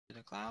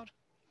the cloud.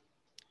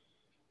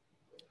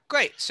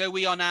 Great. So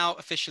we are now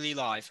officially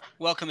live.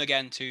 Welcome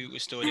again to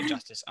Restorative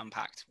Justice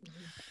Unpacked.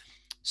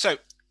 So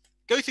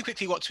go through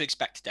quickly what to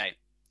expect today.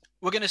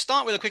 We're going to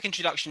start with a quick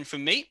introduction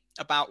from me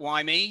about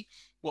why me,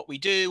 what we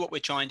do, what we're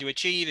trying to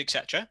achieve,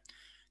 etc.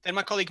 Then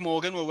my colleague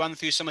Morgan will run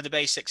through some of the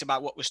basics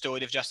about what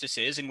restorative justice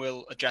is, and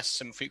we'll address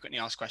some frequently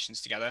asked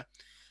questions together.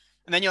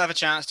 And then you'll have a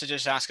chance to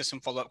just ask us some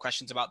follow-up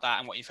questions about that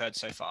and what you've heard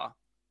so far.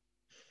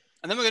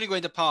 And then we're going to go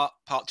into part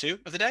two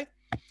of the day,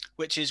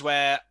 which is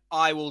where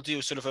I will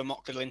do sort of a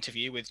mock little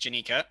interview with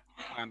Janika,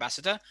 our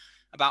ambassador,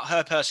 about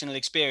her personal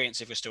experience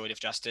of restorative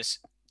justice.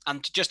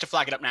 And just to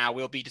flag it up now,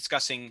 we'll be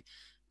discussing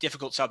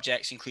difficult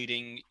subjects,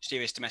 including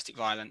serious domestic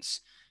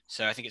violence.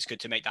 So I think it's good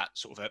to make that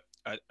sort of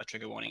a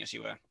trigger warning, as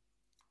you were.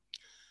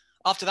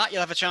 After that, you'll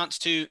have a chance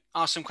to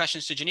ask some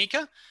questions to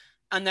Janika,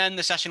 and then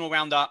the session will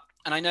round up.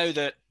 And I know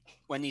that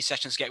when these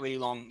sessions get really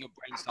long, your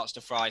brain starts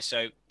to fry.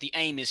 So the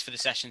aim is for the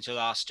session to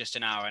last just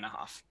an hour and a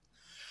half.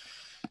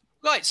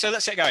 Right, so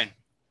let's get going.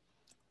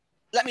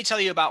 Let me tell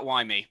you about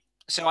why me.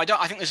 So I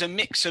think there's a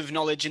mix of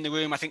knowledge in the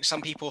room. I think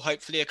some people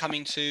hopefully are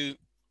coming to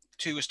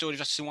Restorative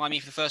Justice and why me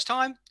for the first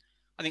time.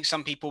 I think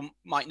some people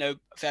might know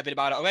a fair bit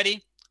about it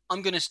already.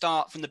 I'm going to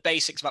start from the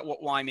basics about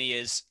what why me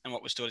is and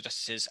what restorative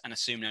justice is and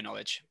assume no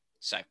knowledge.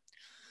 So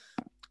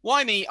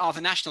why me are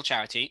the national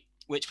charity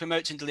which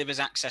promotes and delivers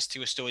access to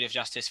restorative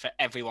justice for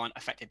everyone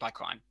affected by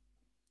crime.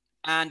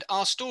 And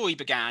our story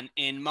began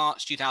in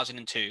March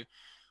 2002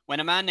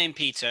 when a man named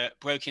Peter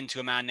broke into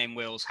a man named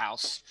Will's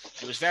house.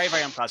 It was very,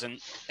 very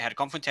unpleasant. They had a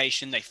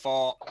confrontation, they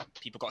fought,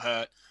 people got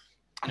hurt,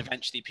 and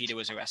eventually Peter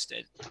was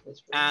arrested.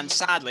 And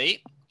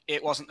sadly,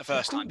 it wasn't the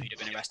first time Peter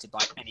had been arrested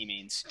by any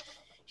means.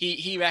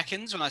 He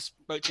reckons, when I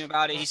spoke to him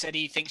about it, he said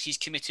he thinks he's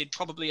committed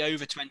probably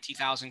over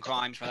 20,000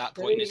 crimes by that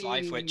point in his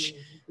life, which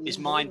is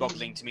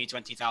mind-boggling to me,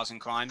 20,000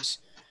 crimes.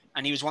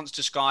 And he was once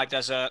described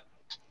as a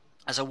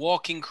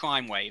walking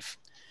crime wave,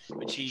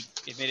 which he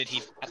admitted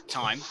he, at the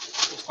time,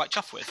 was quite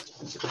chuffed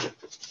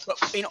with.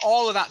 But in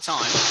all of that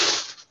time,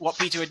 what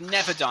Peter had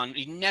never done,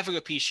 he never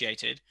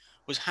appreciated,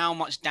 was how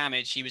much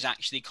damage he was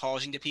actually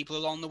causing to people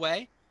along the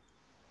way.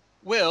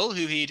 Will,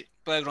 who he'd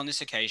burgled on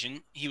this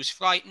occasion, he was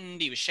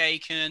frightened, he was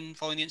shaken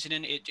following the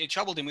incident. It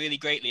troubled him really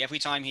greatly. Every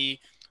time he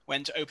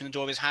went to open the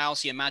door of his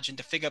house, he imagined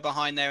a figure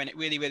behind there, and it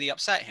really, really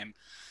upset him.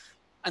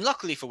 And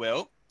luckily for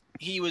Will,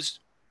 he was,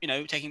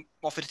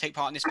 offered to take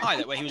part in this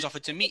pilot where he was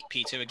offered to meet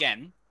Peter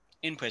again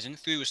in prison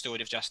through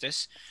restorative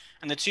justice.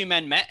 And the two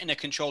men met in a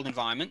controlled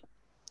environment.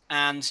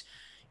 And,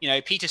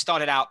 Peter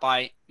started out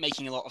by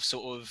making a lot of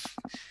sort of,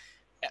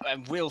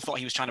 Will thought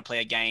he was trying to play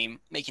a game,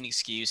 making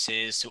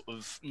excuses, sort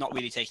of not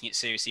really taking it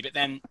seriously. But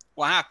then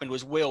what happened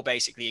was Will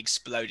basically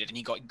exploded and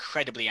he got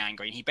incredibly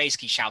angry. And he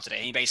basically shouted it.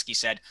 And he basically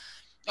said,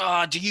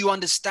 do you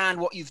understand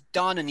what you've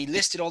done? And he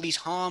listed all these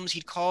harms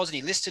he'd caused, and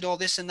he listed all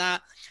this and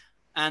that.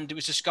 And it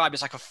was described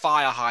as like a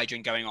fire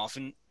hydrant going off.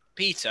 And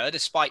Peter,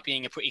 despite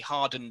being a pretty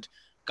hardened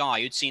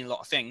guy who'd seen a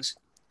lot of things,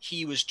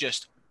 he was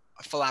just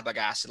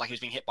flabbergasted, like he was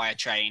being hit by a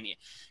train.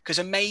 Because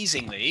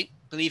amazingly,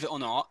 believe it or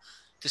not,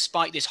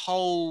 despite this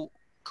whole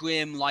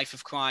grim life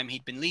of crime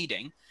he'd been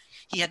leading,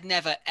 he had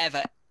never,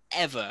 ever,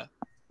 ever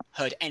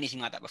heard anything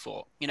like that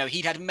before.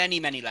 He'd had many,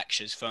 many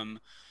lectures from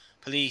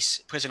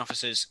police, prison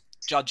officers,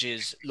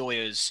 judges,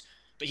 lawyers,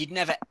 but he'd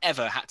never,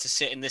 ever had to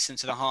sit and listen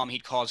to the harm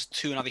he'd caused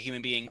to another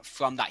human being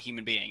from that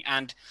human being.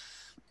 And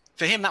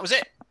for him, that was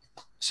it.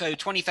 So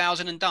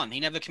 20,000 and done. He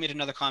never committed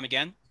another crime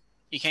again.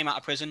 He came out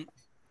of prison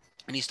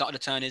and he started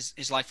to turn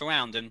his life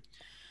around.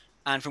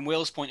 And from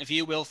Will's point of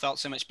view, Will felt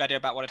so much better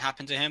about what had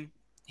happened to him.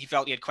 He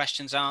felt he had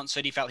questions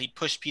answered. He felt he'd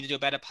pushed Peter to a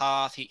better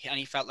path. And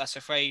he felt less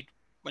afraid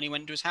when he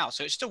went into his house.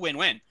 So it's still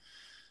win-win.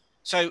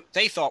 So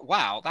they thought,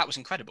 wow, that was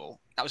incredible.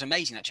 That was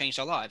amazing. That changed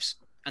our lives.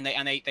 And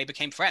they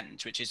became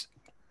friends, which is,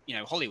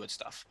 Hollywood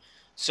stuff.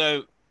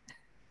 So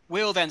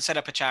Will then set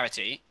up a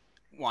charity,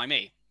 Why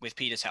Me, with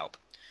Peter's help.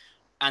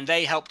 And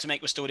they helped to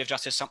make restorative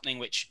justice something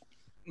which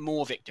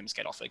more victims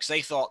get offered. Because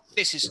they thought,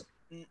 this is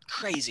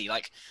crazy.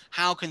 Like,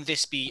 how can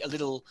this be a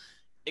little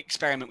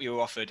experiment we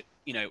were offered?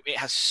 It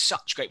has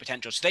such great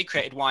potential. So they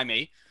created Why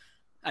Me.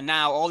 And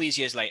now, all these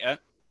years later,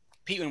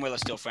 Peter and Will are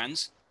still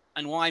friends.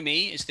 And Why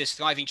Me is this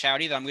thriving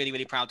charity that I'm really,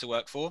 really proud to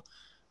work for,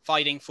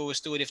 fighting for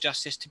restorative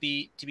justice to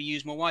be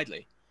used more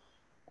widely.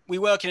 We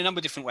work in a number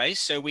of different ways.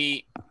 So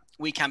we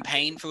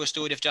campaign for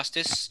restorative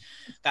justice.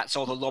 That's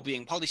all the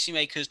lobbying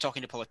policymakers,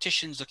 talking to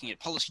politicians, looking at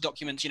policy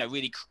documents,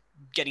 really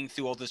getting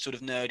through all the sort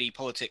of nerdy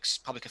politics,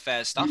 public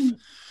affairs stuff.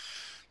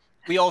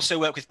 We also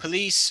work with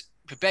police,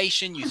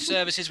 probation, youth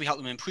services. We help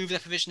them improve their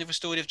provision of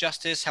restorative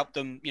justice, help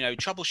them,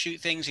 troubleshoot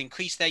things,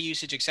 increase their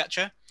usage,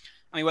 etc.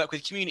 And we work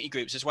with community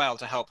groups as well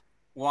to help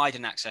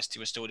widen access to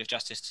restorative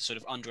justice to sort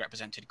of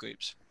underrepresented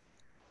groups.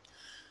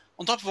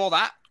 On top of all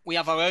that, we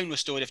have our own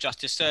restorative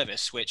justice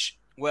service, which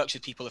works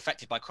with people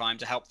affected by crime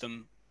to help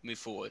them move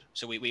forward.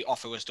 So we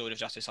offer restorative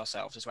justice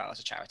ourselves as well as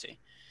a charity.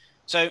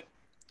 So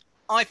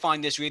I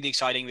find this really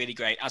exciting, really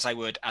great, as I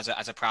would as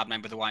a proud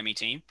member of the Why Me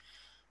team.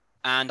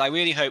 And I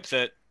really hope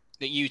that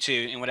you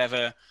too, in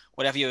whatever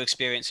your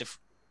experience of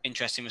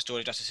interest in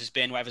restorative justice has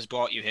been, whatever's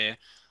brought you here.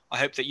 I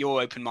hope that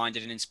you're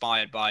open-minded and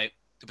inspired by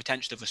the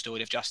potential of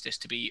restorative justice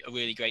to be a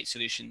really great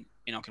solution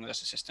in our criminal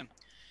justice system.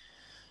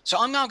 So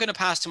I'm now going to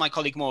pass to my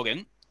colleague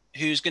Morgan,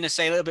 who's going to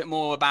say a little bit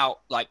more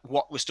about like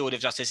what restorative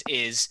justice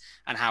is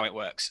and how it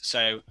works.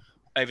 So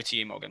over to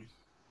you, Morgan.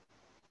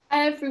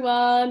 Hi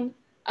everyone,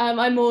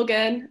 I'm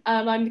Morgan.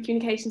 I'm the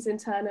communications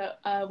intern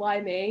at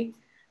YME.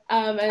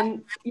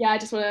 And yeah, I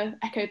just want to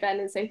echo Ben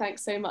and say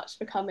thanks so much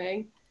for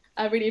coming.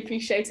 I really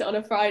appreciate it on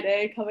a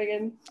Friday, coming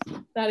and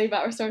learning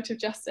about restorative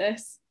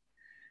justice.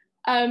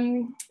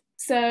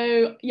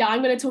 So yeah,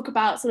 I'm going to talk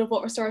about sort of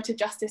what restorative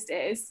justice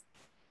is.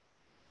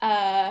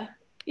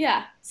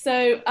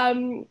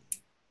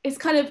 It's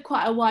kind of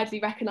quite a widely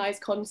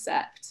recognised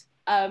concept.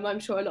 I'm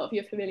sure a lot of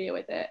you are familiar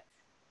with it.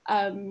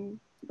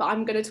 But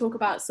I'm going to talk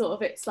about sort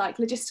of its like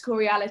logistical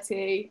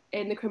reality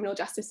in the criminal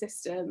justice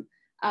system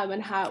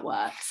and how it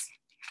works.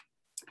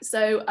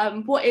 So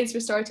what is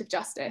restorative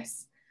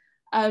justice?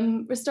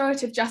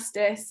 Restorative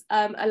justice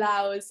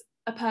allows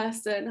a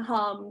person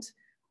harmed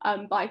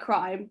by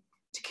crime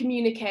to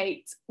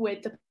communicate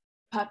with the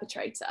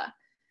perpetrator.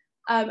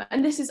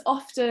 And this is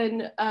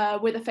often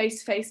with a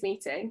face-to-face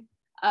meeting,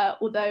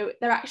 although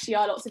there actually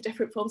are lots of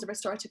different forms of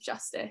restorative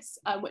justice,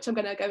 which I'm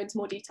going to go into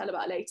more detail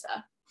about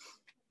later.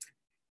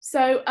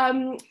 So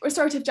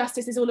restorative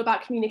justice is all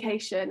about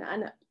communication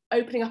and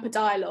opening up a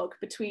dialogue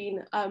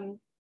between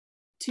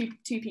two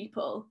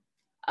people.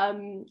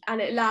 And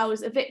it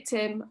allows a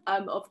victim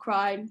of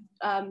crime,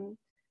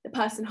 the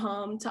person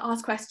harmed, to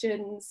ask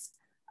questions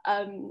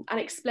and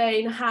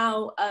explain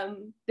how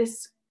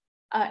this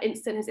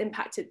incident has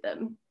impacted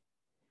them.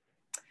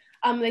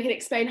 They can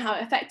explain how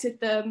it affected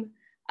them,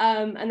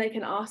 and they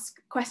can ask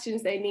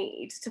questions they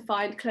need to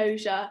find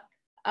closure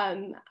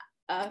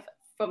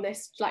from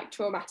this like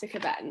traumatic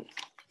event.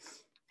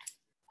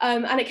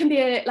 And it can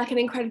be like an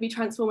incredibly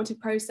transformative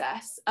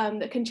process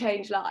that can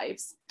change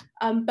lives,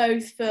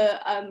 both for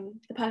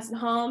the person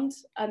harmed,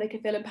 and they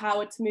can feel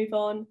empowered to move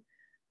on,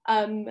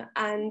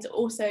 and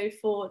also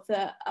for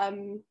the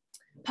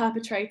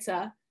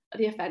perpetrator,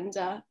 the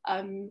offender,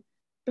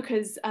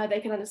 because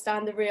they can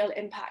understand the real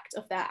impact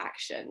of their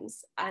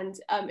actions. And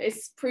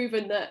it's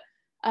proven that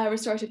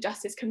restorative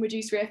justice can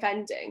reduce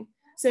reoffending.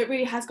 So it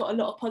really has got a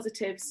lot of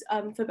positives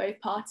for both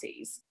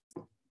parties.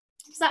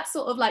 So that's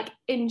sort of like,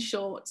 in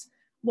short,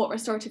 what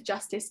restorative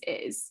justice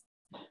is.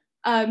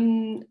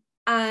 And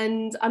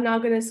I'm now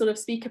going to sort of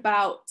speak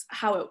about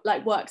how it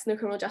like works in the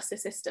criminal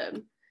justice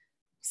system.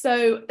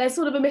 So there's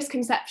sort of a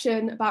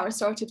misconception about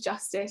restorative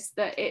justice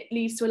that it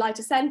leads to a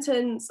lighter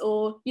sentence,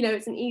 or, you know,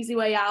 it's an easy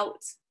way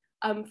out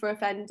for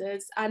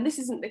offenders. And this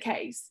isn't the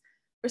case.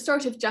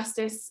 Restorative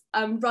justice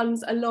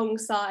runs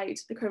alongside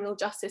the criminal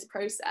justice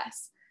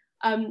process.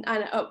 And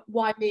at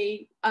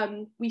YME,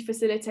 we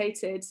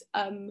facilitated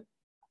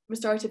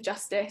restorative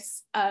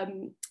justice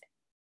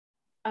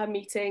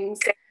meetings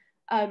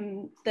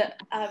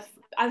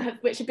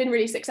which have been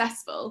really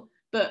successful,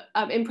 but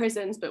in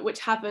prisons, but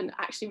which haven't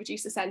actually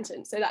reduced the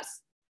sentence. So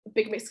that's a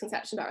big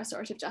misconception about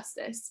restorative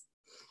justice.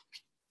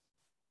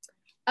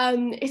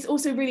 It's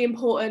also really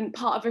important,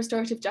 part of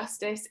restorative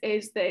justice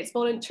is that it's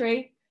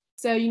voluntary.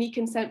 So you need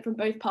consent from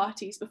both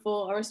parties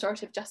before a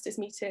restorative justice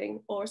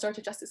meeting or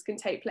restorative justice can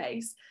take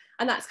place.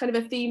 And that's kind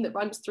of a theme that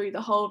runs through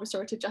the whole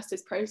restorative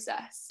justice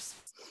process.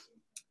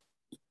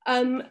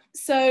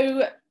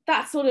 So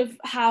that's sort of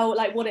how,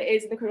 like, what it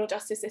is in the criminal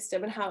justice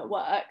system and how it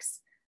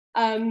works.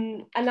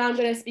 And now I'm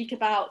going to speak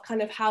about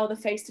kind of how the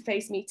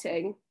face-to-face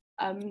meeting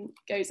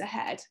goes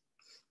ahead.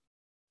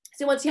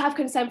 So once you have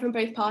consent from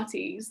both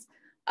parties,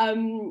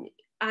 and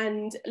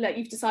like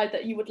you've decided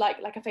that you would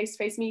like a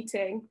face-to-face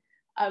meeting,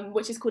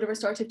 which is called a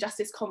restorative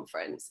justice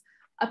conference,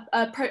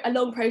 a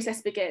long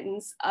process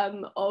begins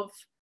of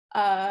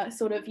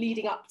sort of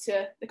leading up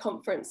to the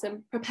conference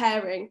and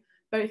preparing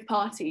both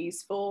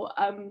parties for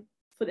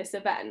this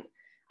event.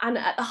 And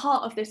at the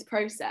heart of this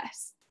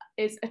process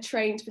is a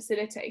trained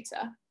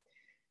facilitator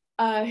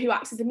who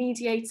acts as a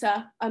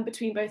mediator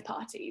between both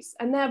parties.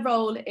 And their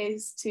role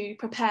is to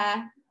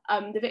prepare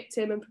the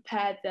victim and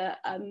prepare the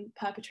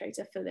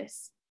perpetrator for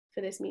this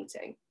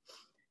meeting.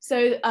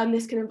 So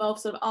this can involve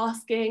sort of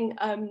asking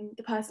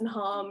the person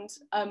harmed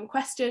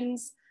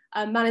questions,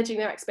 managing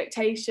their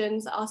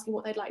expectations, asking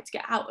what they'd like to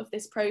get out of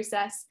this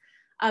process,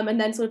 and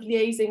then sort of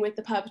liaising with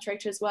the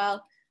perpetrator as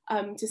well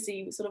to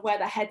see sort of where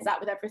their head's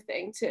at with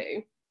everything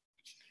too.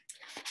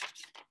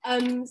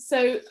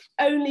 So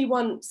only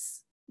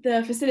once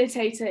the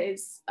facilitator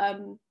is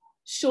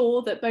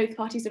sure that both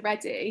parties are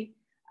ready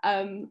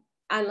and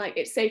like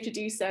it's safe to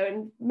do so,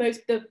 and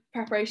most of the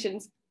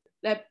preparations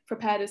they're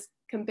prepared as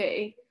can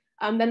be,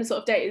 then the sort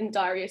of date and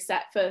diary is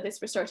set for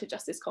this restorative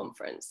justice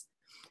conference.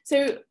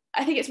 So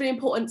I think it's really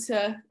important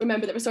to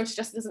remember that restorative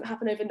justice doesn't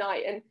happen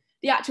overnight, and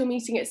the actual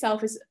meeting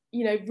itself is,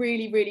 you know,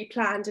 really, really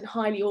planned and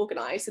highly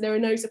organised. So there are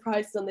no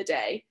surprises on the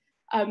day.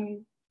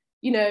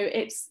 You know,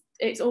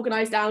 it's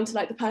organised down to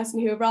like the person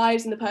who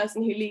arrives and the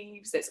person who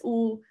leaves. It's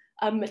all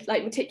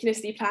like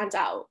meticulously planned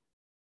out.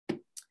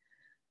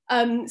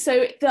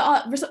 So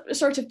the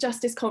Restorative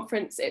Justice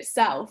Conference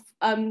itself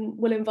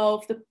will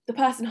involve the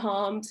person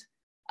harmed,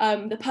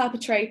 the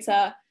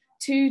perpetrator,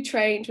 2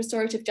 trained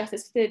restorative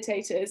justice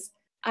facilitators,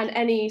 and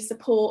any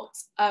support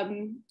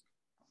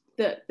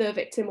that the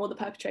victim or the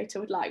perpetrator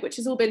would like, which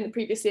has all been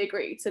previously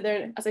agreed. So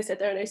there, as I said,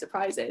 there are no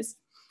surprises.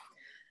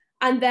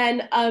 And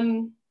then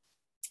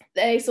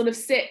they sort of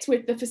sit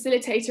with the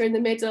facilitator in the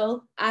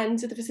middle, and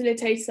the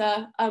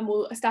facilitator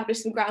will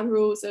establish some ground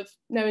rules of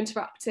no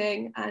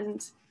interrupting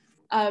and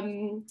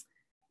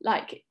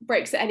like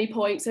breaks at any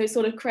point. So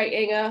sort of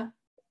creating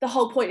the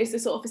whole point is to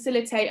sort of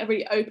facilitate a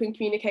really open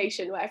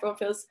communication where everyone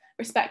feels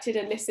respected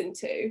and listened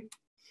to.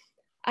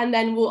 And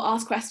then we'll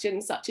ask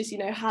questions such as, you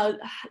know, how,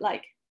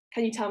 like,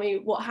 can you tell me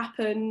what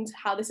happened,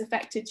 how this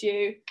affected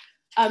you?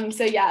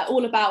 So yeah,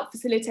 all about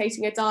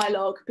facilitating a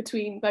dialogue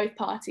between both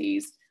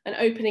parties and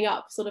opening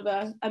up sort of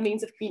a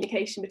means of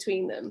communication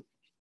between them.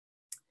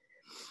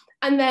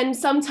 And then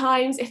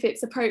sometimes, if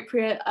it's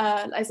appropriate,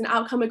 as an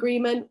outcome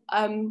agreement,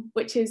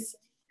 which is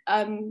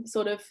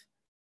sort of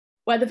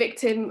where the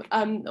victim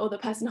or the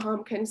person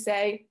harmed can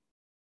say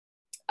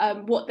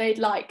what they'd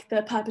like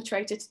the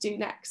perpetrator to do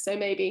next. So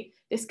maybe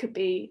this could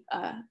be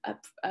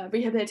a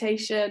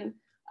rehabilitation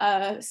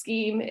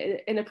scheme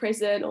in a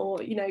prison,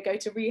 or, you know, go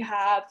to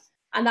rehab.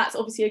 And that's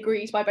obviously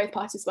agreed by both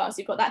parties as well. So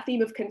you've got that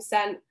theme of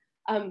consent,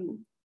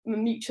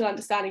 mutual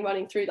understanding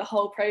running through the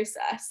whole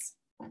process.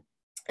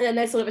 And then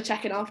there's sort of a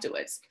check-in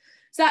afterwards.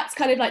 So that's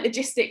kind of like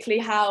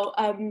logistically how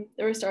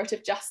the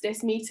restorative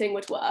justice meeting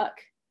would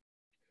work.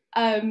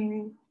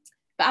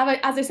 But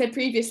as I said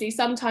previously,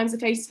 sometimes a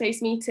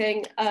face-to-face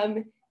meeting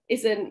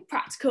isn't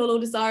practical or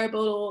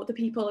desirable, or the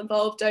people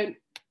involved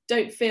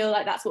don't feel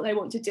like that's what they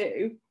want to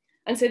do.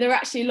 And so there are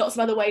actually lots of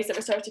other ways that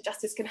restorative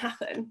justice can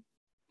happen.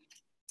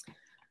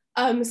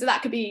 So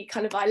that could be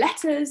kind of by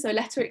letters, so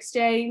letter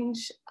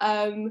exchange,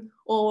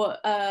 or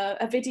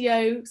a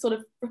video, sort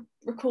of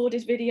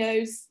recorded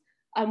videos,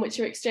 which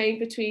are exchanged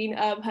between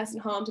person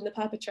harmed and the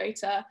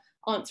perpetrator,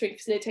 answering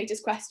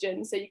facilitators'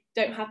 questions, so you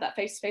don't have that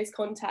face-to-face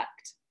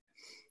contact.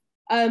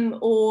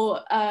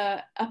 Or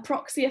a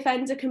proxy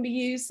offender can be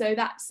used, so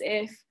that's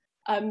if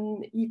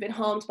you've been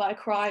harmed by a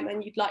crime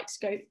and you'd like to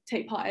go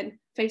take part in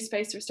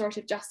face-to-face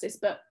restorative justice,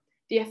 but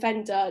the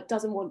offender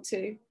doesn't want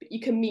to. But you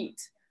can meet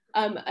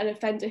an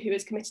offender who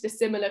has committed a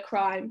similar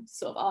crime,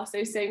 sort of ask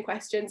those same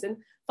questions and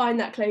find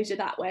that closure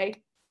that way.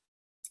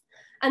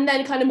 And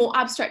then kind of more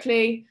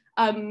abstractly,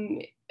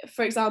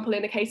 for example,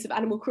 in a case of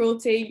animal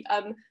cruelty,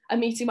 a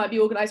meeting might be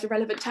organised with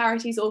relevant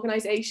charities,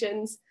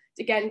 organisations,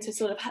 again, to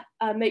sort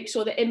of make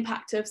sure the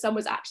impact of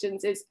someone's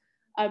actions is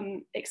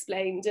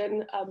explained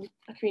and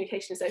a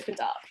communication is opened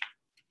up.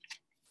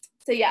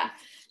 So yeah,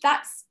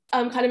 that's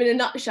kind of in a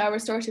nutshell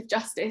restorative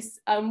justice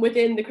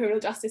within the criminal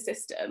justice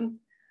system.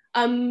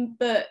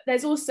 But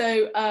there's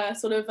also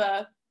sort of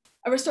a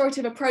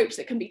restorative approach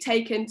that can be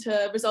taken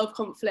to resolve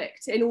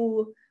conflict in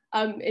all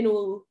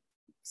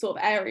sort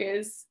of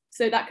areas.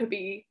 So that could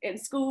be in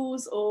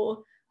schools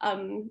or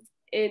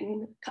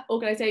in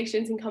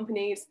organisations and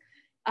companies.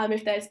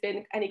 If there's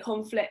been any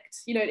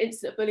conflict, you know, an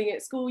incident of bullying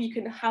at school, you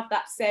can have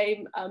that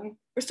same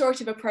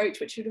restorative approach,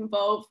 which would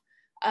involve,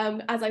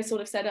 as I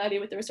sort of said earlier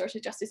with the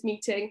restorative justice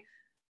meeting,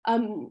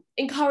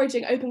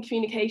 encouraging open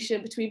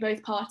communication between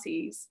both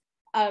parties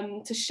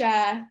to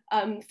share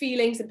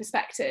feelings and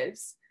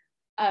perspectives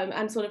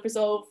and sort of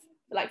resolve,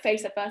 like,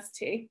 face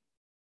adversity.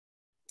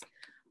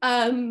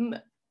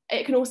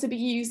 It can also be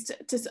used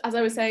to, as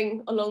I was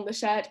saying, along the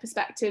shared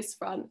perspectives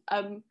front,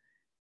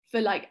 for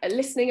like a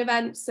listening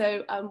event.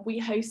 So we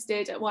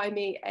hosted at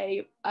YME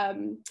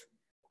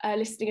a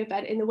listening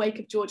event in the wake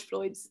of George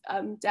Floyd's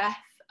death,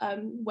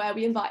 where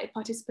we invited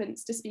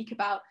participants to speak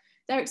about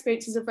their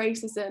experiences of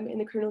racism in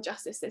the criminal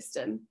justice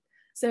system.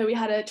 So we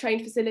had a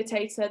trained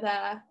facilitator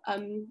there.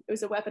 It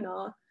was a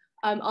webinar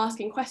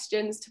asking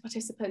questions to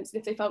participants, and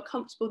if they felt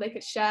comfortable, they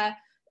could share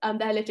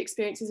their lived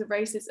experiences of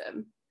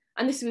racism.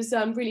 And this was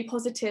really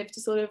positive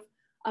to sort of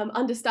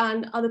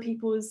understand other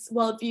people's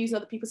worldviews and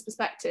other people's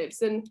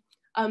perspectives, and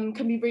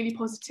can be really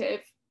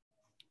positive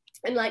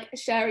in like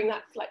sharing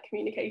that like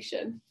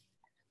communication.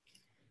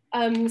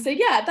 So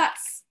yeah,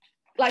 that's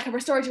like a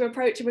restorative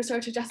approach and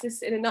restorative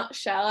justice in a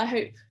nutshell. I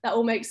hope that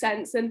all makes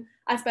sense. And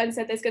as Ben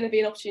said, there's going to be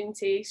an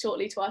opportunity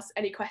shortly to ask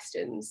any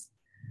questions.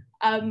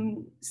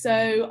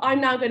 So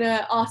I'm now going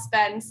to ask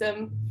Ben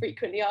some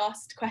frequently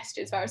asked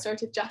questions about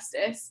restorative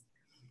justice.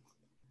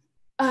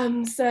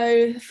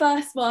 So the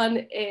first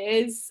one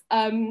is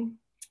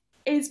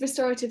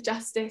restorative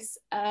justice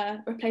a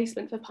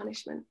replacement for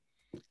punishment?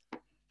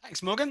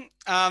 Thanks, Morgan.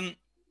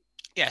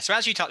 Yeah, so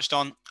as you touched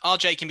on,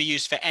 RJ can be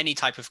used for any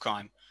type of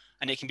crime,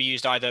 and it can be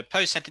used either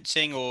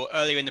post-sentencing or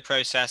earlier in the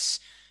process,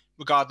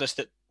 regardless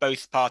that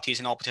both parties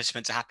and all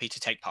participants are happy to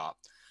take part.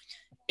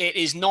 It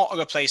is not a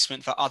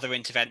replacement for other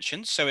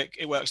interventions, so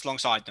it works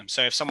alongside them.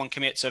 So if someone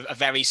commits a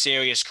very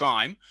serious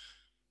crime,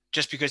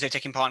 just because they've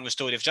taken part in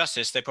restorative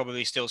justice, they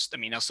probably still,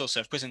 they'll still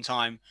serve prison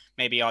time.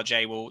 Maybe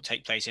RJ will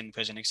take place in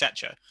prison,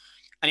 etc.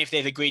 And if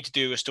they've agreed to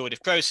do a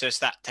restorative process,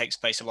 that takes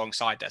place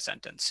alongside their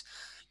sentence.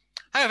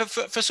 However,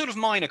 for sort of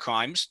minor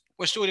crimes,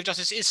 restorative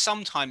justice is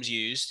sometimes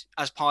used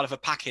as part of a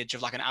package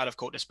of like an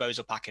out-of-court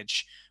disposal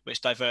package,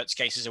 which diverts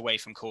cases away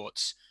from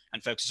courts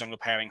and focuses on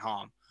repairing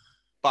harm.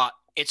 But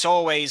it's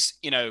always,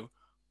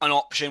 an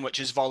option which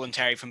is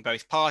voluntary from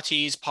both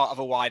parties, part of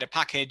a wider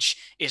package.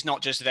 It's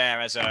not just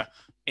there as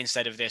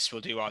instead of this,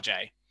 we'll do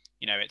RJ.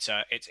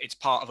 It's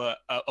part of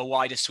a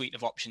wider suite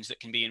of options that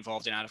can be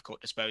involved in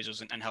out-of-court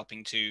disposals and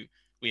helping to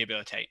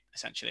rehabilitate,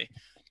 essentially.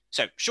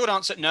 So short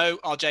answer, no,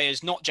 RJ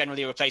is not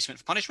generally a replacement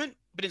for punishment,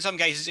 but in some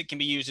cases it can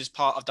be used as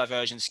part of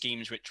diversion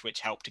schemes which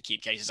help to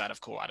keep cases out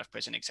of court, out of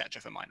prison,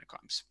 etc. for minor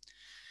crimes.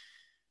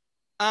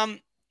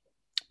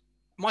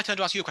 My turn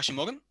to ask you a question,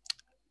 Morgan.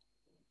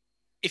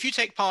 If you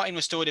take part in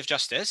restorative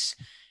justice,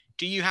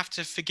 do you have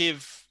to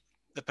forgive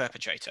the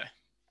perpetrator?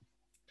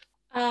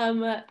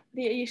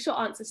 The short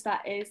answer to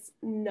that is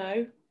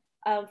no.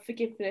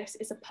 Forgiveness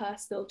is a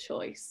personal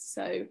choice.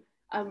 So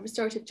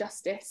restorative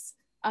justice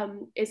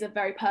is a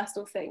very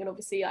personal thing, and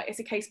obviously it's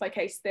a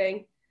case-by-case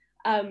thing,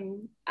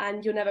 and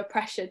you're never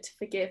pressured to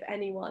forgive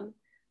anyone.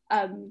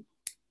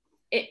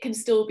 It can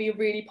still be a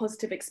really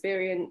positive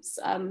experience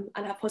and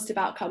have positive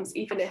outcomes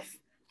even if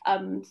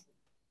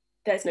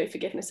there's no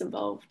forgiveness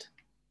involved.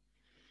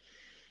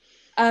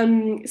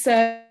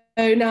 So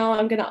now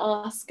I'm going to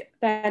ask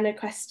Ben a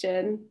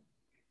question.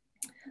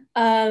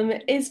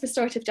 Is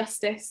restorative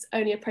justice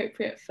only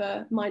appropriate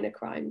for minor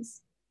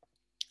crimes?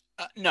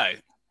 No,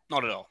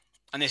 not at all.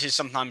 And this is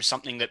sometimes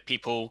something that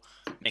people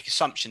make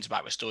assumptions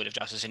about restorative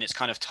justice, and it's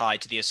kind of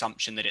tied to the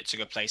assumption that it's a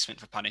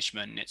replacement for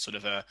punishment. And it's sort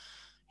of a,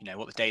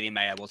 what the Daily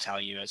Mail will tell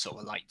you, a sort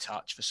of a light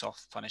touch for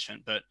soft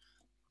punishment. But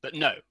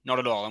no, not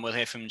at all. And we'll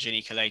hear from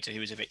Janika later,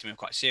 who was a victim of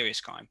quite a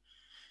serious crime.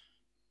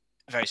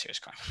 A very serious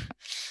crime.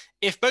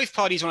 If both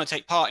parties want to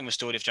take part in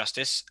restorative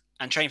justice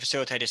and trained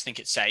facilitators think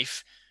it's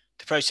safe,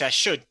 the process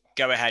should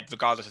go ahead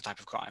regardless of the type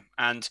of crime.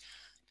 And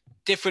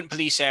different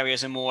police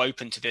areas are more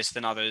open to this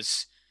than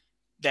others.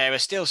 There are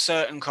still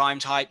certain crime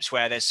types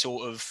where there's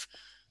sort of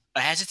a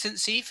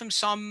hesitancy from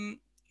some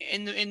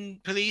in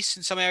police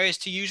in some areas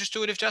to use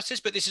restorative justice,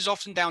 but this is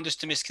often down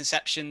just to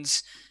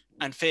misconceptions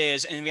and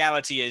fears. And the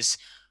reality is,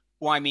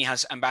 YME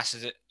has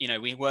ambassadors.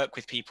 We work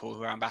with people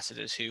who are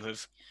ambassadors who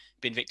have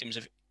been victims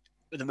of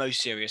the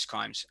most serious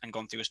crimes and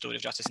gone through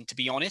restorative justice. And to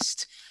be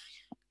honest,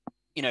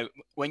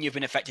 when you've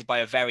been affected by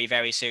a very,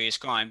 very serious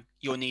crime,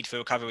 your need for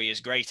recovery is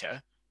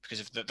greater because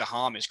of the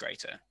harm is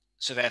greater.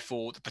 So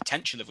therefore, the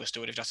potential of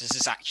restorative justice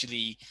is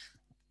actually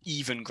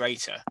even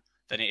greater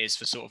than it is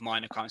for sort of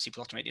minor crimes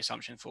people often make the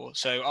assumption for.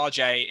 So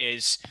RJ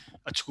is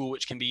a tool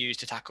which can be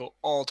used to tackle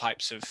all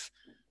types of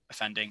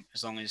offending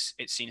as long as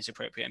it's seen as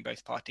appropriate in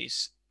both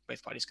parties'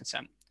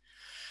 consent.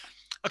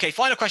 Okay,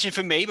 final question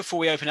from me before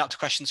we open up to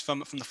questions from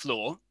the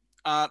floor.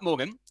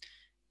 Morgan,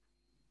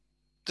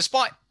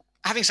 despite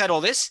having said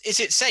all this, is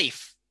it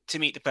safe to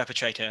meet the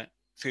perpetrator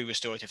through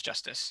restorative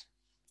justice?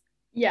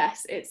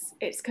 Yes,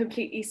 it's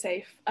completely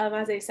safe.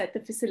 As I said, the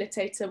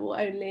facilitator will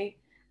only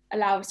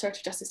allow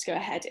restorative justice to go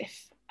ahead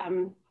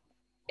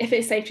if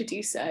it's safe to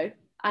do so.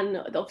 And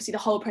obviously the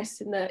whole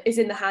process is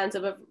in the hands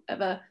of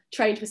a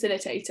trained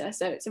facilitator.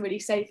 So it's a really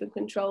safe and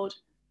controlled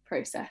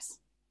process.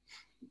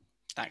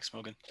 Thanks,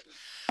 Morgan.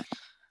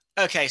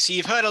 Okay, so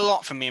you've heard a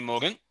lot from me and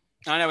Morgan.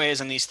 I know it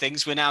is on these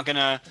things. We're now going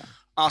to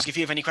ask if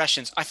you have any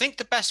questions. I think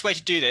the best way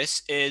to do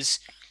this is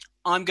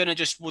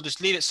we'll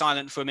just leave it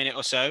silent for a minute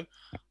or so.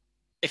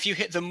 If you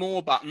hit the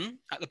more button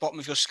at the bottom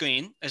of your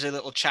screen, there's a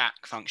little chat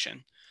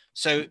function.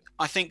 So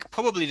I think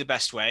probably the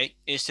best way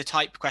is to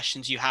type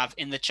questions you have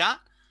in the chat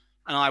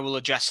and I will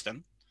address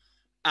them.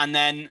 And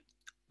then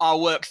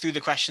I'll work through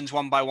the questions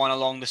one by one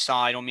along the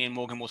side, or me and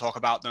Morgan will talk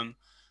about them.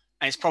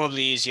 And it's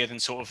probably easier than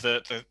sort of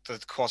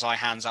the quasi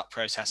hands up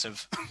process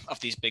of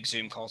these big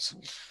Zoom calls.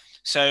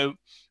 So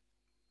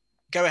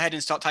go ahead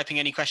and start typing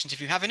any questions if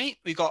you have any.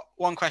 We've got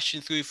one question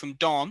through from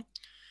Dawn,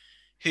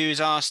 who's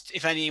asked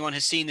if anyone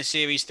has seen the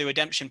series The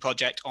Redemption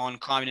Project on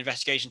Crime and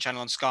Investigation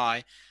Channel on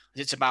Sky.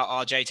 It's about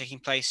RJ taking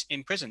place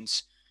in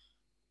prisons.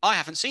 I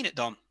haven't seen it,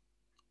 Dom.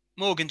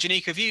 Morgan,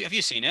 Janika, have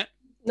you seen it?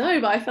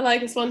 No, but I feel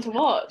like it's one to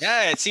watch.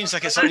 Yeah, it seems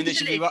like it's something that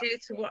should be. I actually due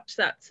to watch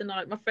that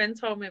tonight. My friend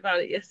told me about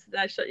it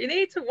yesterday. She said, you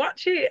need to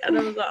watch it. And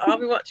I was like, I'll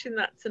be watching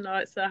that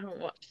tonight, so I haven't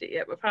watched it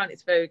yet. But apparently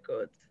it's very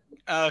good.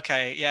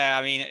 Okay, yeah,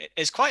 I mean,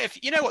 it's quite a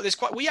few,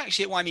 we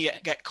actually at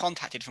YME get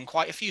contacted from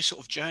quite a few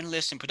sort of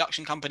journalists and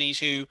production companies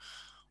who,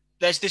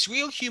 there's this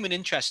real human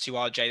interest to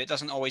RJ that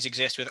doesn't always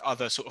exist with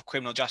other sort of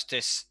criminal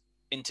justice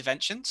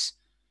interventions.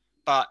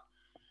 But,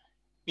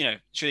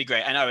 it's really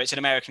great. I know it's an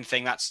American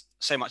thing. That's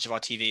so much of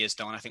our TV is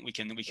done. I think we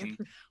can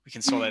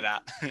swallow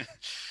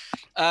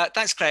that.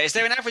 Thanks, Claire. Is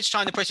there an average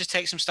time the process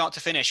takes from start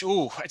to finish?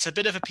 Oh, it's a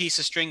bit of a piece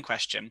of string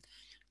question.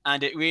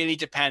 And it really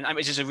depends. I mean,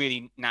 this is a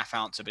really naff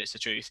answer, but it's the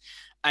truth.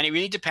 And it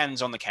really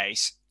depends on the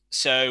case.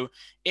 So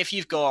if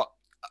you've got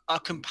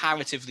a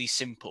comparatively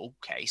simple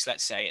case,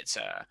 let's say it's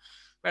a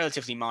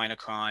relatively minor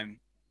crime,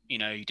 you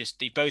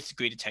both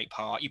agree to take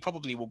part, you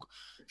probably will,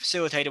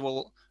 facilitator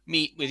will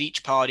meet with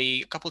each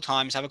party a couple of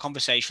times, have a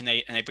conversation,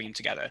 and they bring them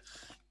together.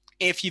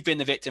 If you've been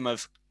the victim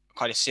of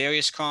quite a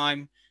serious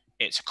crime,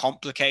 it's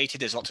complicated,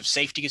 there's lots of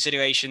safety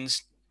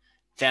considerations,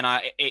 then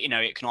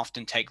it can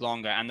often take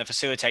longer. And the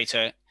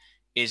facilitator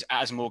is,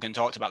 as Morgan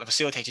talked about, the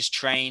facilitator is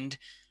trained,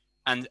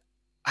 and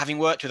having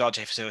worked with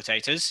RJ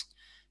facilitators,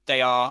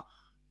 they are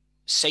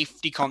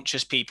safety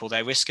conscious people,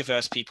 they're risk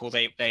averse people,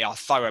 they are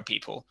thorough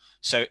people.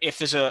 So if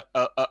there's a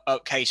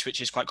case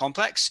which is quite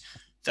complex,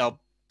 they'll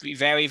be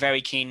very,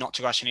 very keen not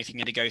to rush anything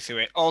and to go through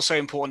it. Also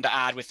important to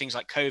add, with things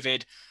like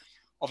COVID,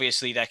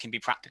 obviously there can be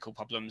practical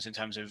problems in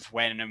terms of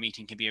when a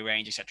meeting can be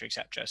arranged, etc.,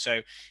 etc.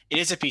 So it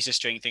is a piece of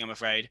string thing, I'm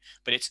afraid,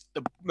 but it's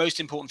the most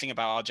important thing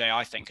about RJ,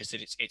 I think, is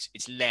that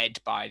it's led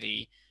by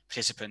the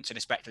participants, and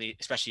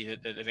especially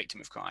the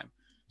victim of crime.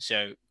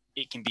 So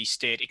it can be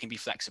steered, it can be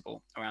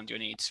flexible around your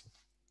needs.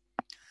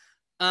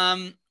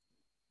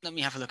 Let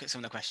me have a look at some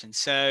of the questions.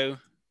 So,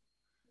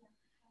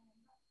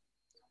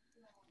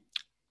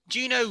 do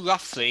you know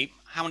roughly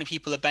how many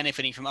people are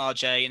benefiting from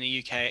RJ in the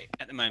UK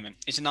at the moment?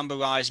 Is the number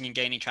rising and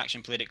gaining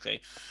traction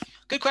politically?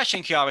 Good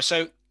question, Chiara.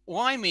 So,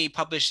 Why Me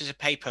publishes a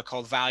paper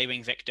called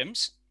Valuing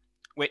Victims,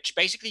 which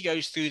basically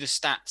goes through the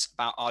stats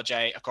about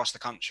RJ across the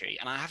country.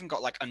 And I haven't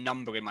got like a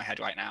number in my head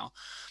right now.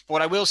 But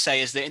what I will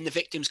say is that in the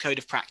Victims Code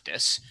of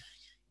Practice,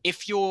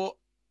 if you're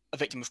a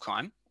victim of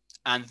crime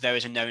and there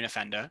is a known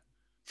offender,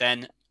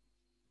 then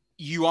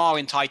you are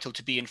entitled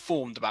to be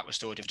informed about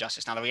restorative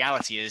justice. Now, the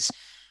reality is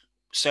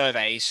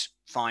surveys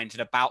find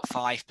that about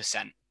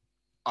 5%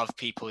 of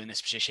people in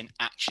this position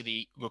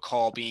actually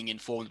recall being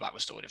informed about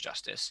restorative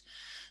justice.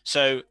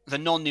 So the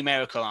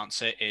non-numerical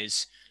answer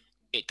is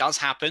it does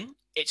happen.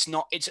 It's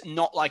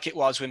not like it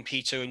was when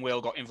Peter and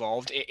Will got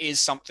involved. It is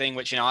something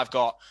which, I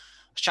was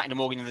chatting to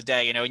Morgan the other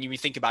day, and you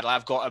think about it,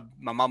 I've got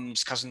my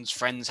mum's cousin's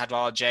friends had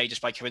RJ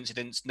just by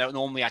coincidence. No,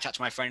 normally I chat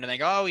to my friend and they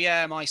go, oh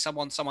yeah, my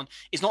someone.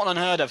 It's not an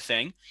unheard of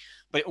thing,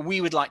 but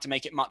we would like to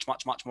make it much,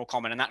 much, much more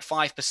common. And that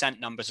 5%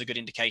 number is a good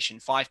indication.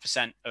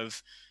 5%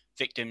 of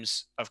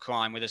victims of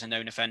crime where there's a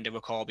known offender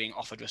recall being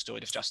offered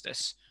restorative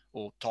justice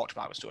or talked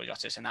about restorative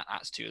justice, and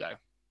that's too low.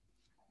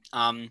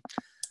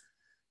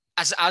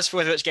 As for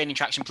whether it's gaining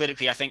traction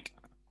politically, I think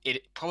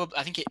it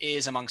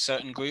is among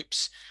certain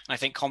groups, and I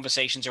think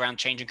conversations around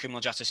changing criminal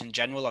justice in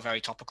general are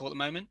very topical at the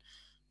moment,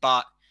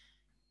 but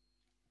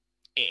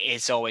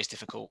it's always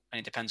difficult, and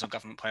it depends on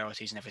government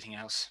priorities and everything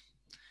else.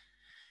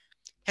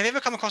 Have you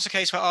ever come across a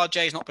case where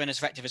RJ has not been as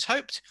effective as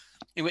hoped?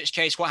 In which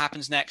case, what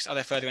happens next? Are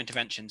there further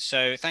interventions?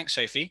 So thanks,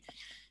 Sophie.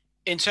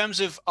 In terms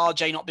of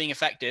RJ not being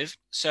effective,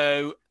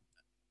 so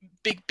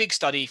big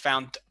study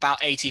found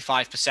about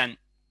 85%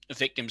 of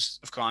victims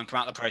of crime come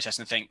out of the process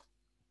and think,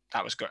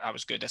 that was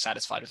good, they're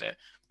satisfied with it,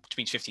 which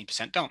means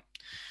 15% don't.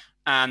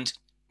 And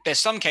there's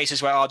some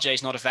cases where RJ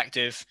is not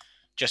effective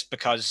just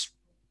because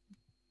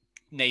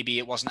maybe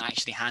it wasn't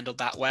actually handled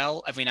that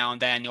well. Every now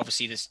and then,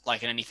 obviously, there's,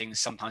 like in anything,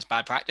 there's sometimes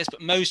bad practice,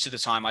 but most of the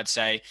time I'd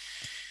say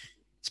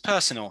it's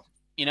personal.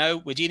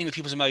 We're dealing with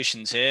people's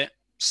emotions here.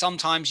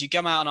 Sometimes you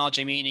come out an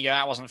RJ meeting and you go,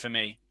 that wasn't for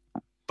me.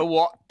 But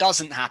what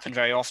doesn't happen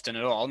very often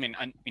at all, we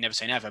never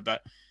say never,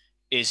 but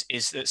is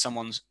that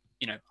someone's,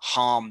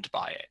 harmed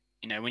by it.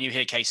 When you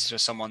hear cases where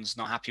someone's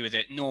not happy with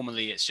it,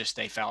 normally it's just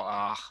they felt,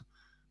 I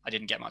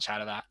didn't get much out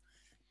of that.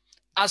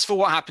 As for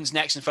what happens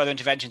next and further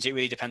interventions, it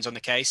really depends on the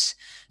case.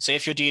 So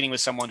if you're dealing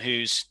with someone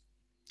who's,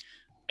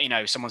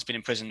 someone's been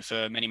in prison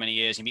for many, many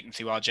years, you meet them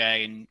through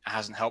RJ and it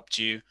hasn't helped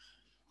you,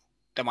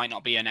 there might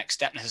not be a next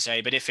step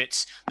necessary. But if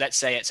it's, let's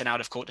say it's an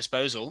out of court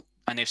disposal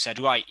and they've said,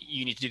 right,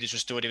 you need to do this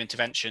restorative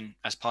intervention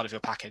as part of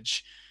your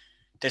package,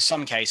 there's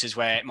some cases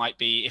where it might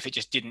be, if it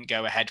just didn't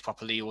go ahead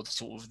properly or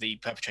the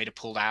perpetrator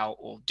pulled out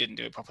or didn't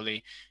do it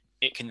properly,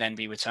 it can then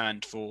be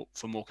returned for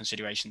more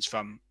considerations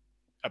from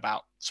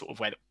about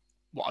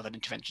what other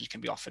interventions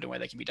can be offered and where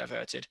they can be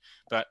diverted.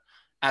 But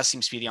as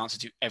seems to be the answer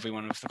to every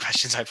one of the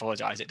questions, I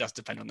apologize, it does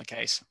depend on the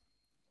case.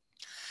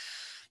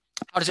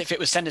 How does it fit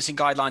with sentencing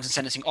guidelines and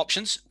sentencing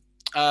options?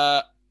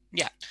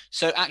 Yeah,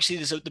 so actually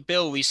there's the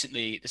bill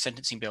recently, the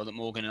sentencing bill that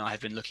Morgan and I have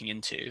been looking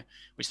into,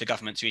 which the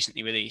government's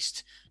recently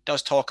released,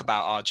 does talk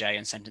about RJ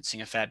and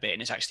sentencing a fair bit,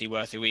 and it's actually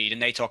worth a read.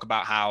 And they talk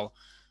about how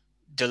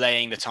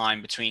delaying the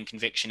time between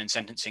conviction and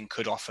sentencing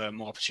could offer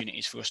more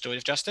opportunities for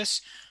restorative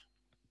justice.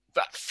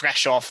 But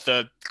fresh off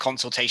the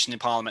consultation in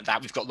Parliament,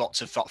 that we've got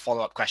lots of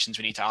follow-up questions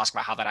we need to ask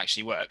about how that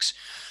actually works.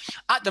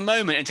 At the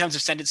moment, in terms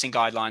of sentencing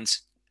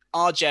guidelines,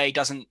 RJ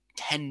doesn't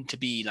tend to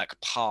be like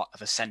part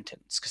of a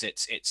sentence because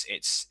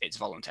it's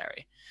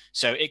voluntary.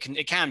 So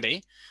it can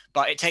be,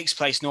 but it takes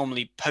place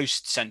normally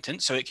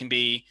post-sentence. So it can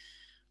be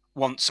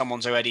once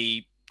someone's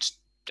already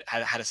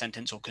had a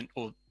sentence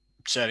or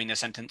serving their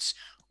sentence,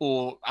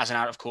 or as an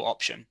out-of-court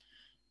option.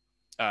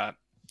 I'll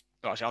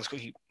just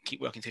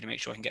keep working through to make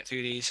sure I can get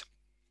through these.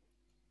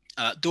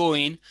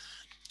 Doreen,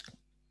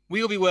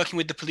 we will be working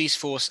with the police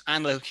force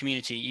and local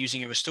community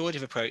using a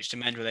restorative approach to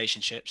mend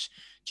relationships.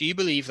 Do you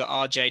believe that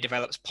RJ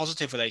develops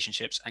positive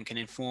relationships and can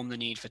inform the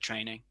need for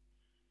training?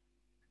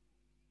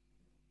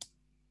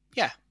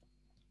 Yeah,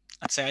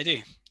 I'd say I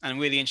do. And I'm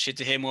really interested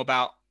to hear more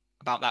about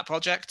that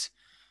project.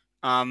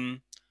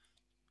 As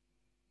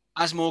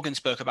Morgan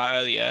spoke about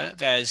earlier,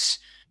 there's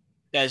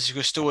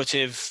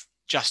restorative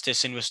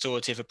justice and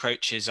restorative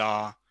approaches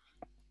are,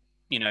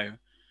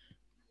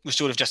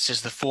 restorative justice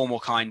is the formal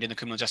kind in the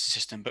criminal justice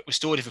system, but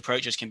restorative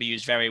approaches can be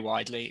used very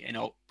widely in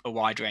a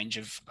wide range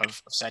of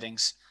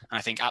settings. And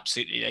I think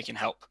absolutely they can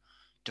help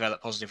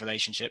develop positive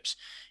relationships.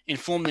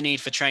 Inform the need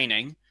for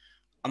training.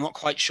 I'm not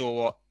quite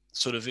sure what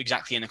sort of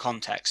exactly in the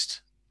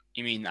context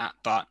you mean that,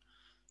 but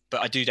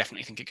I do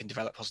definitely think it can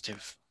develop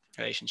positive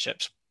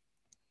relationships.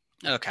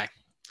 Okay.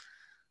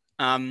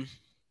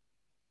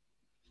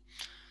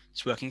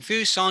 It's working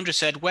through. Sandra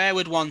said, where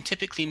would one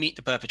typically meet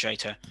the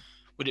perpetrator?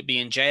 Would it be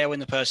in jail when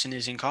the person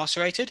is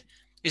incarcerated?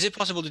 Is it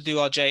possible to do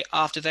RJ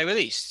after they're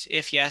released?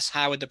 If yes,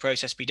 how would the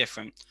process be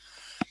different?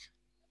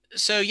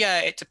 So yeah,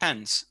 it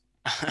depends.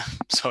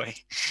 Sorry.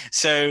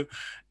 So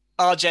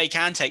RJ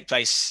can take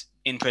place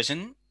in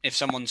prison. If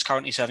someone's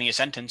currently serving a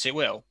sentence, it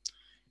will.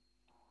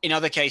 In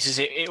other cases,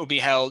 it will be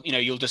held,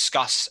 you'll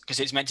discuss, because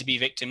it's meant to be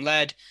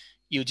victim-led,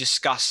 you'll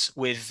discuss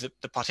with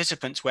the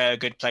participants where a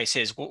good place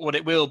is. What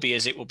it will be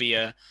is it will be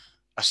a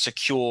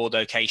secure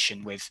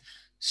location with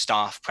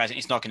staff present.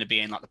 It's not going to be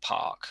in like the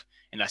park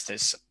unless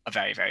there's a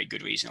very, very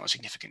good reason or a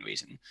significant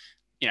reason.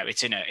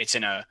 It's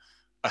in a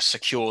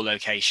secure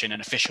location,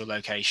 an official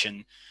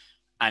location.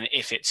 And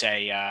if it's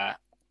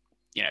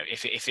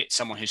if it's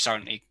someone who's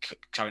currently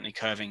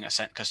curving a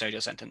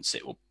custodial sentence,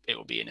 it will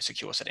be in a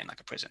secure setting like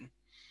a prison.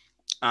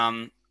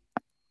 I've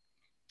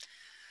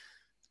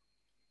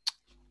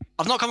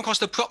not come across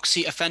the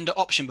proxy offender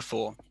option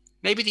before.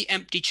 Maybe the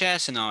empty chair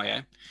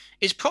scenario.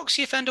 Is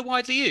proxy offender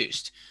widely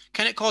used?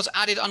 Can it cause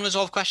added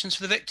unresolved questions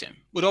for the victim?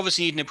 Would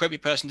obviously need an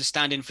appropriate person to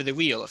stand in for the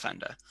real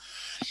offender.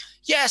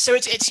 Yeah, so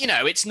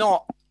it's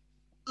not,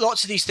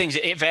 lots of these things,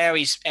 it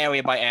varies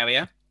area by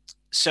area.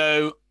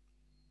 So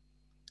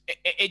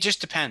it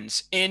just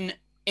depends. In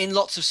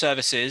lots of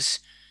services,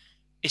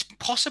 it's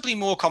possibly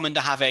more common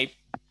to have a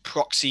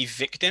proxy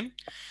victim,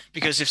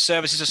 because if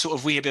services are sort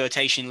of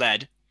rehabilitation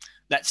led,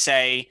 let's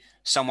say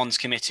someone's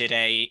committed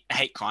a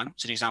hate crime.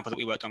 So the example that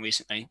we worked on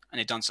recently, and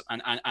they've done,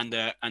 and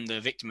the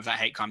victim of that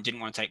hate crime didn't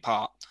want to take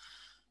part.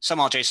 Some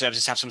RJ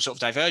services have some sort of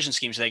diversion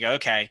scheme. So they go,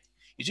 okay,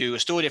 you do a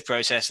restorative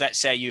process. Let's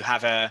say you've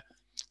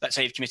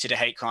committed a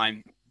hate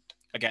crime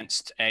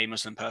against a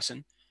Muslim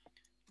person.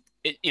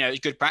 It's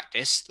good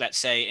practice. Let's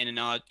say in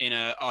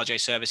a RJ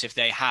service, if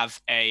they have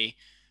a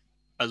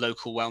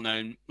local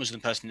well-known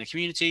Muslim person in the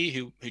community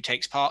who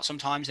takes part,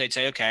 sometimes they'd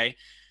say, okay,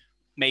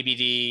 maybe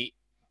the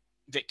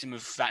victim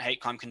of that hate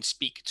crime can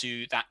speak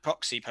to that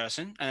proxy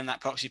person, and then that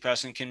proxy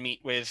person can meet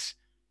with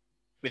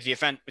the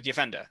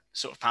offender,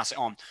 sort of pass it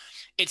on.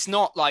 It's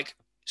not like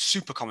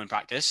super common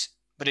practice,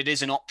 but it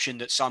is an option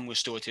that some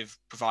restorative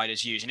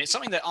providers use. And it's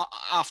something that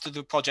after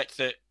the project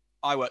that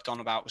I worked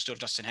on about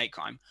restorative justice and hate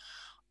crime,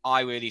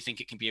 I really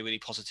think it can be a really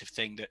positive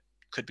thing that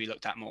could be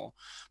looked at more.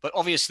 But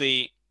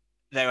obviously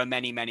there are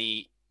many,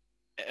 many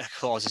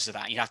clauses to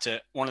that. You have to,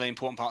 one of the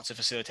important parts of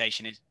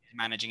facilitation is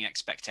managing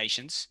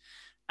expectations,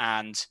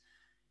 and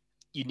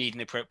you need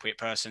an appropriate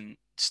person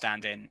to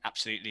stand in.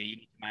 Absolutely. You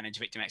need to manage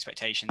victim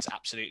expectations.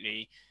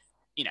 Absolutely.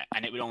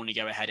 And it would only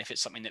go ahead if it's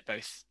something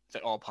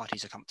that all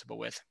parties are comfortable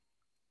with.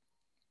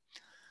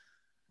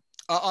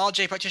 Are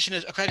RJ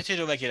practitioners accredited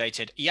or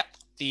regulated? Yep.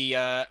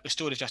 The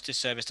Restorative Justice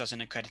Service does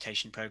an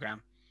accreditation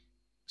program.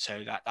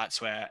 So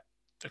that's where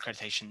the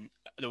accreditation,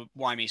 the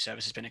YME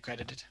service has been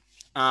accredited.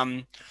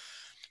 And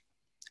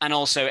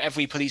also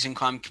every police and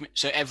crime,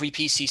 so every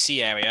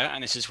PCC area,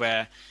 and this is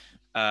where,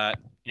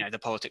 the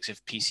politics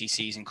of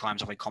PCCs and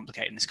crimes are very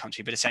complicated in this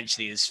country, but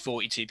essentially there's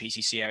 42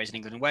 PCC areas in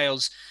England and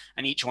Wales,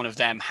 and each one of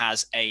them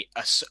has a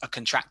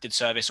contracted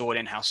service or an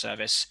in-house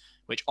service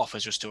which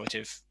offers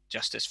restorative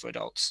justice for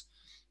adults.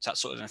 So that's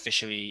sort of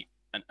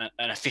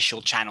an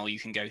official channel you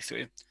can go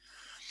through.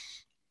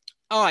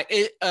 All right,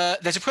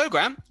 there's a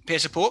program, peer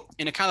support,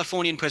 in a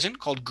Californian prison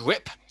called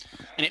GRIP,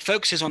 and it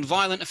focuses on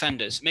violent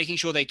offenders, making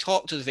sure they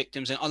talk to the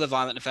victims and other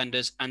violent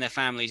offenders and their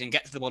families and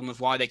get to the bottom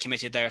of why they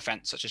committed their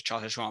offense, such as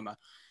childhood trauma.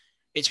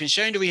 It's been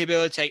shown to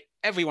rehabilitate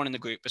everyone in the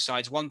group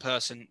besides one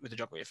person with a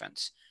drug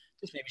reoffence.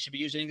 This maybe should be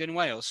used in England and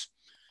Wales.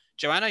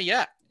 Joanna,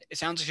 yeah, it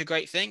sounds like a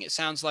great thing. It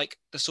sounds like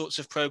the sorts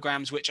of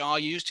programs which are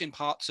used in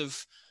parts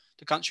of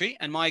the country.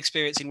 And my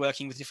experience in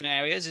working with different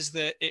areas is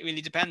that it really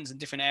depends, and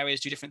different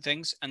areas do different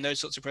things. And those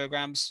sorts of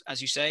programs,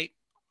 as you say,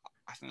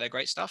 I think they're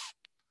great stuff.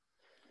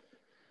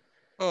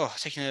 Oh,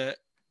 taking a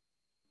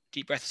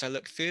deep breath as I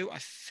look through. I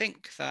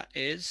think that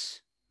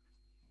is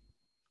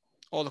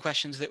all the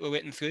questions that were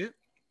written through.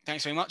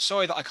 Thanks very much.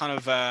 Sorry that I kind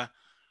of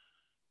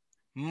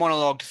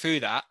monologued through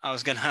that. I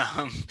was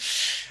gonna,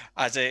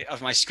 as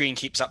my screen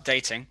keeps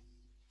updating.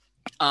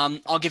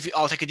 I'll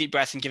take a deep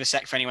breath and give a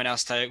sec for anyone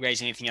else to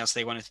raise anything else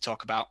they wanted to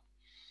talk about.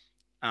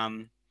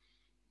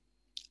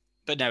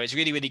 But no, it's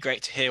really, really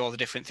great to hear all the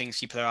different things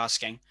people are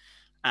asking.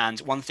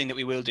 And one thing that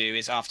we will do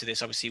is after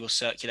this, obviously, we'll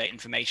circulate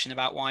information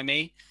about Why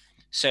Me.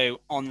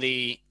 So on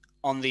the,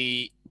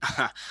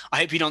 I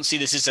hope you don't see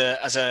this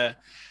as a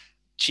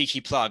cheeky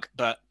plug,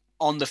 but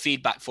on the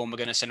feedback form we're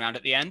going to send around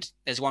at the end,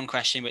 there's one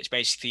question which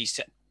basically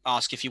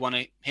ask if you want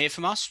to hear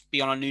from us,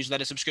 be on our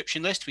newsletter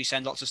subscription list. We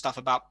send lots of stuff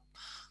about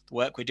the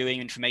work we're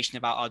doing, information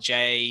about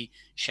RJ,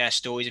 share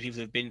stories of people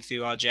who have been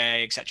through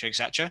RJ, etc.,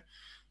 etc.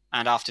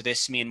 And after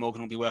this, me and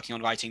Morgan will be working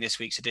on writing this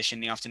week's edition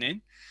in the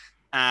afternoon.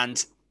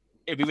 And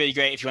it'd be really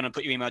great if you want to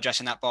put your email address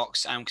in that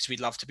box, because we'd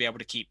love to be able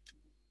to keep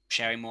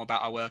sharing more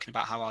about our work and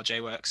about how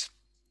RJ works.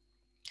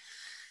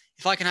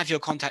 If I can have your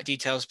contact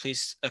details,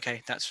 please.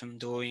 Okay, that's from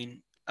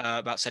Doreen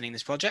about sending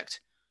this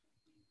project.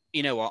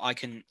 You know what? I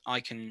can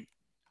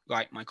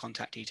write my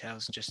contact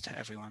details just to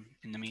everyone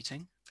in the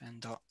meeting.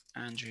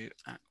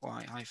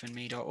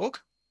 ben.andrew@y-me.org.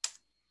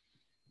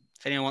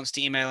 If anyone wants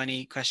to email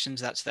any questions,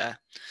 that's there.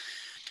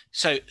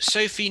 So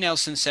Sophie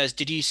Nelson says,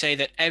 did you say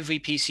that every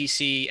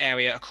PCC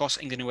area across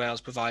England and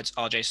Wales provides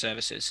RJ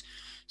services?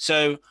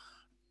 So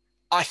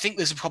I think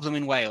there's a problem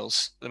in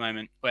Wales at the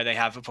moment where they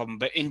have a problem,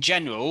 but in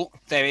general,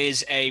 there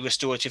is a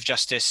restorative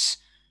justice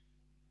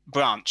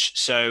branch.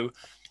 So,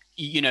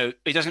 you know,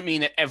 it doesn't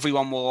mean that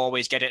everyone will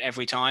always get it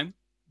every time,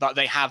 but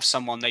they have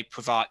someone they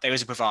provide. There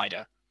is a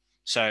provider.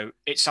 So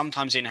it's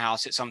sometimes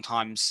in-house, it's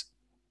sometimes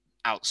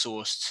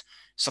outsourced,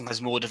 sometimes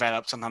more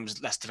developed,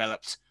 sometimes less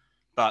developed.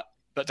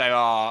 But there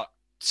are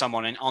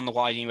someone on the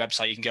YD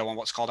website, you can go on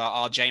what's called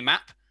our RJ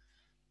map,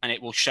 and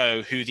it will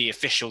show who the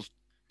official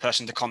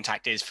person to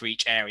contact is for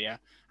each area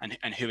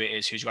and who it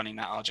is who's running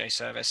that RJ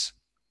service.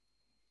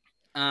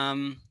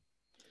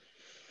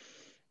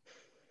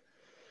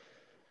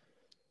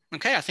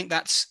 Okay, I think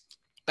that's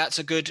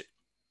a good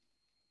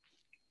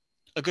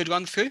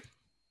run through.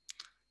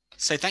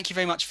 So thank you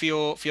very much for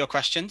your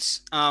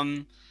questions.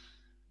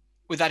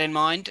 With that in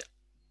mind,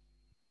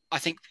 I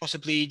think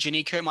possibly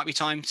Janika, it might be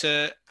time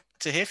to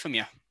hear from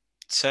you.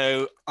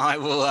 So I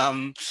will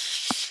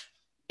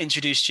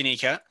introduce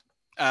Janika.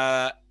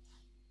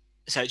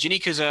 So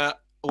Janika's a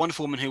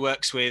wonderful woman who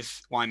works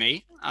with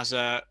YME as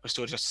a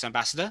Restorative Justice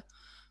ambassador.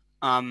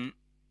 And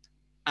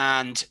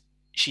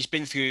she's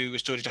been through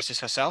Restorative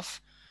Justice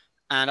herself.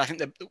 And I think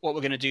that what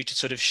we're going to do to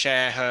sort of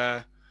share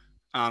her,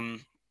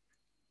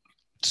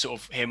 sort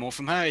of hear more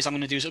from her, is I'm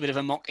going to do a little bit of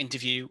a mock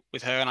interview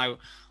with her. And I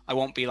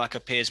won't be like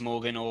a Piers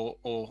Morgan or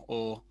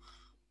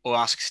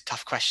ask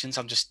tough questions.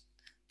 I'm just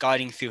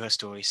guiding through her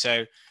story.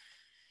 So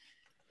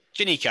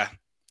Janika,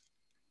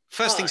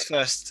 first things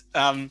first,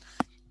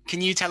 can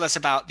you tell us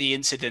about the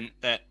incident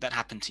that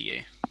happened to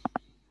you?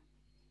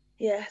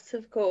 Yes,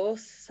 of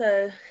course.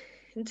 So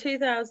in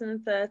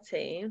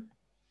 2013,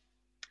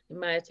 in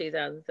May of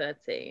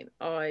 2013,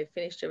 I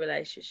finished a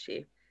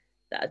relationship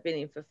that I'd been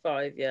in for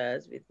 5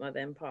 years with my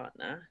then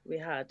partner.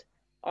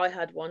 I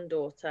had one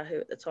daughter who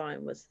at the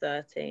time was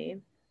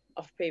 13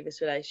 off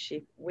previous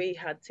relationship. We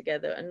had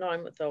together a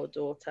 9-month-old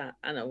daughter,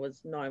 and I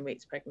was 9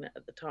 weeks pregnant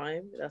at the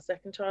time with our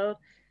second child.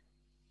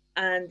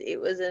 And it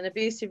was an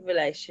abusive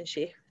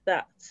relationship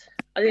that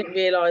I didn't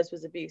realise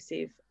was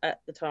abusive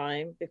at the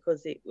time,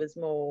 because it was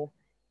more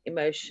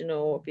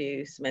emotional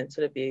abuse,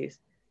 mental abuse,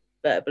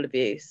 verbal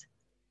abuse.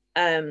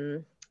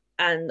 And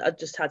I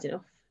just had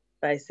enough,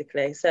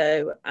 basically.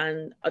 So,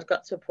 and I'd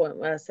got to a point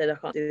where I said, I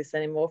can't do this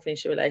anymore,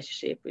 finish a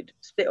relationship. We'd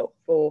split up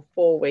for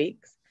 4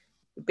 weeks.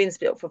 We'd been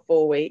split up for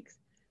 4 weeks.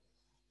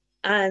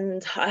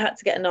 And I had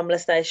to get a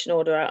non-molestation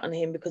order out on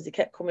him, because he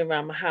kept coming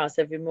around my house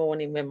every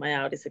morning when my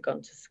eldest had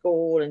gone to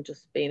school and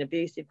just being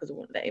abusive, because I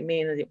wouldn't let him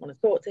in. I didn't want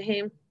to talk to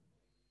him.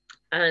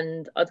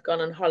 And I'd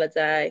gone on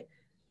holiday.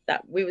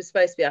 That we were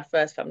supposed to be our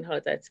first family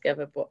holiday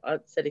together, but I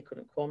said he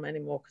couldn't come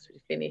anymore because we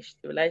finished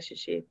the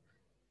relationship.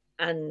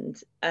 And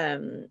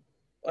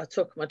I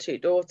took my 2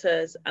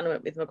 daughters and I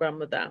went with my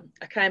grandmother.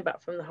 I came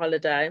back from the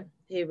holiday.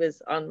 He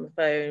was on my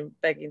phone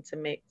begging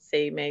to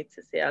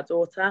see our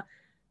daughter.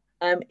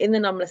 In the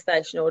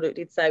non-molestation order, it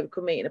did say we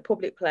could meet in a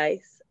public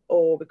place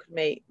or we could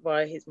meet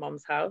via his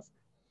mum's house.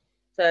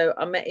 So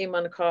I met him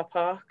on a car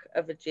park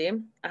of a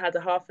gym. I had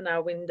a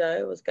half-an-hour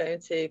window. I was going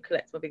to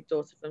collect my big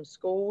daughter from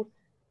school.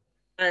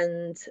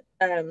 And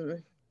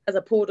as I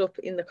pulled up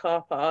in the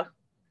car park,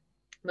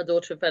 my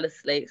daughter fell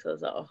asleep. So I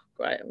was like, oh,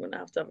 great, I'm going to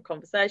have a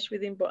conversation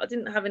with him. But I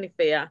didn't have any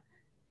fear.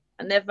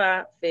 I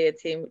never feared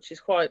him, which is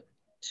quite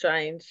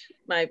strange,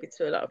 maybe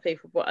to a lot of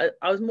people. But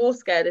I was more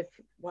scared if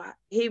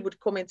he would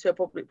come into a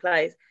public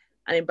place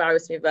and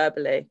embarrass me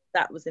verbally.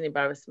 That was an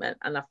embarrassment,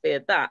 and I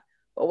feared that.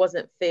 But I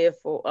wasn't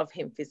fearful of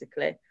him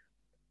physically.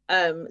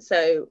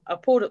 So I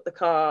pulled up the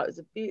car. It was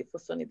a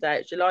beautiful sunny day. It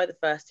was July the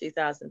 1st,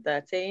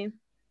 2013.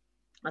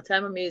 I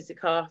turned my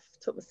music off,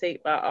 took my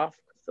seatbelt off,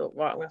 thought,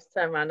 right, I'm going to have to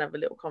turn around and have a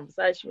little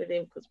conversation with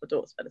him because my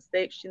daughter fell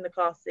asleep. She's in the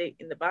car seat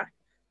in the back.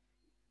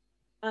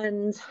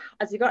 And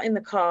as he got in the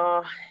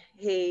car,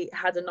 he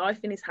had a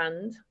knife in his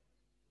hand.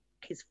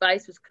 His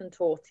face was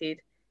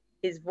contorted.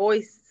 His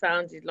voice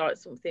sounded like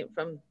something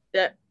from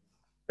the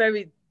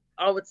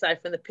I would say,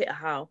 from the pit of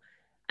hell.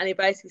 And he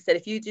basically said,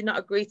 if you do not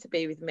agree to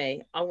be with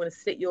me, I'm going to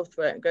slit your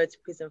throat and go to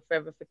prison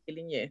forever for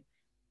killing you.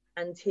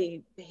 And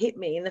he hit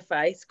me in the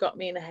face, got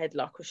me in a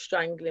headlock, was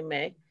strangling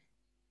me.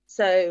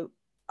 So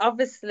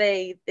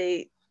obviously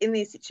in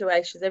these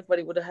situations,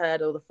 everybody would have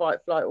heard all the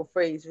fight, flight or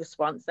freeze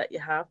response that you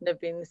have. Never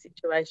been in a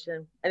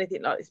situation,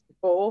 anything like this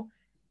before.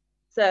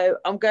 So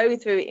I'm going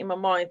through it in my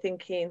mind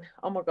thinking,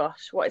 oh my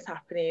gosh, what is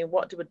happening?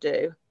 What do I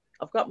do?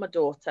 I've got my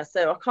daughter,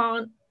 so I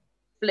can't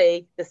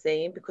flee the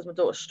scene because my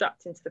daughter's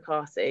strapped into the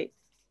car seat,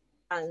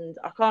 and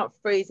I can't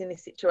freeze in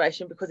this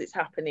situation because it's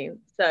happening.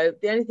 So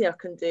the only thing I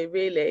can do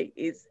really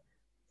is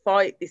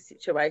fight this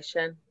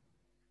situation,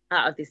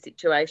 out of this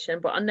situation.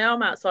 But I know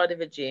I'm outside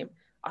of a gym.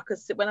 I could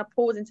see, when I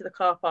pulled into the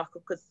car park, I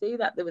could see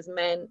that there was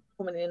men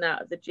coming in and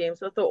out of the gym.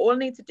 So I thought, all I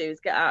need to do is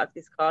get out of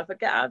this car. If I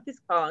get out of this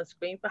car and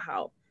scream for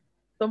help,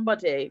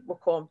 somebody will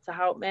come to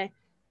help me.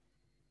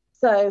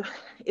 So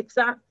it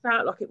felt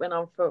like it went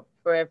on for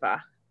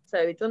forever.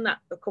 So he'd done that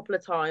a couple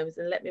of times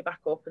and let me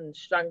back up and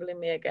strangling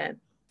me again.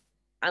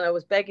 And I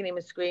was begging him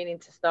and screaming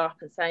to stop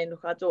and saying,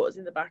 look, our daughter's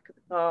in the back of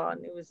the car.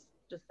 And he was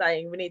just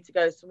saying, we need to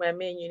go somewhere.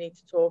 Me and you need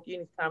to talk. You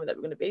need to tell me that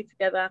we're going to be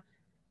together.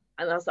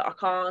 And I was like,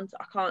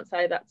 I can't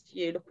say that to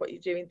you. Look what you're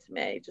doing to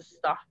me. Just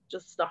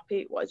stop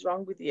it. What is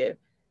wrong with you?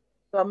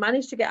 So I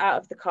managed to get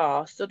out of the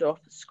car, stood up,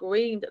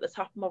 screamed at the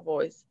top of my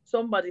voice,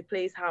 somebody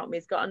please help me.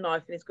 He's got a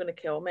knife and he's going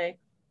to kill me.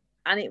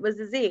 And it was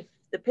as if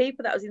the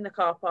people that was in the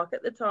car park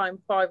at the time,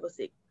 5 or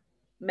 6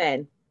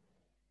 men,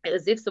 it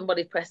was as if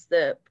somebody pressed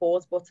the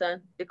pause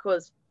button,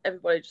 because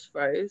everybody just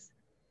froze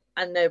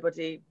and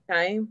nobody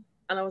came.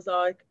 And I was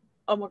like,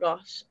 oh my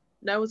gosh,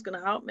 no one's going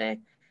to help me.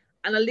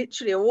 And I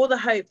literally, all the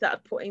hope that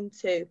I'd put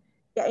into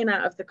getting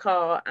out of the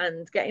car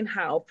and getting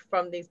help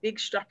from these big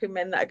strapping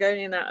men that are going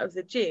in and out of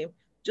the gym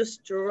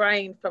just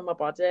drained from my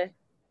body.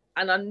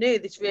 And I knew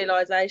this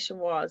realization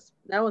was,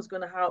 no one's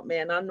going to help me,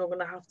 and I'm not going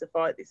to have to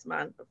fight this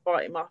man and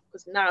fight him off,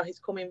 because now he's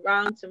coming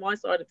round to my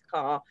side of the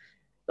car.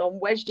 So I'm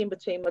wedged in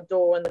between my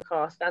door and the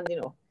car, standing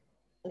up.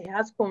 And he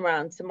has come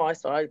round to my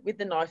side with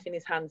the knife in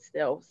his hand,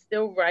 still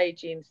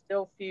raging,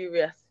 still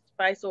furious,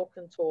 face all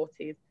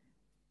contorted.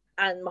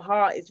 And my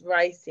heart is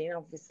racing,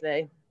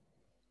 obviously.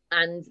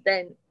 And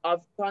then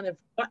I've kind of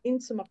got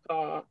into my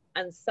car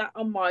and sat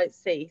on my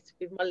seat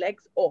with my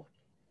legs up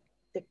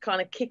to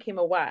kind of kick him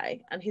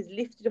away. And he's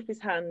lifted up his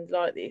hand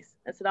like this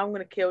and said, I'm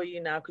going to kill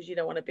you now because you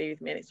don't want to be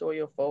with me and it's all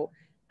your fault.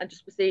 And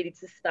just proceeded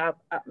to stab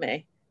at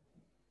me.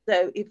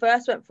 So he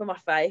first went for my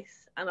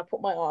face and I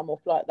put my arm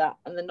up like that,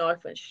 and the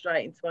knife went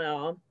straight into my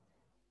arm.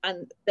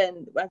 And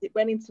then as it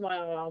went into my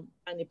arm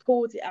and he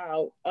pulled it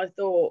out, I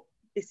thought,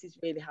 this is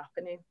really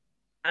happening.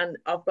 And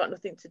I've got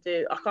nothing to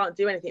do. I can't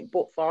do anything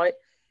but fight.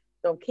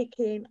 So I'm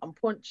kicking, I'm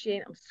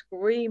punching, I'm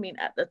screaming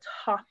at the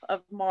top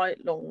of my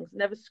lungs.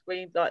 Never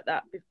screamed like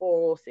that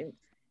before or since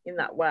in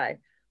that way.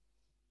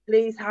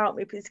 Please help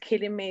me, please,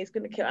 killing me. He's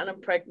going to kill, and I'm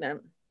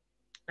pregnant.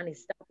 And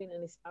he's stabbing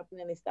and he's stabbing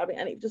and he's stabbing.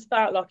 And it just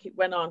felt like it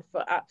went on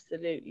for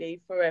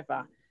absolutely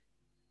forever.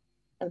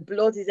 And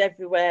blood is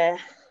everywhere.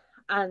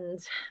 And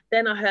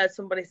then I heard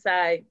somebody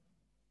say,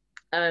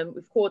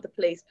 we've called the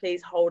police,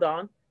 please hold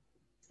on.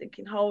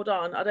 Thinking, hold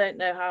on, I don't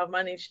know how I've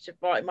managed to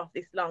fight him off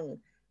this long.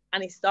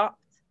 And he stopped.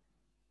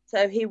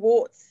 So he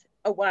walked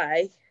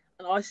away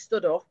and I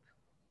stood up,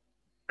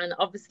 and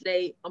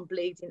obviously I'm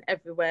bleeding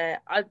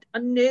everywhere. I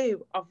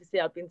knew,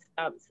 obviously, I'd been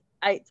stabbed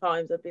 8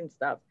 times. I'd been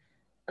stabbed,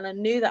 and I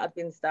knew that I'd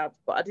been stabbed,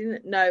 but I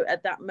didn't know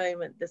at that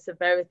moment the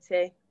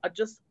severity. I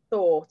just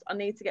thought, I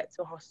need to get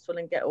to a hospital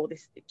and get all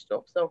this stitched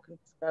up so I can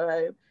just go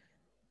home.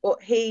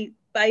 But he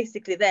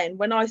basically then,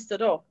 when I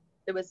stood up,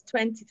 there was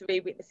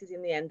 23 witnesses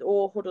in the end,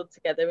 all huddled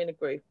together in a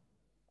group,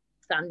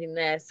 standing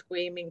there,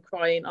 screaming,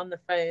 crying on the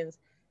phones.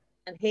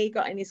 And he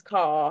got in his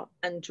car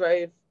and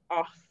drove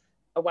off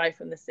away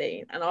from the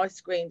scene. And I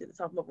screamed at the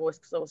top of my voice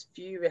because I was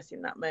furious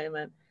in that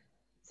moment.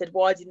 I said,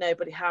 why did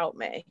nobody help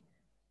me?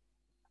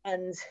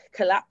 And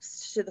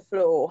collapsed to the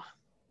floor.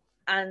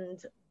 And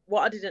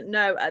what I didn't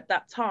know at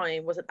that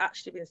time was I'd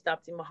actually been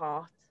stabbed in my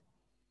heart.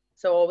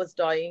 So I was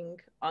dying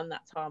on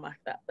that tarmac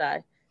that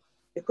day,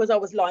 because I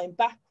was lying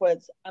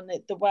backwards, and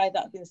the way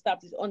that I'd been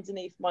stabbed is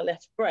underneath my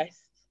left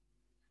breast.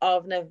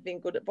 I've never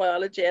been good at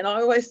biology, and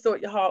I always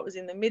thought your heart was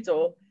in the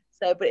middle.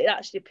 So, but it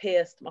actually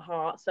pierced my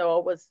heart. So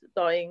I was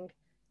dying.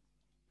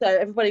 So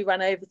everybody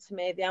ran over to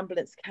me. The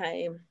ambulance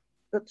came,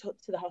 got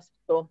to the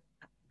hospital.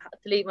 I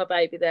had to leave my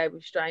baby there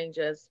with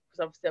strangers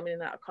because obviously I'm in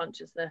and out of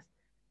consciousness.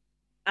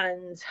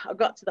 And I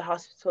got to the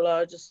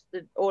hospital.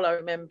 All I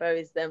remember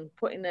is them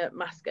putting a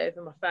mask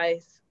over my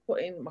face,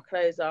 putting my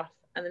clothes off.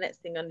 And the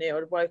next thing I knew,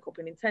 I woke up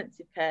in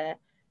intensive care,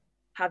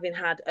 having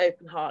had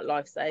open heart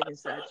life-saving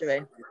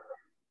surgery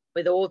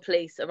with all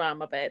police around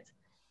my bed.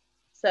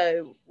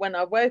 So when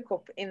I woke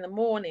up in the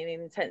morning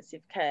in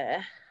intensive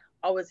care,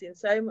 I was in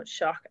so much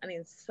shock and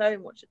in so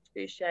much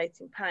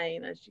excruciating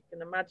pain, as you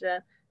can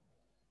imagine.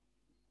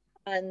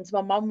 And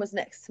my mum was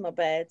next to my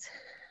bed,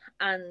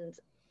 and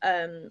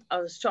I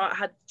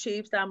had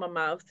tubes down my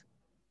mouth,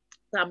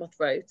 down my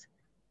throat.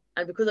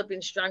 And because I've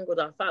been strangled,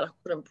 I felt like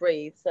I couldn't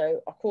breathe.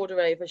 So I called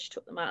her over, she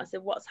took them out. I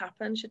said, what's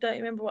happened? She don't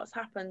remember what's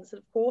happened. I said,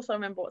 of course I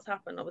remember what's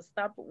happened. I was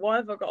stabbed, but why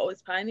have I got all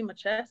this pain in my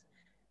chest?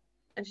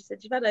 And she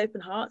said, you've had open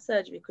heart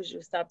surgery because you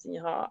were stabbed in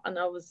your heart. And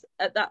I was,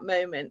 at that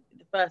moment,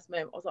 the first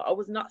moment, I was like, I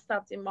was not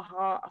stabbed in my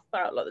heart. I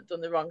felt like they'd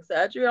done the wrong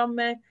surgery on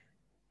me.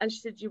 And she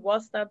said, you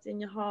was stabbed in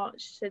your heart.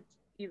 She said,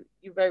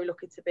 you're very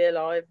lucky to be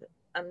alive.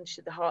 And she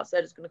said, the heart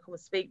surgeon's going to come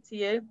and speak to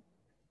you.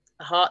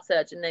 a heart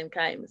surgeon then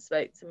came and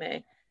spoke to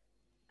me,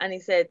 and he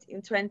said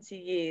in 20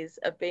 years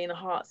of being a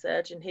heart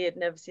surgeon, he had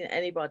never seen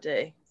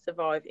anybody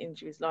survive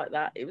injuries like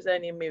that. It was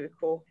only a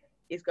miracle.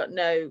 He's got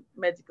no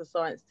medical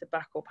science to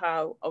back up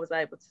how I was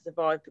able to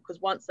survive,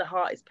 because once the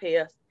heart is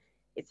pierced,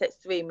 it takes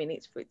 3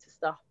 minutes for it to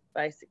stop,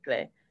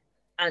 basically.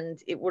 And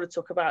it would have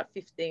took about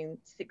 15,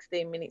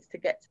 16 minutes to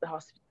get to the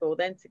hospital,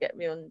 then to get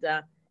me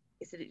under.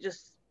 He said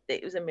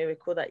it was a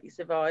miracle that you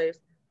survived.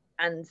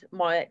 And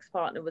my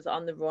ex-partner was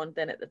on the run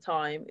then at the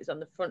time. It was on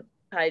the front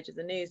page of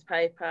the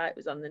newspaper, it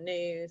was on the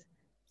news,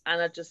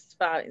 and I just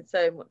felt in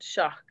so much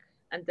shock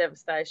and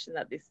devastation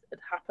that this had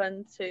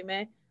happened to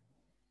me.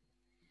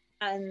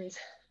 And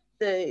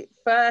the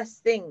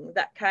first thing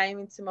that came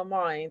into my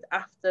mind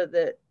after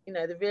the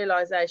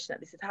realization that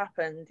this had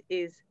happened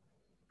is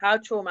how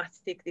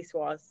traumatic this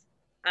was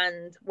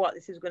and what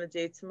this was going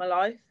to do to my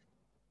life.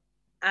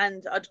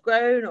 And I'd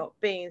grown up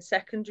being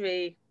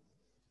secondary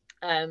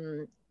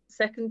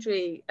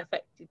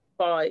affected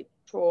by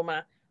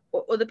trauma,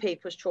 or other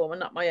people's trauma,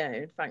 not my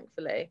own,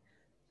 thankfully.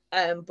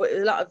 But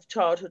a lot of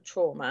childhood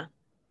trauma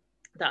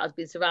that I've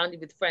been surrounded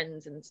with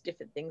friends and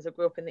different things. I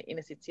grew up in the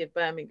inner city of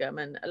Birmingham,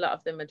 and a lot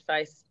of them had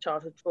faced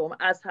childhood trauma,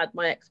 as had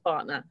my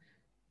ex-partner.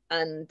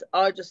 And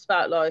I just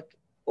felt like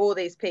all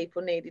these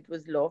people needed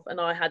was love,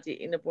 and I had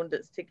it in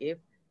abundance to give.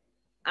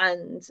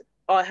 And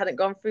I hadn't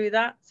gone through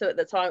that. So at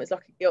the time, it was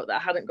like a guilt that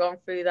I hadn't gone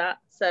through that.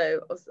 So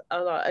I was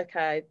like,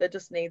 okay, they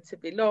just need to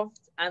be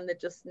loved, and they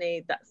just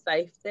need that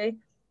safety.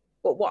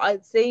 But what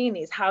I'd seen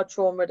is how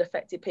trauma had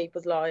affected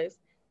people's lives.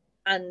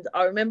 And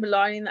I remember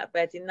lying in that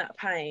bed in that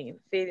pain,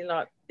 feeling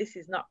like this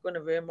is not going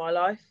to ruin my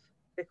life,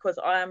 because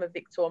I am a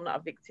victim, I'm not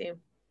a victim.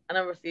 And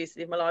I refuse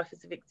to live my life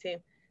as a victim.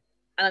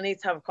 And I need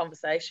to have a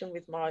conversation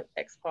with my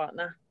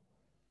ex-partner.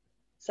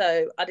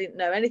 So I didn't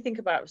know anything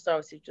about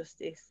restorative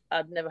justice.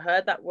 I'd never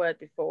heard that word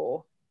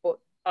before, but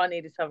I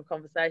needed to have a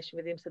conversation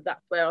with him. So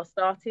that's where I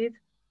started.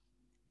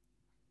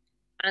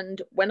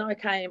 And when I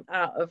came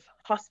out of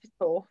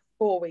hospital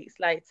 4 weeks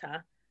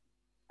later,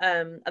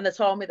 and they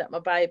told me that my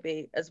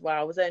baby as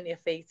well was only a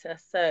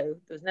fetus, so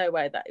there was no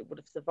way that it would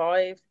have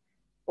survived.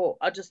 But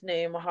I just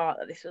knew in my heart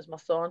that this was my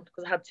son,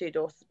 because I had 2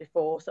 daughters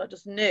before. So I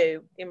just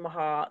knew in my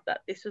heart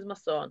that this was my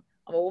son.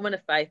 I'm a woman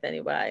of faith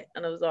anyway.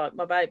 And I was like,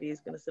 my baby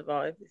is going to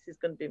survive. This is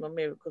going to be my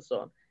miracle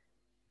son.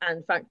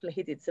 And thankfully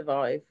he did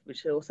survive,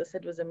 which I also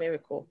said was a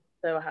miracle.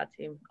 So I had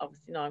him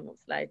obviously 9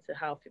 months later,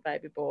 healthy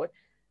baby boy.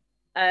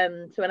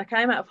 So when I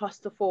came out of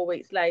hospital 4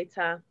 weeks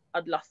later,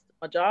 I'd lost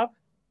my job.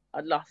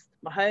 I'd lost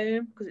my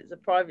home, because it was a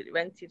privately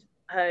rented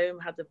home.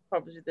 I had the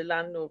problems with the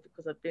landlord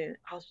because I'd been in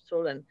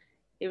hospital, and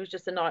it was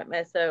just a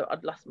nightmare. So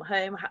I'd lost my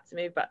home. I had to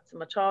move back to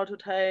my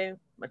childhood home,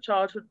 my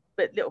childhood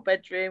little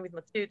bedroom with my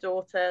 2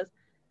 daughters.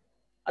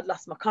 I'd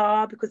lost my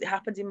car because it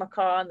happened in my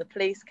car, and the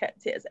police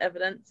kept it as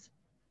evidence.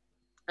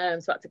 So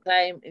I had to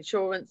claim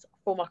insurance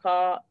for my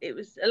car. It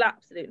was an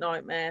absolute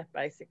nightmare,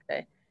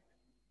 basically.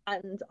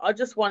 And I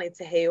just wanted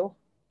to heal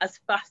as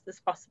fast as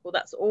possible.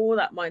 That's all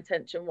that my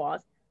intention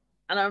was.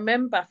 And I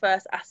remember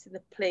first asking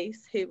the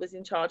police who was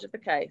in charge of the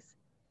case.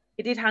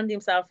 He did hand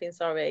himself in,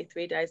 3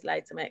 days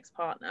later, my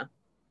ex-partner,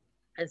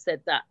 and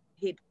said that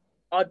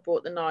I'd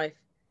brought the knife,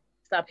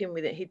 stabbed him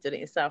with it, he'd done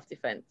it in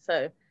self-defense.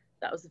 So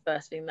that was the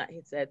first thing that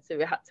he'd said. So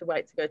we had to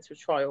wait to go to a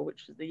trial,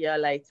 which was a year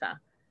later.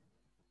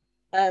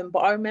 But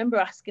I remember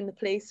asking the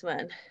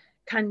policeman,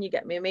 can you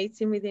get me a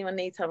meeting with him? I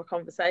need to have a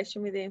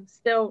conversation with him.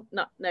 Still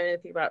not knowing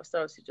anything about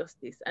restorative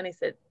justice. And he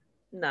said,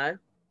 no,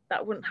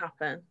 that wouldn't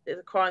happen.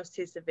 The crime's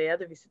too severe,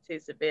 the risk is too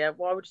severe.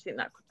 Why would you think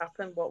that could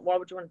happen? Why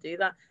would you want to do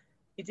that?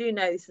 You do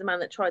know this is a man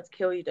that tried to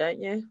kill you,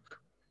 don't you?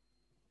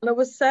 And I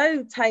was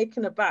so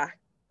taken aback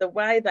the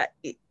way that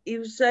he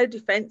was so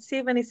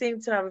defensive, and he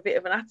seemed to have a bit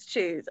of an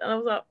attitude. And I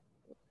was like,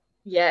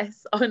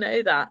 yes, I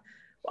know that,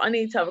 but I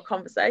need to have a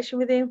conversation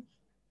with him.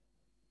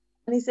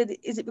 And he said,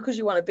 is it because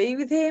you want to be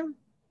with him?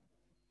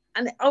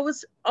 And I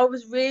was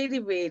really,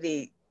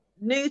 really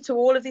new to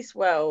all of this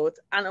world,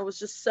 and I was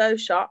just so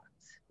shocked,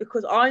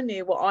 because I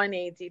knew what I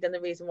needed and the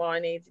reason why I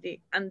needed it,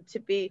 and to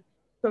be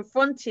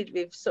confronted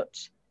with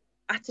such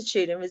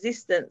attitude and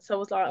resistance, I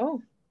was like,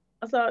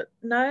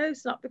 no,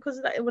 it's not because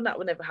of that. That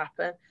would never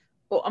happen.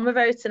 But I'm a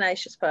very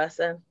tenacious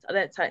person. I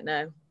don't take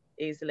no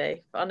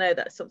easily. But I know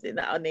that's something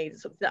that I need,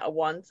 something that I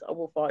want. I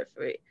will fight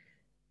for it.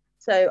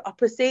 So I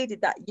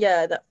proceeded that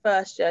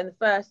first year, in the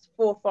first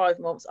 4 or 5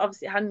 months.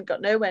 Obviously, I hadn't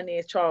got nowhere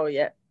near trial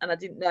yet, and I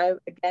didn't know,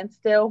 again,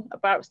 still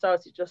about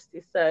restorative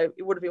justice. So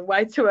it would have been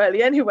way too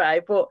early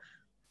anyway. But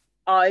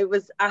I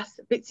was asked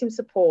victim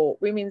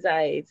support, women's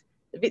aid,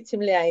 the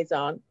victim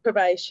liaison,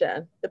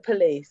 probation, the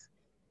police,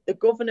 the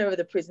governor of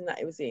the prison that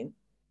he was in,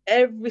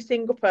 every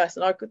single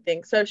person I could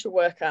think, social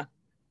worker,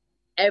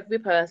 every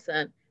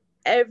person,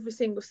 every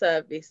single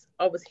service,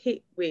 I was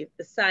hit with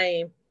the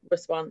same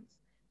response,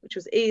 which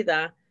was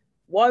either,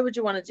 why would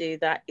you want to do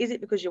that? Is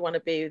it because you want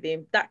to be with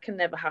him? That can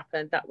never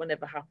happen. That will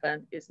never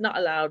happen. It's not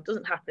allowed.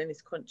 Doesn't happen in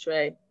this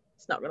country.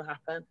 It's not going to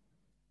happen.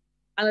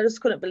 And I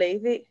just couldn't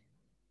believe it.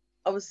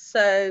 I was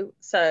so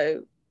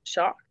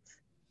shocked.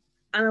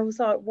 And I was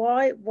like,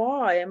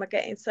 why am I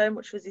getting so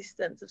much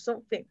resistance of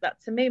something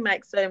that to me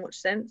makes so much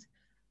sense?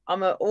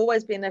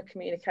 Always been a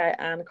communicator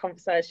and a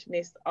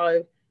conversationist.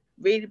 I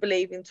really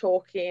believe in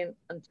talking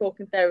and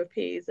talking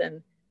therapies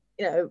and,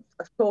 you know,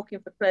 talking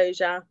for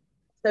closure.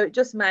 So it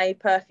just made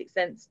perfect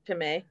sense to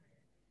me.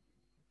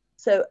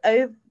 So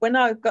when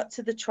I got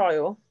to the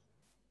trial,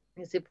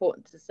 it's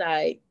important to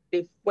say,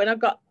 when I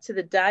got to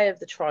the day of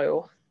the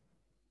trial,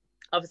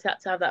 obviously had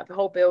to have that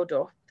whole build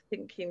up,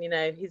 thinking, you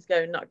know, he's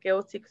going not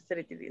guilty because he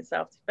did it in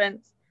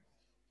self-defense.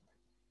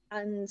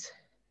 And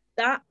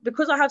that,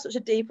 because I have such a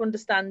deep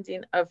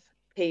understanding of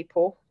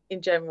people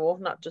in general,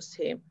 not just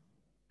him,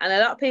 and a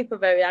lot of people are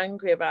very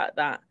angry about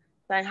that,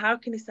 saying, how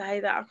can he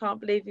say that? I can't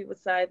believe he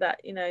would say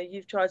that, you know,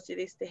 you've tried to do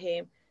this to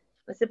him.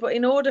 I said, but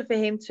in order for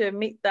him to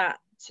admit that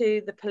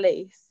to the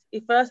police, he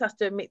first has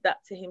to admit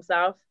that to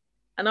himself.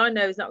 And I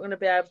know he's not going to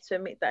be able to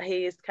admit that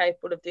he is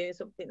capable of doing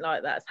something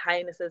like that, as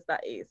heinous as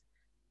that is.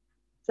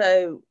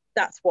 So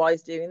that's why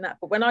he's doing that.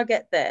 But when I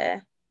get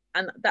there,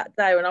 and that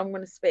day when I'm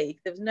going to speak,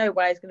 there's no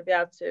way he's going to be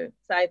able to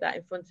say that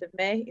in front of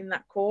me in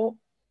that court.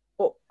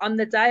 But on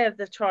the day of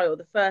the trial,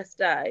 the first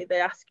day, they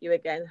ask you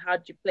again, how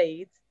do you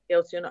plead?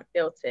 Guilty or not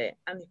guilty?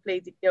 And he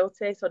pleaded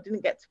guilty, so I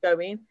didn't get to go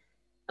in.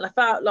 And I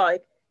felt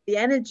like the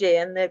energy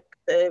and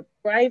the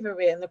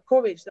bravery and the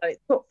courage that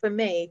it took for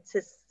me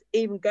to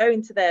even go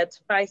into there to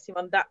face him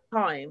on that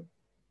time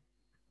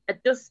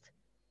had just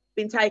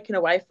been taken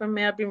away from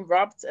me. I've been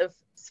robbed of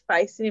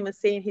facing him and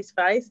seeing his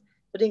face.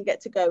 I didn't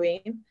get to go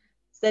in.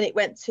 So then it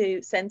went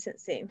to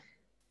sentencing.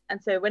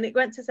 And so when it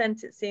went to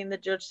sentencing, the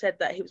judge said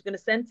that he was going to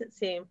sentence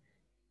him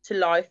to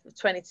life of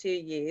 22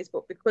 years.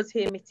 But because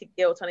he admitted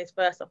guilt on his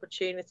first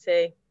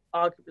opportunity,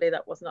 arguably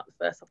that was not the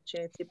first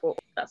opportunity, but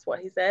that's what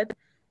he said,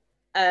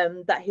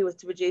 that he was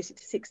to reduce it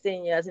to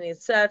 16 years and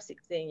he'd serve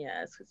 16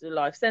 years because of a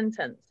life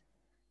sentence.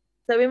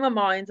 So in my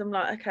mind, I'm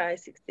like, okay,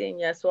 16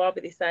 years, so I'll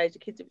be this age, the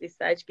kids will be this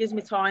age. It gives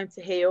me time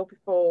to heal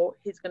before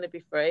he's going to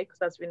be free,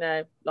 because as we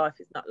know, life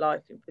is not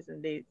life in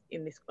prison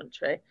in this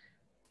country.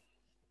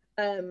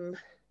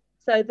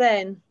 So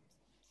then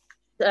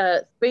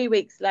 3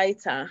 weeks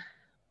later,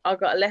 I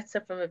got a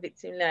letter from a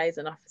victim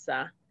liaison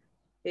officer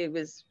who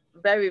was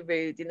very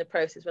rude in the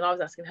process when I was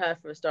asking her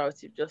for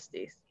restorative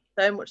justice.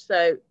 So much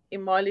so,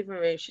 in my living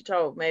room, she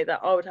told me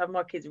that I would have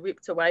my kids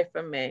ripped away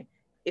from me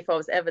if I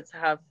was ever to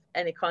have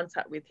any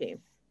contact with him,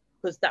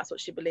 because that's what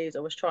she believes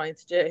I was trying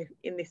to do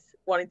in this,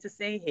 wanting to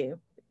see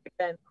him.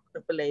 Again, I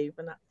couldn't believe,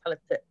 and I had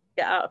to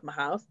get out of my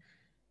house.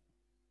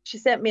 She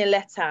sent me a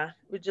letter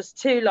with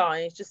just 2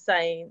 lines, just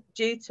saying,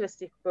 due to a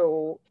sick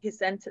rule, his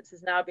sentence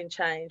has now been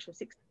changed from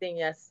 16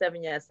 years to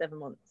 7 years, 7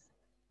 months.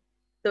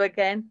 So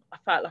again, I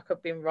felt like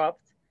I've been robbed.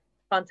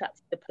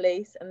 Contacted the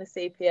police and the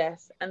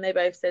CPS, and they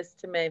both says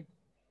to me,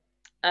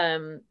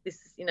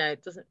 this, you know,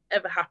 doesn't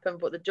ever happen,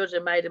 but the judge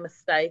had made a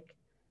mistake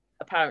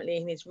apparently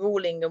in his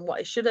ruling, and what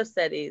he should have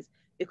said is,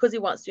 because he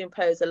wants to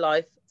impose a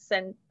life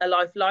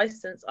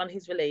license on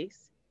his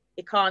release,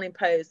 he can't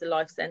impose the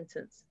life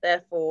sentence,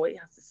 therefore he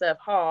has to serve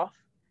half,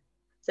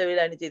 so he'll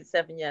only do the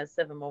 7 years,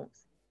 7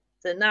 months.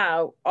 So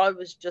now I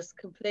was just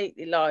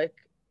completely like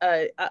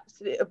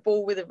absolutely a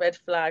ball with a red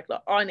flag.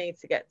 Like, I need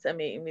to get to a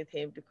meeting with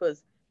him,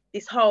 because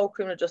this whole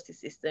criminal justice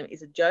system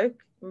is a joke,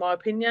 in my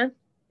opinion,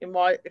 in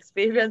my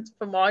experience,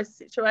 for my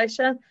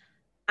situation,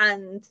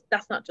 and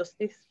that's not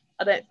justice.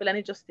 I don't feel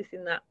any justice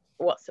in that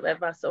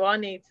whatsoever. So I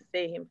need to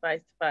see him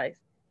face to face.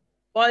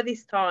 By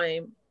this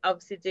time,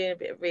 obviously doing a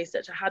bit of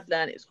research, I had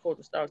learned it was called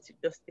restorative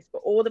justice,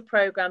 but all the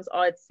programs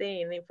I'd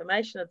seen, the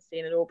information I'd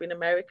seen, had all been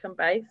American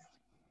based,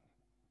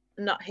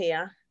 not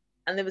here.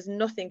 And there was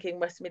nothing in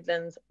West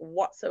Midlands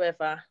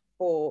whatsoever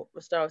for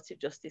restorative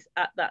justice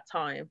at that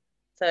time.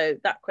 So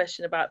that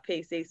question about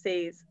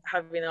PCCs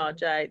having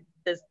RJ,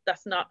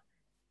 that's not,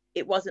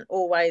 it wasn't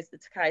always the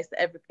case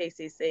that every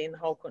PCC in the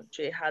whole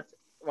country had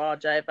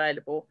RJ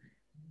available,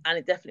 and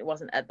it definitely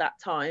wasn't at that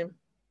time.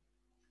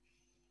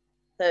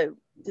 So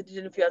did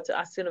you know if you had to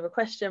ask another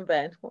question,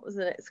 Ben? What was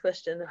the next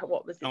question?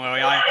 What was it? Don't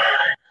worry,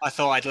 I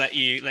thought I'd let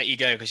you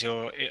go, because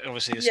you're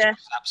obviously the story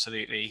is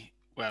absolutely,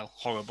 well,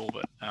 horrible,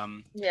 but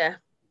yeah,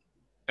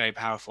 very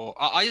powerful.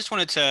 I just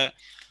wanted to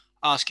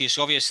ask you,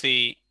 so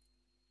obviously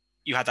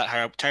you had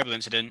that terrible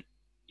incident,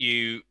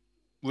 you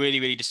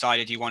really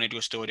decided you wanted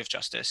restorative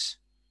justice.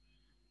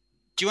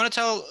 Do you want to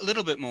tell a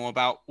little bit more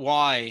about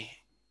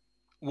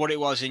what it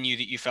was in you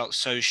that you felt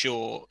so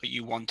sure that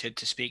you wanted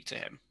to speak to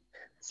him?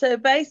 So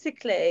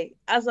basically,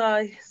 as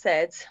I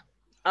said,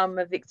 I'm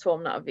a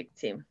victim, not a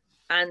victim.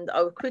 And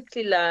I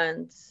quickly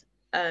learned,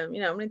 you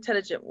know, I'm an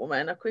intelligent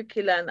woman. I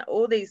quickly learned that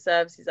all these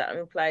services that are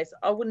in place,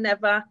 I would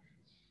never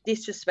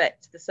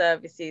disrespect the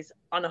services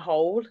on a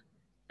whole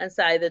and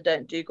say they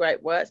don't do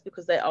great works,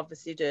 because they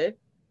obviously do.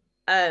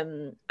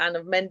 And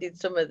I've mended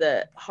some of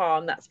the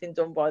harm that's been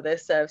done by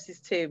those services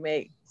to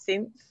me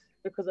since,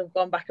 because I've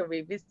gone back and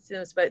revisited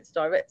and spoke to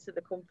directors of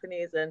the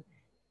companies, and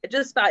it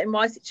just felt, in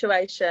my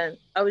situation,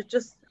 I was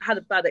just had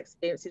a bad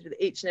experiences with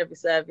each and every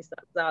service that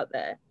was out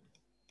there,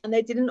 and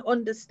they didn't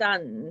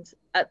understand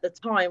at the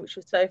time, which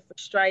was so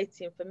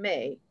frustrating for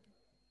me.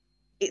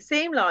 It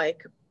seemed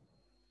like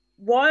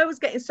why I was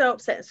getting so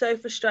upset and so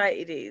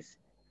frustrated is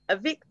a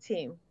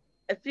victim.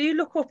 If you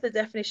look up the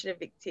definition of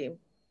victim,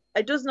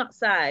 it does not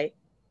say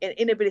an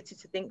inability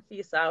to think for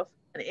yourself,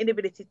 an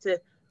inability to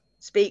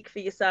speak for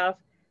yourself,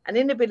 an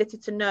inability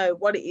to know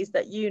what it is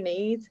that you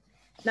need.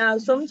 Now,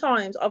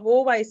 sometimes I've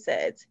always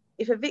said,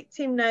 if a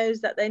victim knows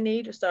that they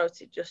need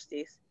restorative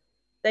justice,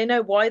 they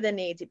know why they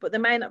need it, but they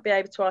may not be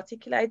able to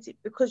articulate it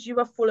because you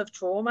are full of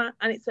trauma,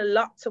 and it's a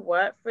lot to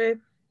work through.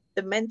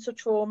 The mental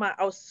trauma,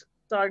 I was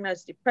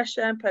diagnosed with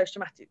depression,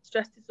 post-traumatic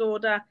stress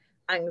disorder,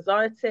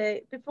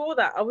 anxiety. Before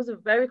that, I was a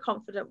very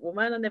confident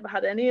woman. I never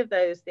had any of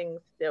those things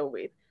to deal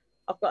with.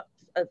 I've got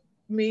a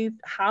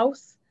moved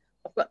house.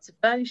 I've got to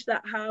furnish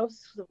that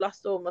house because I've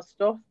lost all my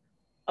stuff.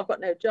 I've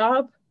got no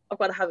job. I've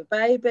got to have a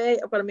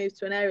baby. I've got to move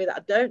to an area that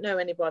I don't know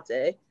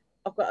anybody.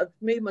 I've got to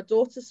move my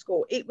daughter to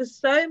school. It was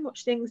so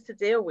much things to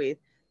deal with.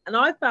 And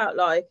I felt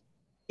like,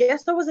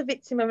 yes, I was a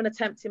victim of an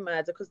attempted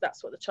murder because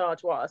that's what the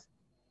charge was.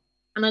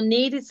 And I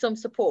needed some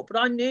support, but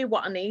I knew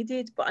what I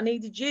needed. But I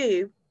needed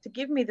you to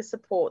give me the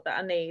support that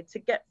I need to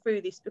get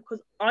through this,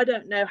 because I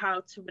don't know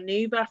how to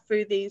maneuver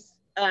through these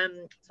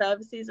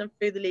services and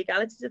through the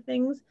legalities of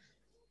things.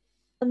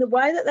 And the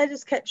way that they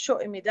just kept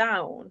shutting me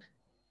down,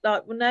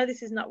 like, well, no,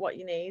 this is not what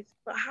you need.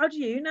 But how do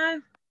you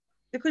know?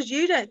 Because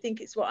you don't think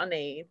it's what I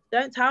need.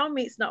 Don't tell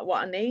me it's not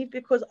what I need,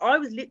 because I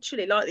was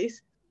literally like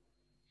this.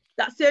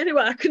 That's the only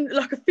way I can,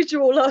 like a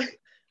visual, like.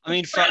 I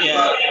mean,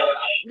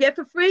 yeah,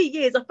 for 3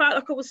 years, I felt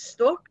like I was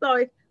stuck.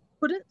 Like,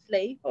 couldn't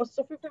sleep. I was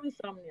suffering from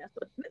insomnia,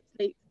 so I didn't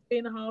sleep for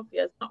 3.5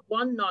 years. Not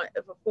one night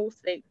of a full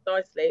sleep did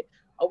I sleep.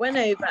 I went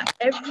over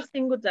every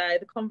single day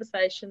the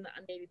conversation that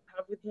I needed to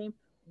have with him,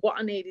 what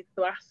I needed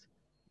to ask,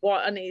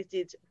 what I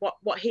needed,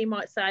 what he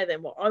might say,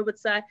 then what I would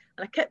say, and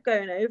I kept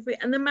going over it.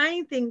 And the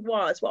main thing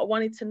was, what I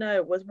wanted to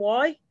know was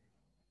why.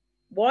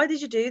 Why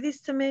did you do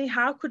this to me?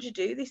 How could you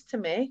do this to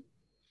me?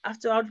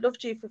 After I'd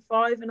loved you for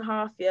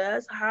 5.5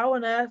 years, how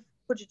on earth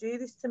could you do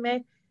this to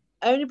me?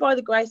 Only by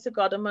the grace of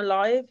God I'm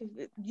alive.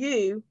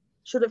 You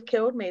should have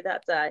killed me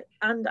that day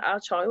and our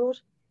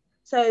child.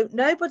 So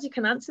nobody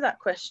can answer that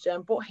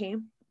question but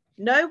him.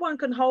 No one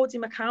can hold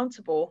him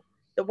accountable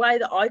the way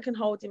that I can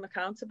hold him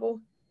accountable.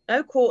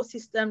 No court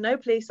system, no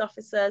police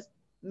officers,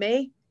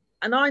 me.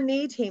 And I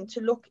need him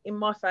to look in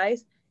my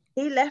face.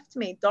 He left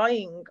me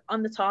dying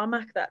on the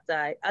tarmac that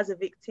day as a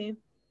victim.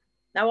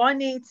 Now I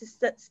need to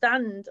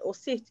stand or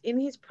sit in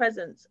his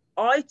presence,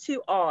 eye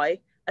to eye,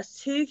 as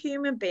two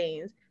human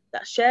beings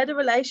that shared a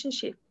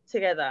relationship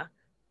together,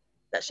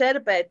 that shared a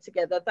bed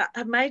together, that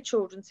have made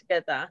children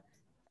together,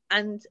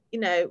 and, you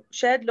know,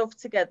 shared love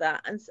together,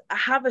 and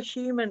have a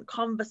human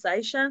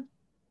conversation.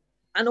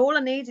 And all I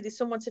needed is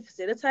someone to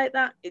facilitate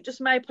that. It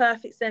just made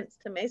perfect sense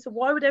to me. So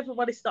why would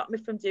everybody stop me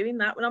from doing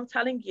that when I'm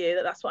telling you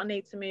that that's what I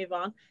need to move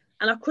on?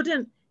 And I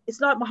couldn't. It's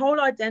like my whole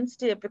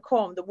identity had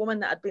become the woman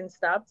that had been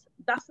stabbed.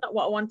 That's not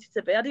what I wanted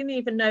to be. I didn't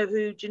even know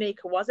who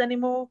Janika was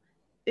anymore,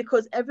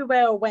 because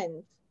everywhere I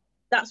went,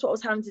 that's what I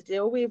was having to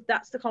deal with.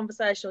 That's the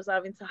conversation I was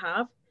having to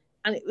have.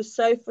 And it was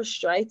so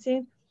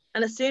frustrating.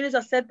 And as soon as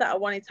I said that I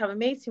wanted to have a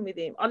meeting with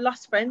him, I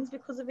lost friends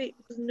because of it,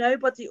 because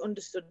nobody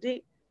understood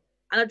it.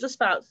 And I just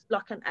felt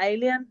like an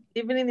alien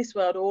living in this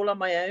world all on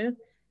my own.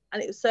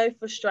 And it was so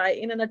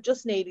frustrating. And I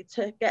just needed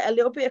to get a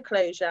little bit of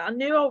closure. I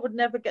knew I would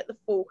never get the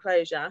full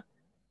closure.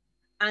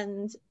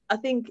 And I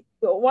think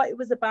what it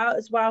was about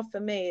as well for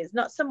me is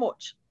not so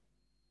much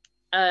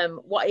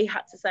what he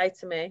had to say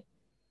to me,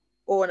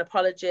 or an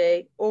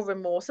apology or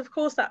remorse. Of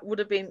course, that would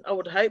have been, I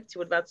would have hoped he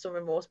would have had some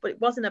remorse, but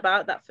it wasn't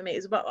about that for me. It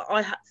was about what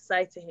I had to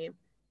say to him.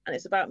 And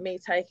it's about me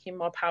taking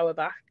my power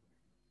back.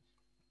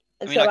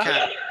 And I mean,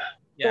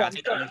 so I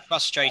think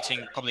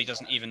frustrating probably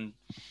doesn't even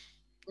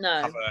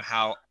cover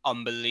how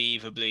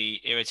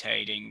unbelievably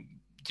irritating,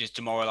 just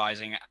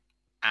demoralizing,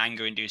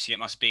 anger-inducing it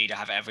must be to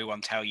have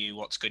everyone tell you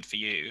what's good for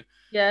you,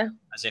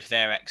 as if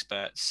they're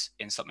experts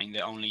in something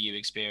that only you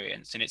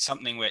experienced. And it's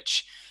something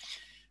which,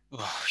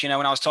 you know,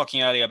 when I was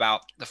talking earlier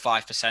about the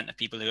 5% of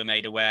people who are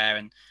made aware,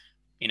 and,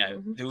 you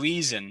know, the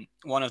reason,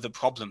 one of the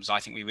problems I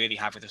think we really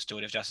have with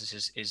restorative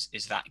justice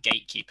is that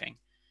gatekeeping.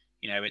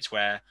 You know, it's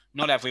where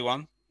not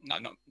everyone,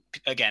 not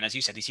again, as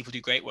you said, these people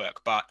do great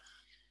work, but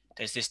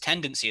there's this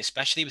tendency,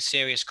 especially with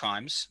serious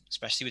crimes,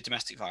 especially with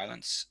domestic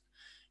violence,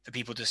 for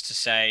people just to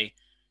say,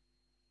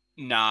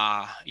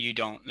 nah, you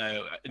don't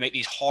know. They make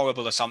these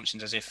horrible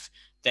assumptions as if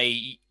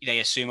they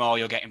assume, oh,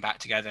 you're getting back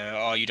together,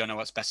 oh, you don't know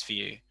what's best for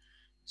you.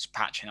 It's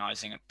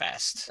patronizing at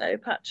best. So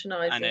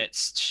patronizing. And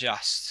it's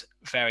just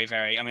very,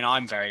 very, I mean,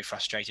 I'm very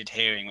frustrated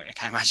hearing it. I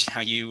can't imagine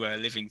how you were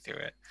living through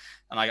it.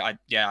 And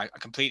I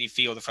completely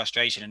feel the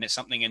frustration. And it's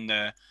something in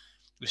the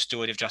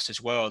restorative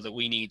justice world that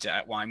we need to,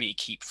 at YME,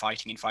 keep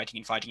fighting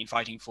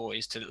for,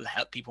 is to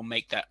help people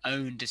make their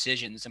own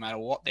decisions no matter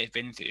what they've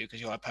been through, because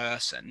you're a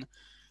person,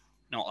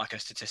 not like a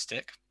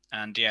statistic.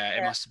 And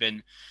it must have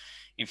been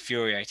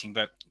infuriating.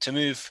 But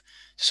to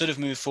sort of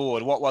move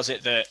forward, what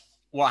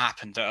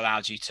happened that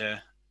allowed you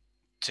to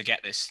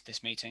get this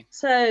meeting?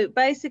 So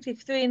basically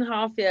for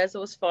 3.5 years I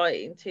was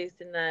fighting tooth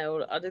and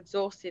nail. I'd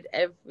exhausted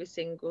every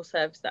single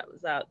service that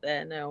was out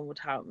there. No one would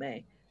help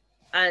me.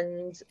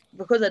 And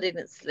because I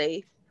didn't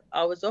sleep,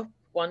 I was up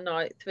one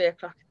night, 3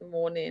 o'clock in the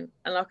morning.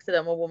 And like I said,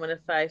 I'm a woman of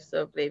faith,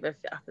 so I believe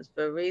everything happens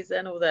for a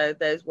reason, although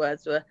those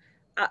words were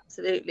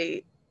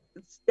absolutely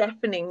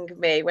deafening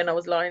me when I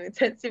was lying in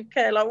intensive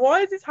care. Like,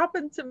 why has this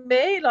happened to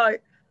me?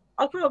 Like,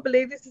 I can't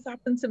believe this has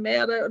happened to me.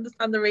 I don't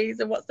understand the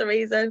reason. What's the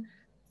reason?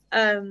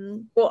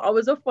 But I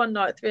was up one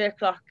night, 3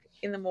 o'clock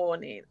in the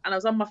morning, and I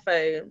was on my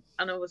phone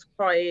and I was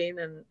crying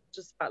and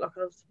just felt like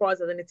I was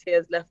surprised I had any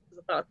tears left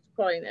because I felt like I was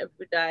crying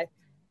every day.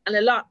 And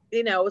a lot,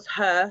 you know, I was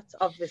hurt,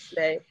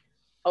 obviously.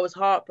 I was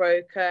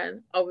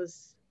heartbroken. I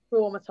was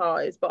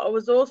traumatized, but I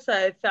was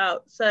also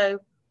felt so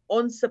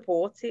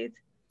unsupported.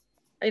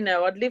 You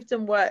know, I'd lived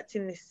and worked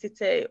in this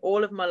city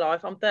all of my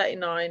life. I'm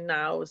 39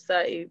 now. I was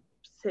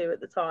 32 at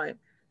the time.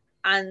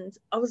 And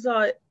I was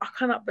like, I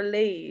cannot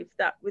believe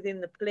that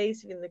within the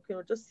police, within the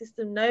criminal justice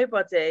system,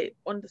 nobody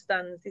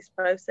understands this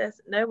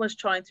process. No one's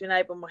trying to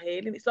enable my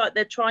healing. It's like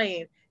they're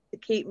trying to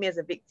keep me as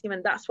a victim.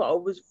 And that's what I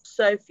was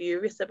so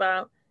furious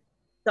about.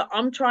 That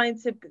I'm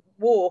trying to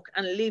walk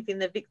and live in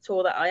the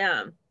victor that I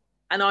am.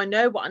 And I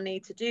know what I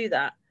need to do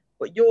that.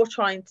 But you're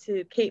trying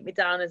to keep me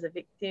down as a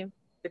victim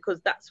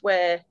because that's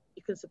where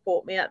you can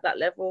support me at that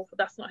level. But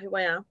that's not who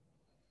I am.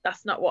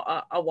 That's not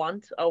what I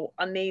want.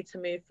 I need to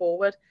move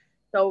forward.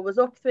 So I was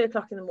up 3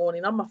 o'clock in the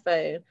morning on my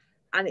phone,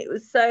 and it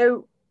was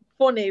so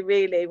funny,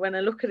 really, when I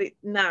look at it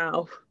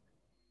now.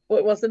 But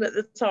it wasn't at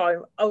the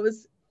time.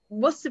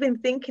 Must have been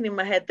thinking in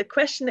my head. The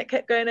question that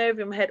kept going over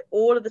in my head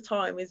all of the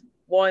time is,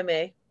 why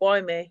me?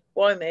 Why me?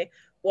 Why me?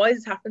 Why has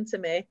this happened to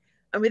me?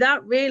 And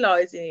without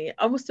realizing it,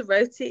 I must have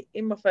wrote it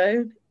in my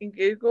phone in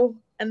Google,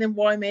 and then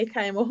why me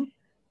came up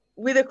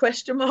with a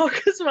question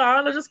mark as well.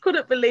 And I just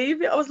couldn't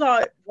believe it. I was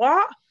like,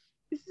 what?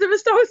 This is a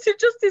restorative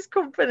justice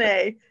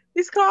company.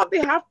 This can't be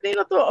happening.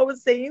 I thought I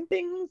was seeing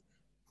things.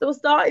 So I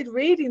started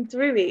reading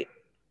through it.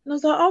 And I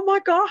was like, oh my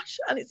gosh.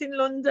 And it's in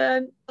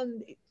London.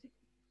 And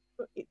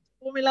it's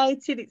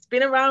formulated. It's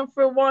been around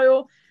for a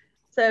while.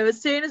 So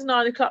as soon as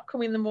 9 o'clock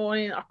come in the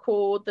morning, I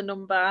called the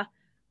number.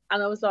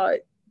 And I was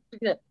like,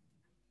 you know,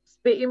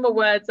 spitting my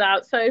words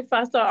out so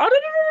fast. Like,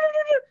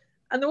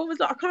 and the woman was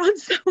like, I can't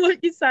understand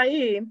what you're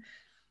saying.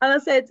 And I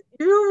said,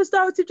 you're a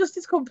restorative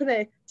justice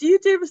company. Do you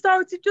do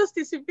restorative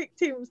justice with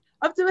victims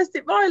of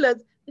domestic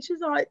violence? And she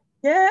was like,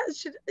 yeah,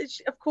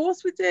 of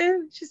course we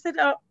do. She said,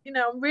 oh, you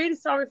know, I'm really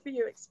sorry for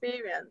your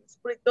experience,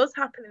 but it does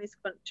happen in this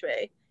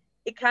country.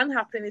 It can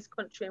happen in this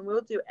country, and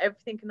we'll do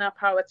everything in our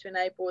power to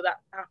enable that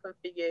to happen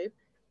for you.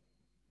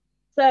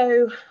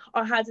 So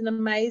I had an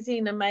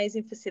amazing,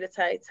 amazing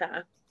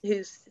facilitator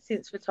who's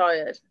since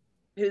retired,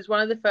 who's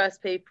one of the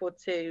first people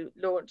to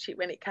launch it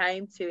when it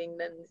came to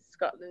England,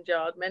 Scotland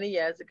Yard many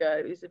years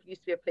ago. He used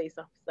to be a police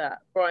officer,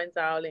 Brian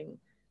Dowling.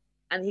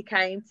 And he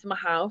came to my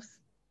house,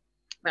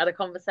 we had a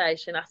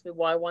conversation, asked me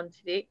why I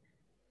wanted it.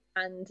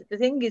 And the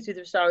thing is with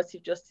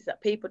restorative justice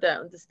that people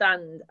don't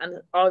understand,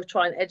 and I'll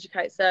try and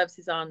educate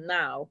services on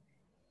now,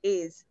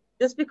 is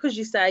just because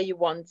you say you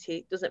want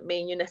it doesn't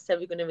mean you're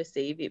necessarily going to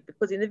receive it.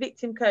 Because in the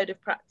victim code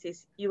of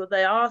practice,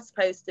 they are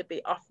supposed to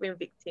be offering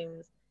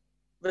victims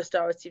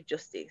restorative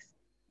justice.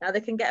 Now,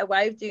 they can get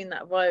away with doing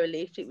that via a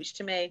leaflet, which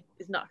to me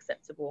is not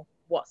acceptable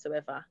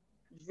whatsoever.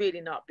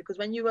 Really not. Because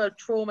when you are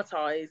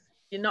traumatized,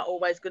 you're not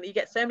always going to, you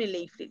get so many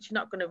leaflets, you're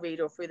not going to read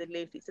all through the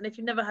leaflets. And if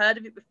you've never heard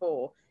of it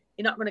before,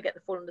 you're not going to get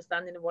the full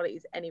understanding of what it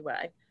is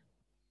anyway.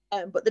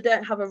 But they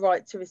don't have a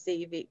right to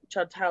receive it, which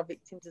I tell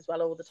victims as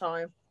well all the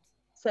time.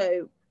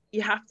 So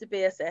you have to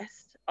be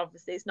assessed.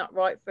 Obviously, it's not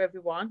right for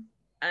everyone.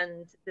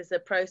 And there's a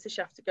process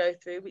you have to go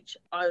through, which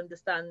I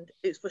understand.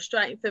 It's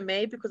frustrating for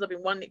me because I've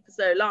been wanting it for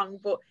so long,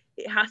 but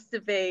it has to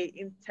be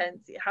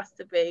intense. It has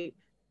to be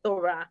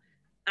thorough.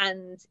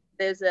 And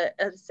there's an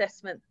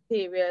assessment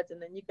period,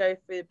 and then you go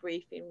through the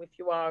briefing if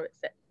you are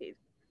accepted.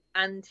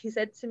 And he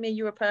said to me,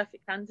 you're a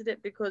perfect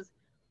candidate, because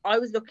I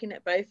was looking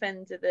at both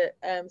ends of the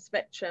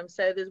spectrum.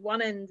 So there's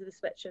one end of the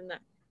spectrum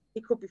that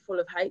he could be full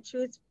of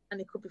hatred and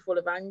he could be full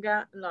of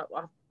anger. And like,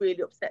 I'm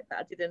really upset that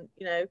I didn't,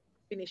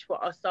 finish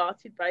what I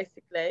started,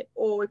 basically.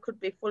 Or it could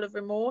be full of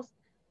remorse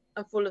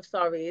and full of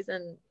sorries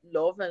and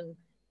love and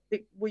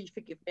will you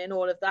forgive me and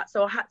all of that.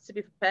 So I had to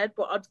be prepared,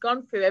 but I'd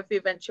gone through every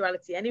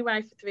eventuality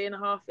anyway for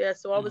 3.5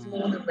 years. So I was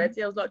more than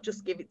ready. I was like,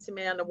 just give it to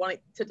me and I want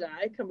it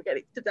today. Can we get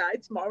it today,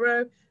 tomorrow?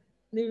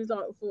 And he was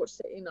like,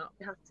 unfortunately not.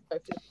 We have to go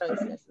through the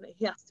process, and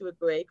he has to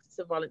agree because it's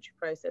a voluntary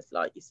process,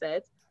 like you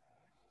said.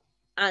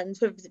 And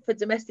for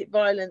domestic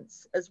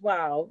violence as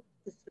well,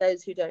 for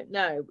those who don't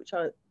know, which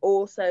I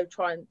also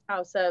try and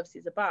tell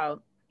services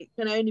about, it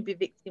can only be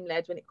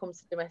victim-led when it comes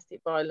to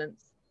domestic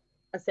violence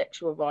and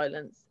sexual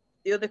violence.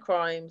 The other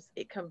crimes,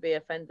 it can be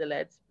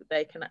offender-led, but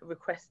they can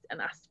request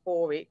and ask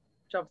for it,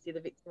 which obviously the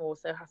victim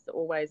also has to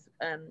always,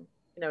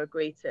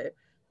 agree to.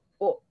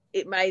 But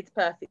it made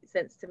perfect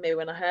sense to me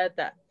when I heard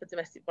that for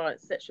domestic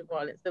violence, sexual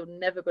violence, they were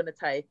never going to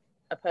take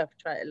a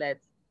perpetrator-led,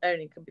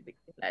 only can be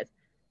victim-led.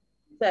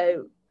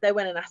 So they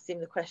went and asked him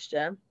the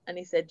question, and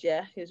he said,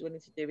 yeah, he was willing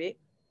to do it.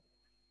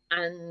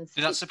 And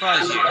did that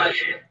surprise you?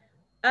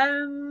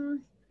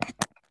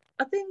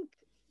 I think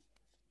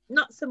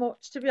Not so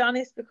much, to be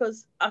honest,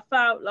 because I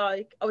felt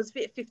like I was a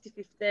bit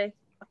 50-50.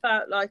 I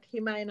felt like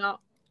he may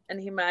not and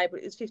he may,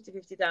 but it was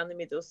 50-50 down the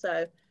middle.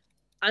 So,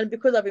 and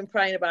because I've been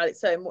praying about it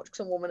so much,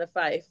 because I'm a woman of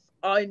faith,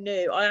 I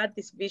knew I had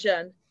this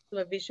vision. I'm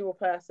a visual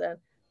person.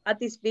 I had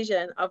this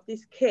vision of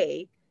this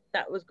key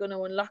that was going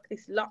to unlock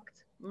this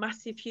locked,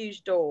 massive,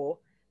 huge door.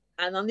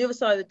 And on the other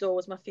side of the door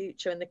was my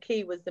future, and the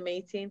key was the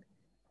meeting.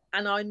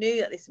 And I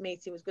knew that this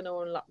meeting was going to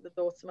unlock the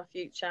door to my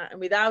future. And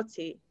without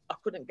it, I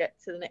couldn't get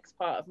to the next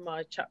part of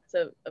my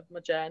chapter of my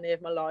journey,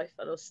 of my life.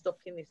 And I was stuck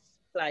in this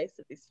place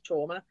of this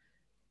trauma.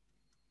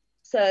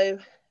 So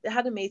they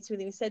had a meeting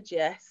with him. He said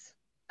yes.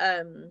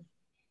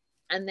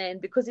 And then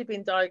because he'd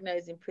been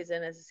diagnosed in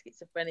prison as a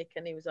schizophrenic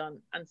and he was on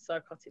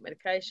antipsychotic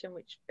medication,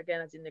 which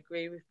again I didn't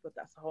agree with, but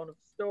that's a whole other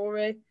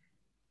story.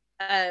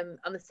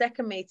 On the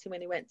second meeting,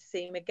 when he went to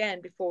see him again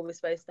before we were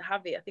supposed to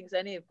have it, I think it's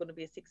only going to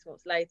be 6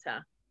 months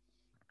later.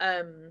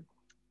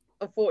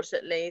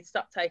 Unfortunately, he'd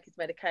stopped taking his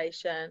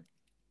medication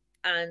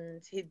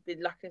and he'd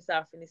been locking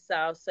himself in his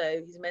cell,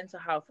 so his mental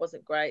health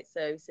wasn't great.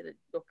 So he said,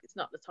 look, it's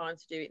not the time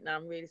to do it now,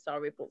 I'm really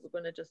sorry, but we're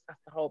going to just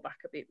have to hold back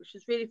a bit, which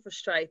was really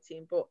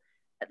frustrating. But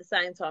at the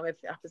same time,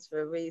 everything happens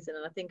for a reason,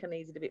 and I think I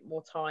needed a bit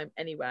more time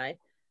anyway.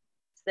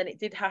 So then it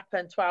did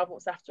happen 12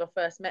 months after I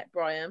first met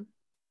Brian,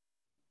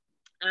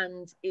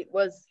 and it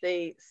was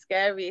the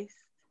scariest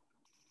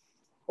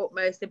but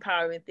most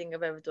empowering thing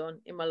I've ever done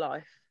in my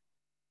life.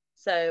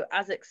 So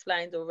as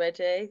explained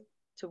already,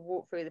 to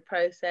walk through the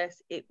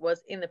process, it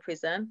was in the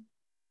prison.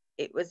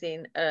 It was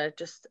in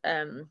just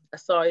a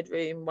side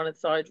room, one of the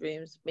side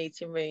rooms,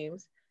 meeting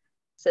rooms.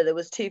 So there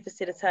was 2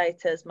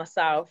 facilitators,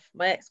 myself,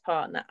 my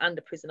ex-partner, and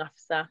a prison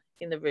officer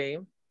in the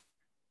room.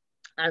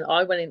 And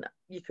I went in.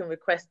 You can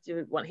request, do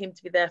you want him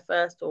to be there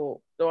first, or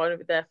do I want to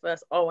be there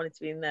first? I wanted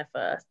to be in there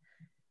first.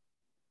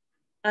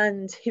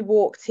 And he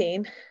walked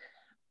in,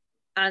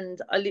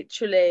 and I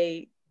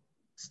literally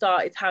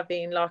started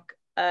having like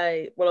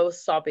I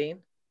was sobbing,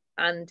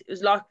 and it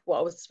was like what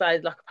I was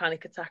described like a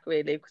panic attack,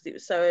 really, because it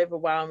was so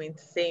overwhelming to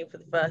see him for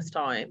the first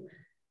time.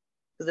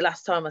 Because the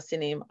last time I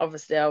seen him,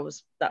 obviously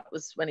that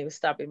was when he was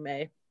stabbing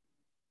me.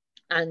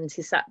 And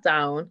he sat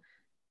down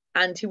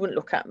and he wouldn't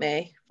look at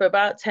me for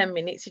about 10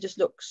 minutes. He just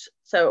looks,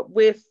 so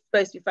we're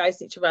supposed to be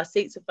facing each other, our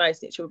seats are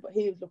facing each other, but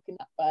he was looking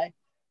that way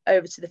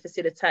over to the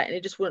facilitator, and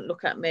he just wouldn't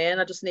look at me. And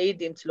I just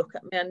needed him to look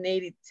at me. I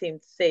needed him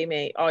to see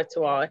me eye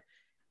to eye.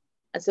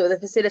 And so the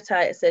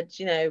facilitator said,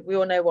 you know, we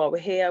all know why we're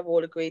here. We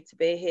all agreed to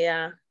be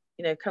here.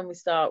 You know, can we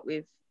start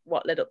with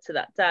what led up to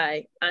that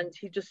day? And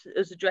he just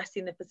was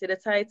addressing the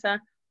facilitator.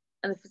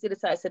 And the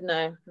facilitator said,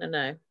 no.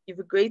 You've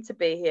agreed to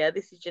be here.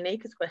 This is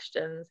Janika's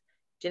questions.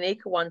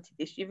 Janika wanted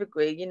this. You've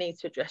agreed. You need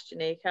to address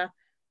Janika.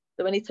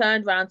 So when he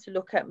turned around to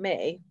look at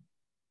me,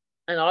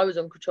 and I was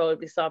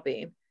uncontrollably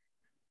sobbing,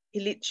 he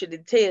literally,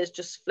 tears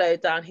just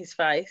flowed down his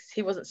face.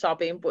 He wasn't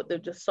sobbing, but they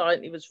just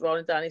silently was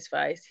rolling down his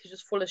face. He was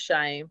just full of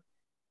shame.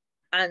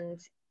 And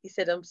he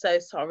said, I'm so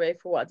sorry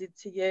for what I did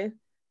to you.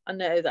 I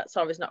know that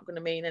sorry is not going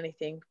to mean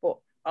anything, but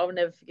I'll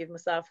never forgive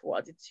myself for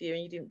what I did to you,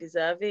 and you didn't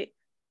deserve it.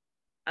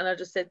 And I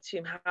just said to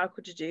him, how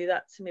could you do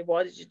that to me?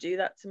 Why did you do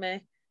that to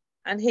me?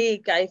 And he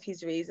gave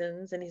his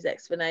reasons and his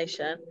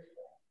explanation.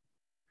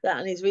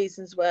 And his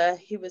reasons were,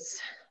 he was,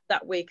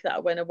 that week that I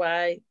went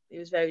away, he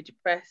was very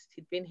depressed.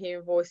 He'd been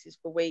hearing voices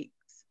for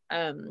weeks.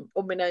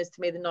 Unbeknownst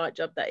to me, the night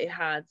job that he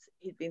had,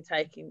 he'd been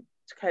taking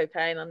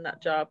cocaine on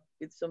that job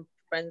with some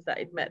friends that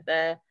he'd met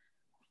there.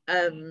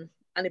 And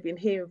he'd been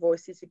hearing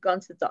voices. He'd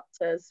gone to the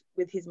doctors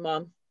with his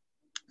mum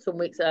some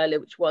weeks earlier,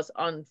 which was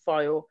on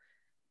file,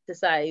 to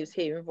say he was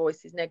hearing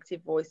voices,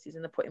 negative voices,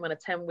 and they put him on a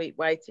 10-week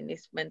waiting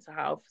list for mental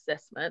health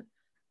assessment.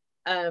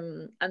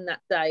 And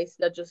that day,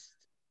 so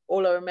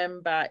all I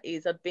remember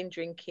is I'd been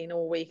drinking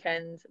all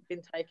weekend,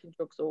 been taking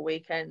drugs all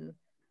weekend.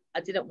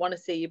 I didn't want to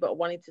see you, but I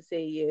wanted to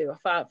see you. I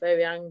felt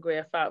very angry.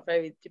 I felt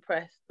very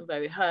depressed and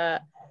very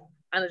hurt.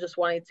 And I just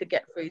wanted to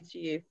get through to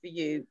you, for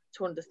you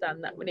to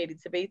understand that we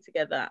needed to be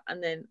together.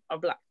 And then I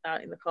blacked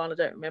out in the car and I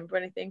don't remember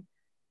anything.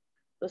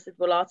 So I said,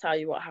 well, I'll tell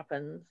you what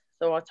happened.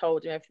 So I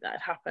told him everything that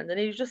had happened, and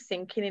he was just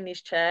sinking in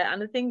his chair. And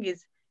the thing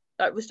is,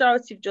 like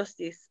restorative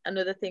justice,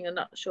 another thing I'm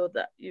not sure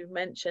that you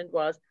mentioned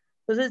was,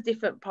 because there's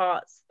different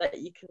parts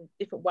that you can,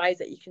 different ways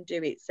that you can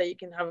do it. So you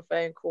can have a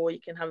phone call, you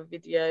can have a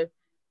video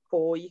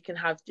call, you can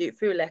do it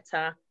through a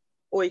letter,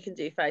 or you can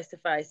do face to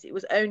face. It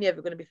was only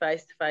ever going to be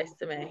face to face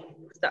to me,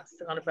 because that's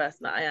the kind of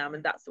person that I am,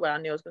 and that's the way I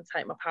knew I was going to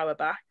take my power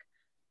back.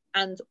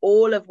 And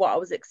all of what I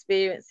was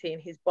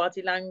experiencing, his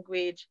body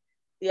language,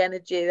 the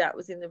energy that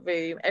was in the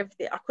room,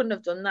 everything, I couldn't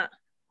have done that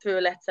through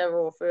a letter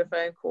or through a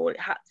phone call. It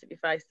had to be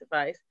face to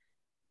face.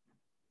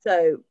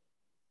 So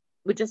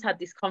we just had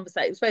this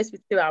conversation. It was supposed to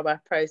be a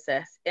 2-hour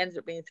process. It ended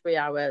up being 3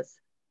 hours.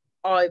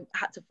 I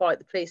had to fight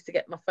the police to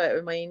get my photo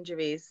of my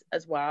injuries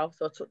as well.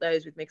 So I took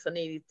those with me because I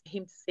needed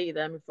him to see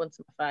them in front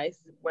of my face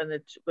when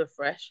they were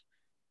fresh.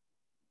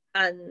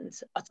 And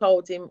I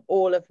told him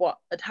all of what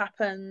had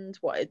happened,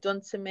 what it had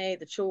done to me,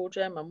 the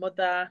children, my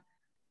mother,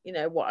 you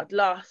know, what I'd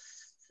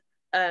lost,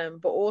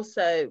 but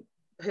also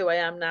who I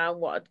am now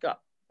and what I'd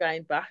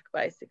gained back,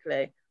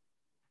 basically.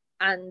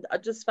 And I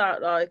just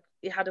felt like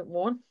you hadn't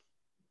won.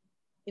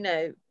 You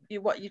know,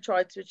 what you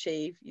tried to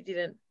achieve, you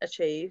didn't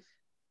achieve.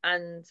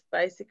 And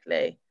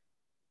basically,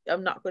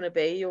 I'm not going to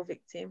be your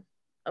victim.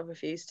 I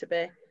refuse to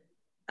be.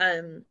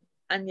 And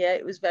yeah,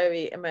 it was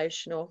very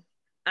emotional.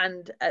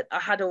 And I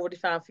had already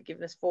found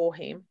forgiveness for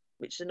him,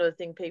 which is another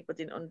thing people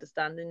didn't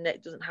understand. And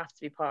it doesn't have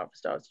to be part of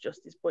restorative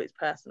justice, but it's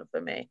personal for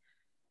me.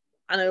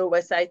 And I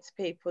always say to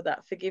people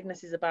that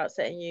forgiveness is about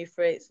setting you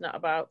free. It's not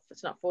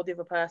for the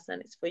other person.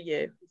 It's for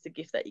you. It's a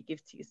gift that you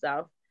give to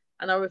yourself.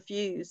 And I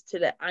refuse to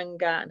let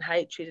anger and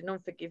hatred and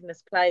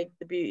unforgiveness plague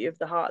the beauty of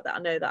the heart that I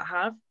know that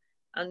I have.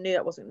 I knew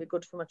that wasn't really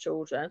good for my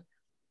children.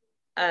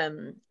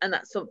 And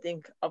that's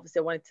something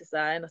obviously I wanted to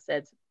say. And I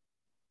said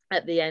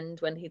at the end,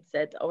 when he'd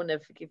said, I will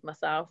never forgive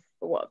myself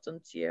for what I've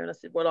done to you. And I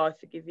said, well, I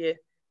forgive you.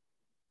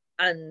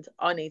 And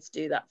I need to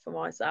do that for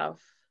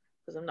myself,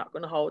 because I'm not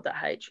going to hold that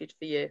hatred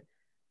for you.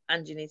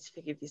 And you need to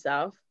forgive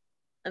yourself.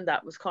 And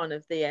that was kind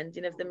of the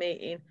ending of the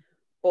meeting.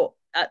 But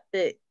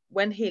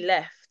when he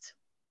left,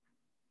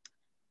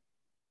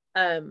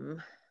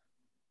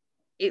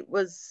 it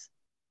was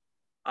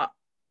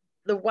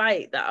the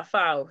weight that I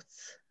felt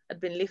had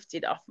been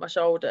lifted off my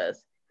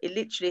shoulders. It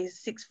literally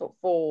is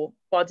 6'4"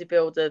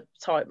 bodybuilder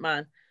type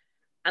man,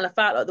 and I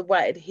felt like the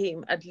weight of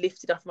him had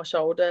lifted off my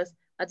shoulders.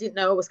 I didn't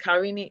know I was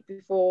carrying it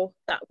before,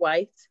 that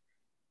weight.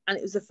 And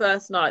it was the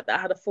first night that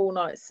I had a full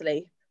night's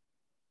sleep.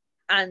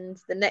 And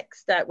the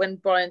next day, when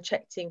Brian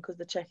checked in, because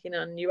they're checking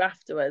on you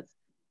afterwards,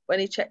 when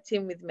he checked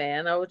in with me,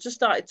 and I just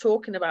started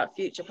talking about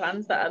future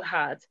plans that I'd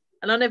had,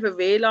 and I never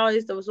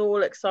realised I was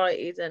all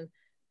excited, and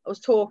I was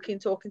talking,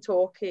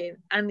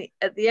 and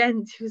at the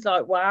end he was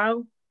like,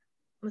 wow.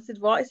 And I said,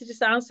 what? He said, you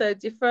sound so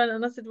different.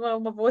 And I said,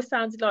 well, my voice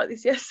sounded like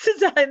this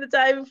yesterday and the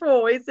day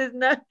before. He said,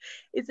 no.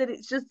 He said,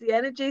 it's just the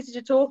energy. He said,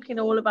 you're talking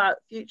all about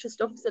future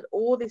stuff. He said,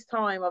 all this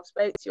time I've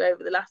spoke to you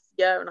over the last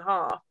year and a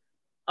half,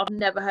 I've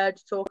never heard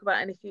you talk about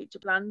any future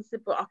plans. He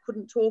said, but I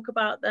couldn't talk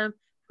about them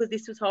because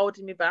this was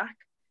holding me back.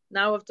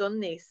 Now I've done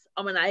this,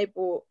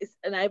 it's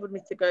enabled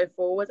me to go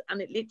forward. And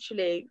it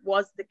literally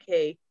was the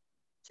key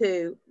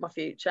to my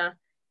future.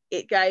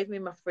 It gave me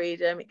my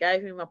freedom. It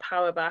gave me my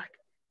power back,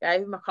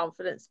 gave me my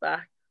confidence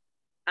back.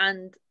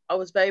 And I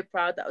was very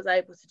proud that I was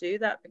able to do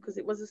that, because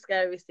it was the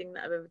scariest thing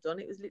that I've ever done.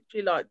 It was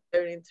literally like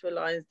going into a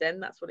lion's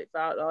den. That's what it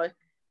felt like.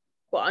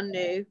 But I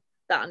knew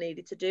that I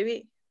needed to do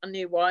it. I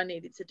knew why I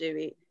needed to do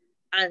it.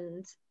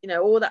 And, you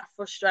know, all that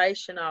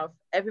frustration of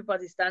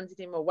everybody standing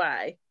in my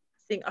way,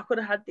 I think I could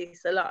have had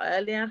this a lot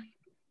earlier.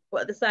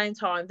 But at the same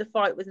time, the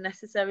fight was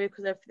necessary,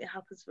 because everything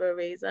happens for a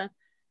reason.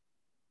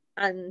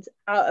 And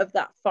out of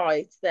that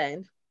fight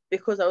then,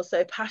 because I was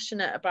so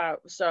passionate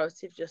about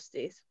restorative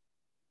justice,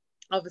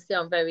 obviously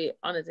I'm very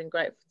honoured and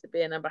grateful to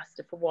be an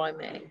ambassador for Why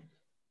Me,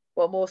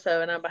 but I'm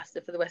also an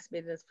ambassador for the West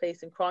Midlands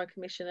Police and Crime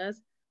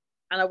Commissioners.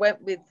 And I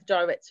went with the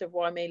director of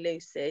Why Me,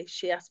 Lucy.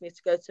 She asked me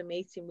to go to a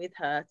meeting with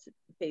her, to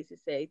the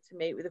PCC, to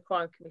meet with the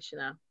Crime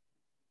Commissioner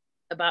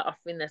about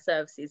offering their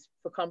services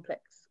for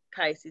complex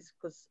cases,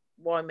 because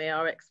Why Me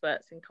are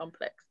experts in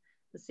complex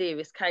and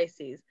serious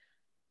cases.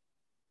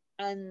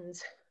 And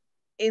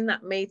in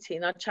that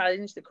meeting, I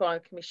challenged the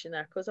Crime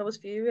Commissioner because I was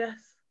furious.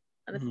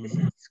 And I said, this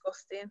is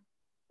disgusting.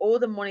 All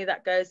the money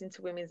that goes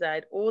into women's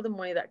aid, all the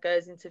money that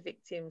goes into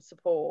victim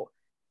support,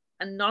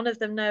 and none of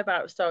them know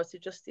about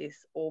restorative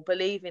justice or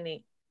believe in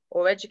it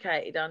or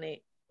educated on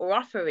it or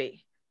offer it.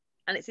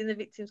 And it's in the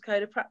Victims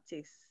Code of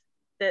Practice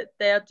that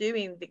they are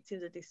doing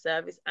victims a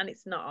disservice, and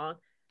it's not on.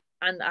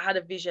 And I had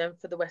a vision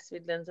for the West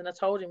Midlands, and I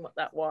told him what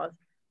that was.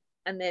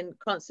 And then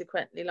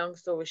consequently, long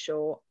story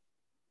short,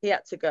 he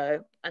had to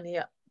go, and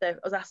I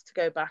was asked to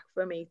go back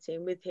for a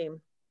meeting with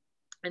him.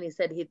 And he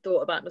said he'd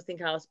thought about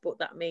nothing else but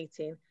that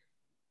meeting.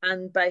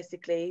 And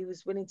basically, he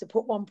was willing to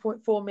put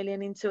 1.4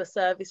 million into a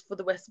service for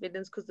the West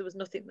Midlands, because there was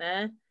nothing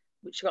there,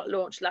 which got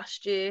launched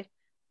last year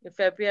in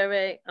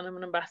February. And I'm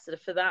an ambassador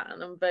for that,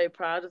 and I'm very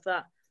proud of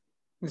that.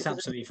 It's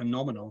absolutely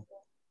phenomenal.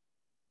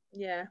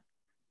 Yeah.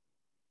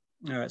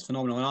 No, it's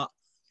phenomenal.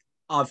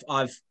 And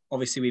I've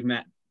obviously, we've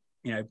met,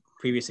 you know,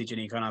 previously,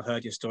 Janika, and I've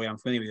heard your story. I'm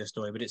familiar with your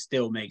story, but it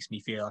still makes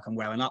me feel like I'm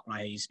welling up when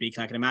I hear you speak.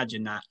 And I can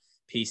imagine that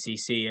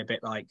PCC a bit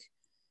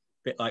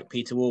like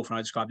Peter Wolf, and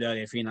I described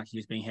earlier, feeling like he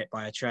was being hit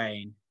by a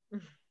train,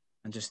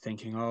 and just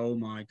thinking, oh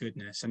my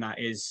goodness. And that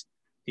is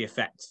the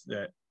effect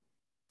that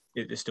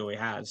the story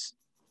has.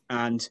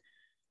 And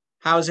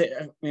how's it,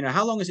 you know,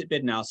 how long has it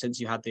been now since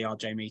you had the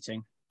RJ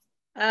meeting?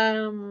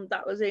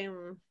 That was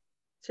in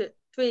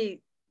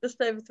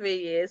just over 3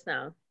 years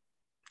now.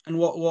 And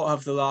what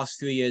have the last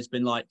 3 years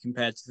been like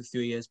compared to the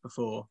 3 years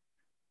before?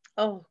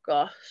 Oh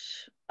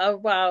gosh. Oh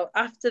wow.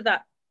 After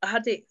that, I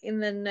had it in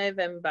the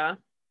November.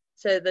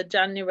 So the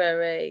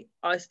January,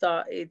 I'd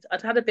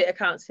had a bit of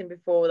counselling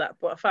before that,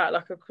 but I felt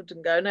like I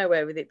couldn't go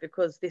nowhere with it,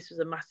 because this was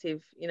a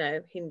massive, you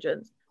know,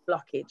 hindrance,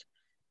 blockage.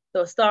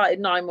 So I started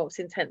 9 months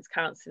intense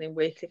counselling,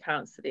 weekly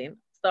counselling,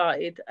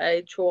 started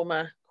a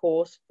trauma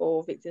course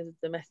for victims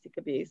of domestic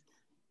abuse.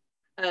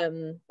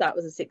 That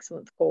was a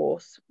 6-month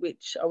course,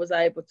 which I was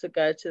able to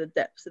go to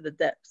the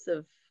depths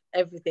of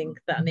everything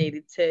that I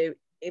needed to,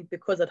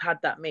 because I'd had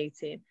that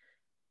meeting.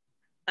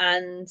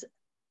 And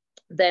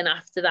then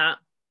after that,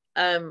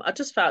 I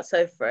just felt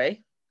so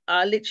free.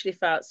 I literally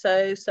felt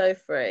so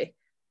free,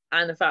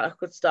 and I felt I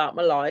could start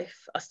my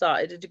life. I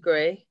started a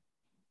degree.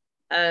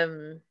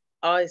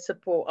 I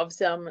support,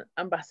 obviously I'm an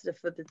ambassador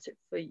for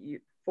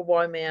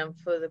YME and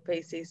for the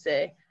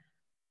PCC,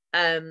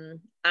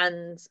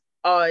 and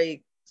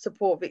I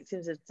support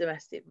victims of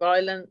domestic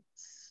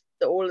violence.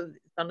 That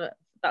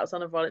was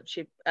on a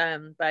voluntary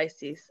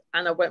basis,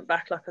 and I went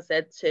back, like I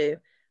said, to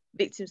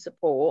victim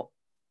support,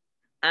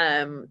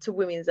 to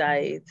Women's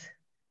Aid,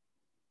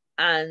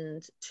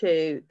 and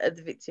to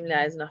the victim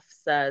liaison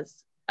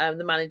officers,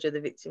 the manager of the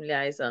victim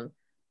liaison,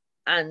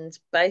 and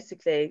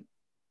basically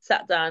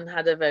sat down,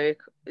 had a very,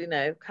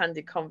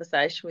 candid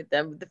conversation with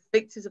them. The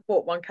victim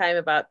support one came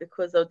about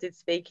because I did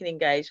speaking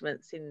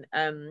engagements in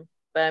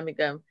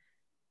Birmingham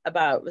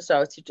about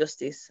restorative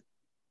justice,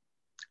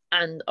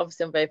 and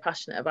obviously I'm very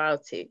passionate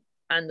about it,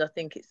 and I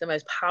think it's the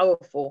most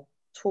powerful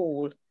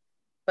tool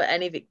for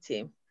any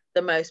victim,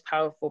 the most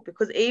powerful,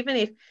 because even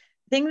if the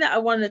thing that I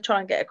want to try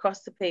and get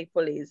across to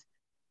people is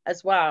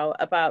as well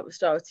about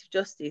restorative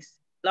justice,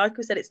 like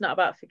we said, it's not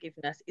about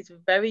forgiveness. It's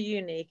very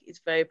unique,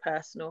 it's very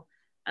personal.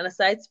 And I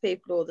say to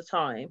people all the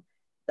time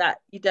that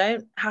you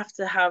don't have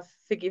to have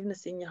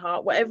forgiveness in your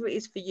heart. Whatever it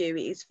is for you,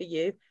 it is for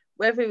you.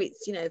 Whether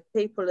it's,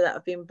 people that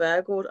have been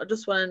burgled, I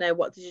just want to know,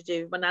 what did you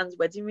do with my nan's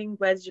wedding ring?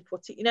 Where did you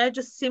put it?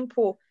 Just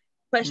simple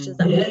questions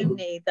that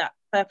only that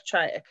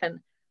perpetrator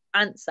can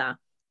answer.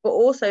 But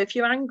also, if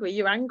you're angry,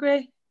 you're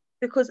angry,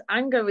 because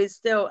anger is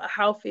still a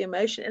healthy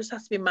emotion. It just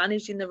has to be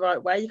managed in the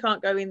right way. You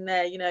can't go in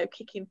there,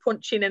 kicking,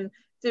 punching and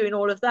doing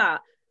all of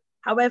that.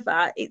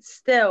 However, it's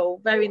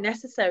still very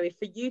necessary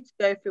for you to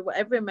go through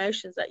whatever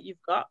emotions that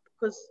you've got,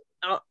 because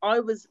I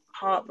was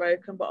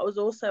heartbroken, but I was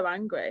also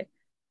angry.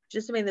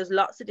 There's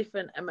lots of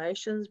different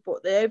emotions,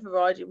 but the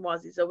overriding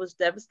is I was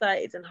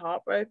devastated and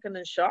heartbroken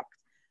and shocked.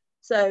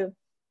 So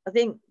I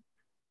think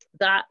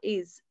that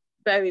is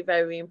very,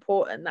 very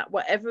important, that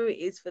whatever it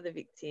is for the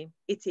victim,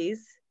 it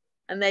is,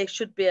 and they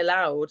should be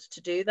allowed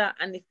to do that.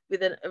 And if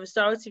with a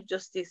restorative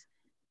justice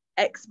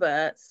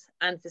experts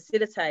and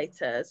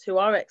facilitators who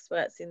are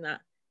experts in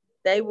that,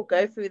 they will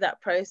go through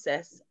that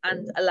process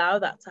and allow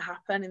that to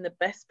happen in the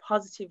best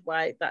positive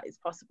way that is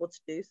possible to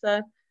do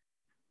so.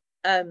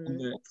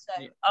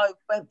 So I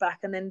went back,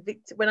 and then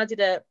when I did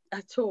a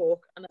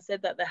talk and I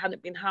said that they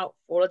hadn't been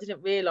helpful, I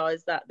didn't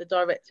realise that the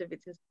director of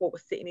victim support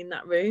was sitting in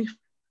that room.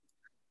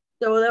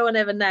 So although I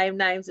never named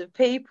names of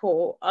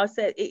people, I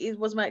said it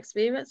was my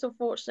experience.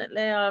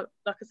 Unfortunately, like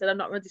I said, I'm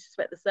not going to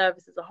disrespect the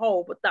service as a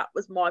whole, but that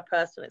was my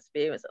personal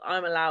experience.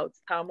 I'm allowed to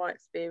tell my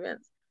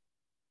experience.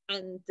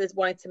 And there's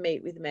wanted to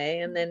meet with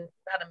me, and then we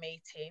had a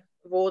meeting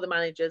with all the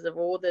managers of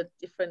all the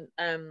different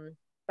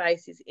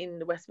bases in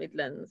the West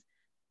Midlands,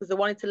 because I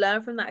wanted to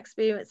learn from that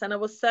experience. And I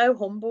was so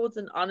humbled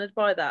and honoured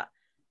by that,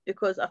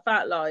 because I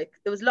felt like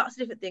there was lots of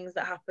different things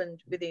that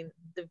happened within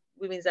the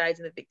Women's Aid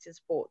and the victim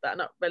support that are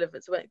not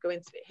relevant, so I won't go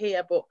into it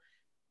here, but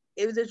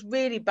it was just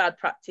really bad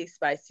practice,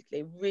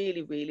 basically,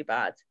 really, really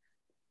bad.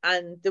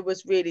 And they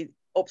was really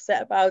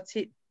upset about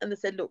it, and they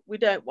said, look, we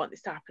don't want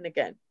this to happen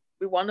again.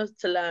 We want us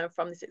to learn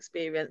from this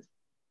experience.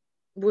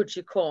 Would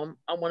you come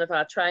on one of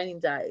our training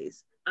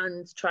days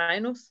and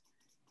train us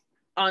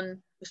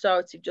on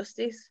restorative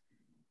justice?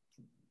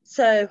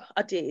 So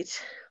I did,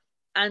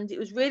 and it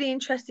was really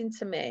interesting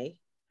to me.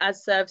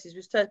 As services,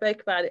 we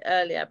spoke about it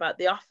earlier, about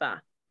the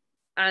offer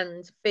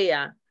and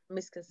fear,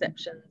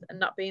 misconceptions, and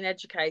not being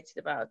educated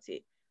about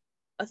it.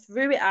 I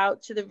threw it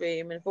out to the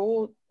room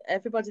and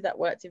everybody that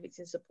worked in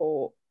victim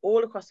support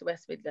all across the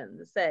West Midlands,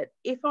 and said,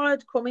 if I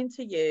had come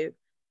into you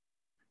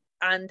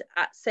and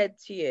said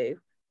to you,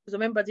 because I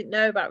remember I didn't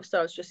know about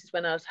restorative justice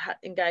when I was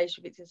engaged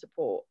with victim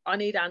support, I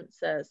need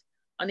answers,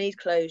 I need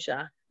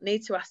closure, I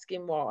need to ask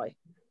him why.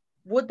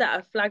 Would that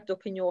have flagged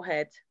up in your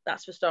head?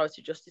 That's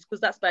restorative justice,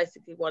 because that's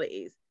basically what it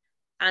is.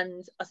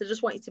 And I said, I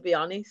just want you to be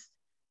honest.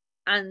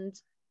 And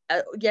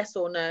yes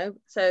or no.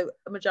 So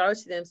a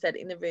majority of them said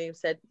in the room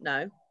said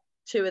no.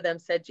 2 of them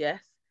said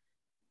yes.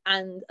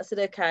 And I said,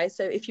 okay,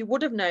 so if you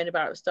would have known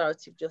about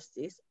restorative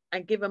justice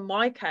and given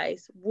my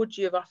case, would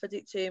you have offered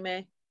it to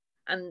me?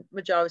 And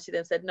majority of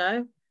them said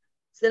no.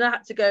 So then I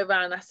had to go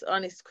around and ask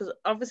honest, because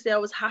obviously I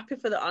was happy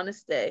for the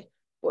honesty,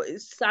 but it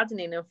was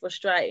saddening and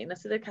frustrating. I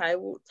said, okay,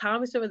 well, tell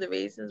me some of the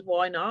reasons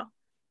why not.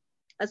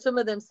 And some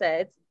of them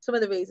said, some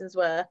of the reasons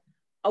were,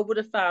 I would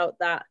have felt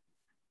that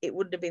it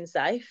wouldn't have been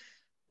safe,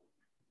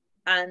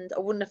 and I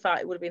wouldn't have felt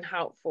it would have been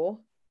helpful.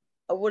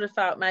 I would have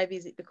felt, maybe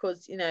is it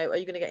because, are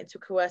you going to get into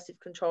a coercive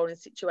controlling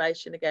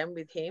situation again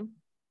with him?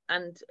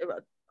 And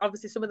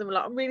obviously some of them were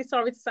like, I'm really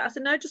sorry to say. I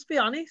said, no, just be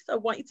honest. I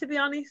want you to be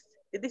honest.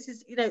 This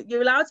is,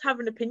 you're allowed to have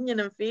an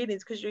opinion and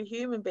feelings because you're a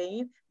human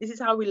being. This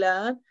is how we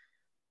learn.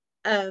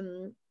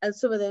 And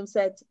some of them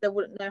said they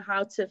wouldn't know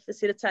how to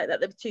facilitate that.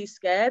 They were too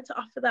scared to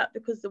offer that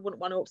because they wouldn't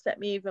want to upset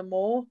me even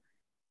more.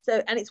 So,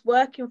 and it's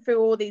working through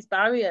all these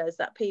barriers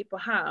that people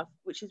have,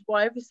 which is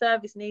why every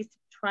service needs to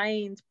be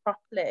trained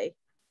properly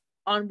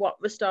on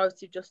what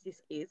restorative justice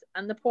is.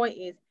 And the point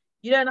is,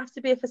 you don't have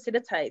to be a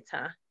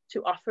facilitator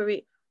to offer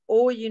it.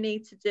 All you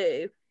need to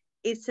do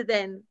is to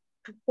then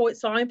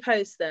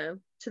signpost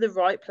them to the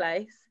right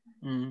place.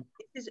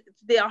 This is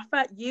the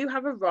offer. You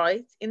have a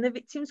right in the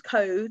victim's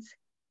code.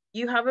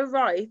 You have a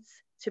right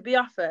to be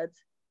offered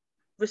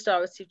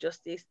restorative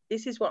justice.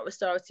 This is what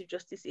restorative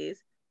justice is.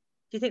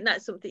 Do you think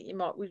that's something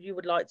you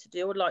would like to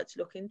do, or like to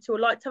look into, or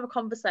like to have a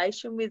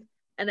conversation with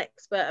an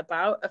expert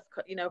about,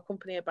 a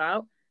company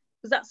about?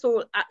 Because that's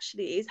all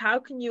actually is. How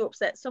can you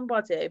upset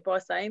somebody by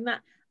saying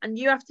that? And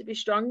you have to be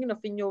strong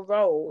enough in your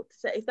role to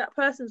say, if that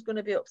person's going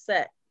to be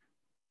upset,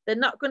 they're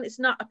not going. It's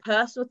not a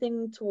personal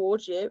thing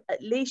towards you.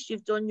 At least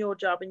you've done your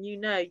job, and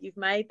you've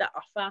made that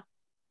offer,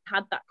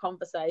 had that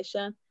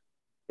conversation.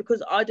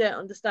 Because I don't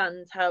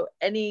understand how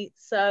any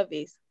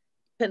service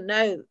can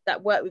know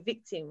that work with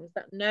victims,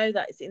 that know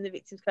that it's in the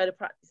victim's code of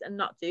practice, and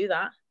not do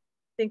that.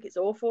 I think it's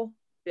awful, to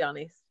be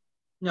honest.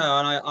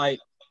 No, and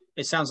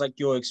it sounds like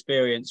your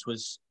experience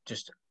was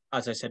just,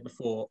 as I said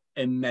before,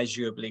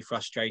 immeasurably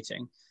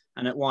frustrating.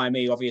 And at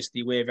YME,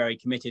 obviously, we're very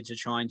committed to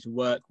trying to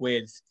work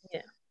with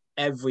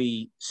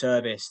every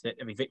service,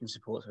 every victim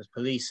support service,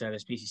 police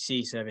service,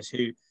 PCC service,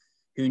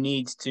 who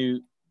needs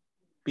to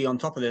be on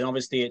top of it. And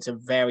obviously, it's a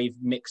very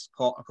mixed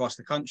pot across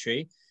the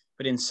country,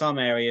 but in some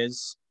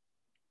areas,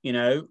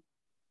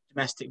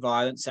 domestic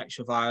violence,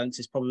 sexual violence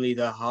is probably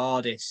the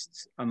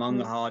hardest among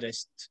the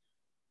hardest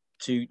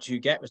to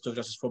get restorative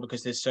justice for,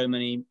 because there's so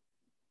many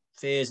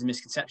fears and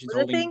misconceptions.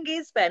 Well, the thing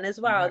is, Ben,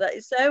 as well, that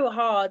it's so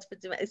hard for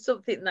it's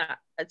something that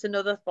it's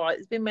another fight.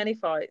 There's been many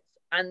fights,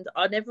 and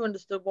I never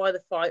understood why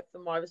the fight for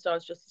my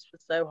restorative justice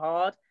was so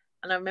hard.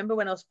 And I remember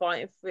when I was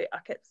fighting for it, I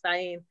kept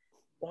saying,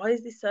 why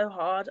is this so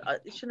hard?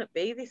 It shouldn't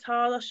be this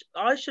hard.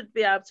 I should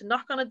be able to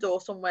knock on a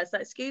door somewhere and say,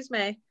 excuse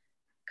me,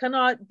 can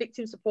I,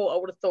 victim support, I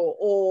would have thought,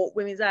 or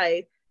women's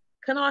aid,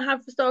 can I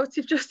have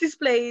restorative justice,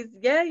 please?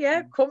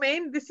 Yeah, come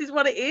in. This is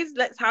what it is.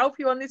 Let's help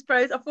you on this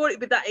process. I thought it'd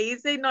be that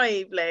easy,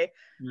 naively.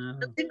 No.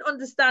 I didn't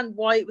understand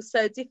why it was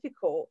so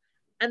difficult.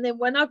 And then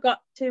when I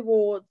got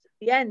towards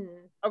the end,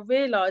 I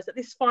realised that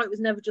this fight was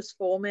never just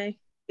for me.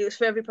 It was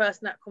for every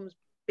person that comes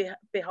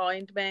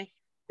behind me.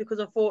 Because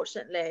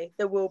unfortunately,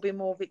 there will be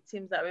more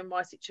victims that are in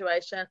my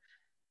situation.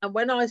 And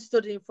when I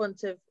stood in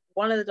front of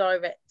one of the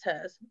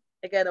directors,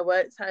 again, I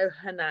won't say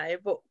her name,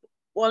 but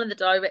one of the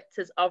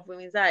directors of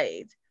Women's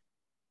Aid,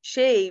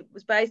 she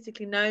was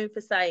basically known for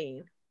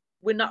saying,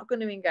 we're not going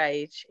to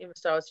engage in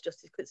restorative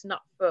justice because it's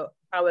not for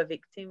our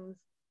victims.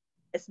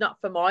 It's not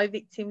for my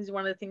victims,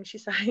 one of the things she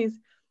says.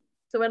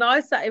 So when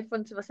I sat in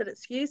front of her, I said,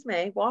 excuse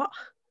me, what?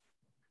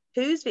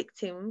 Whose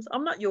victims?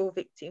 I'm not your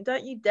victim.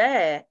 Don't you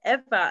dare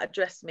ever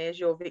address me as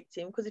your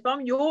victim, because if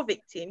I'm your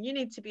victim, you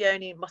need to be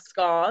owning my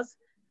scars,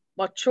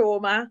 my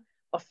trauma,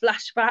 my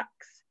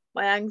flashbacks,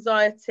 my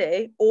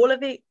anxiety, all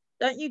of it.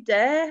 Don't you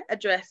dare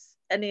address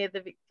any of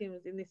the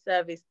victims in this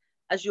service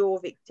as your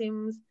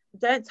victims.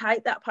 Don't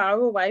take that power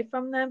away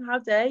from them. How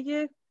dare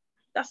you?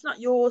 That's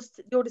not your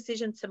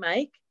decision to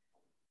make.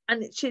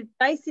 And she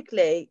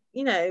basically,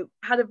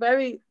 had a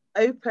very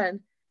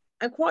open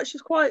and she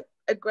was quite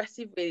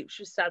aggressive, really, which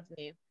was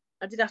saddening.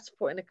 I did have to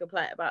put in a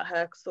complaint about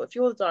her, because I thought, if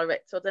you're the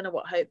director, I don't know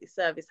what hope this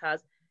service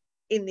has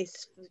in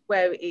this,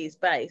 where it is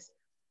based.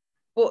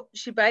 But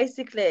she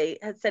basically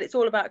had said it's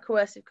all about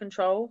coercive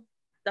control.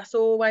 That's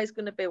always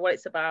going to be what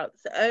it's about.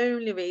 It's the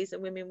only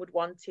reason women would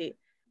want it.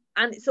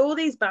 And it's all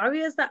these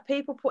barriers that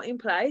people put in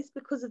place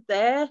because of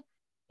their,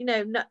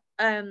 mad,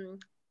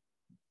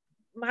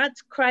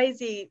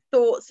 crazy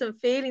thoughts and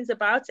feelings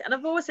about it. And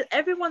I've always said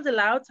everyone's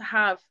allowed to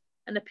have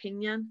an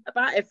opinion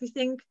about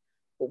everything.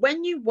 But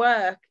when you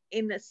work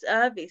in a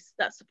service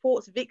that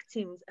supports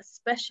victims,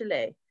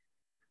 especially,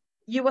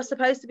 you are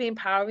supposed to be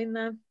empowering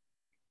them.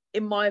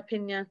 In my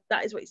opinion,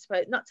 that is what you're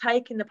supposed, not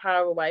taking the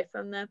power away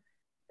from them.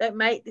 Don't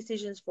make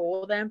decisions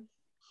for them.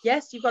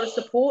 Yes, you've got to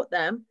support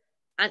them.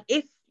 And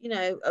if,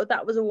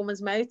 that was a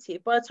woman's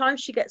motive, by the time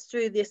she gets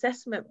through the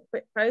assessment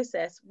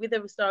process with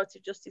a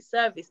restorative justice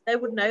service, they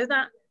would know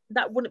that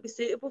that wouldn't be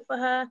suitable for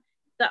her.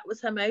 That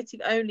was her motive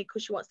only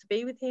because she wants to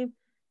be with him.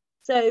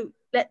 So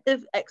let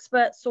the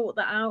experts sort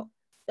that out.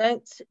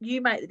 Don't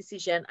you make the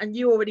decision and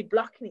you already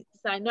blocking it to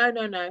say, no,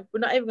 we're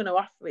not even going to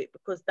offer it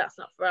because that's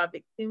not for our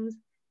victims.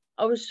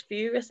 I was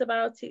furious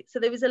about it. So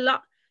there was a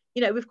lot,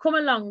 we've come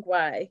a long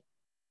way,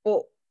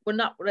 but we're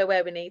not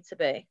where we need to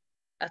be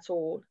at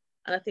all.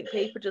 And I think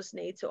people just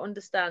need to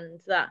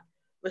understand that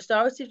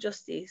restorative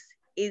justice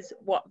is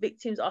what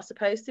victims are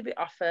supposed to be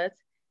offered.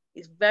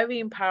 It's very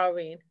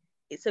empowering.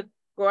 It's a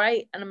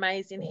great and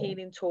amazing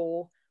healing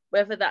tool,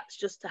 whether that's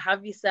just to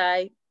have you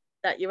say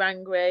that you're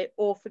angry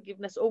or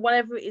forgiveness or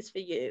whatever it is for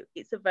you.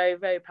 It's a very,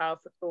 very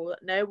powerful tool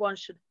that no one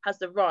has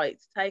the right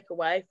to take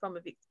away from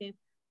a victim.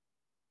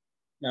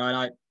 No,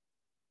 and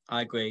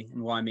I agree,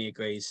 and YME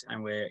agrees,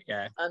 and we're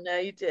I know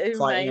you do.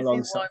 Fighting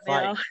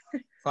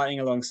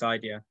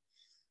alongside you.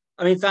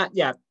 I mean,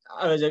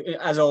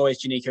 as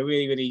always, Janika,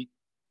 really, really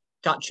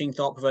touching,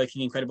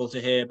 thought-provoking, incredible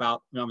to hear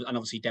about, and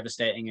obviously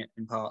devastating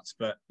in parts,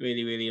 but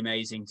really, really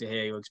amazing to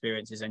hear your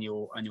experiences and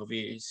your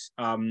views.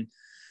 I'm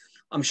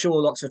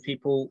sure lots of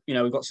people,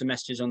 we've got some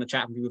messages on the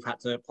chat and people have had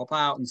to pop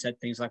out and said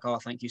things like, oh,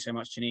 thank you so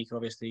much, Janika.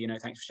 Obviously,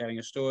 thanks for sharing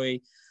your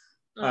story.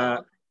 I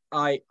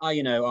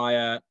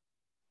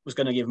was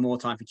going to give more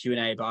time for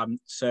Q&A, but I'm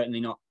certainly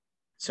not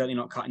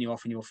cutting you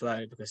off in your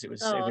flow, because it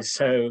was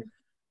so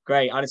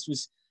great.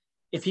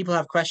 If people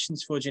have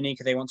questions for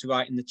Janika, they want to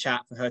write in the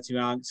chat for her to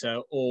answer,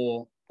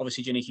 or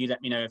obviously Janika, you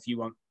let me know if you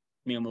want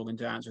me or Morgan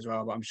to answer as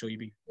well, but I'm sure you'd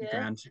be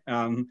grand.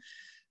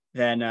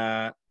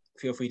 Then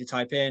feel free to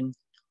type in.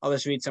 I'll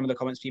just read some of the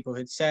comments people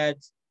had said.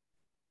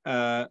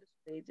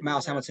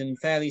 Miles Hamilton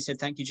Fairley said,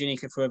 thank you,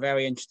 Janika, for a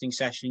very interesting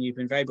session. You've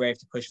been very brave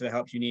to push for the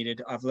help you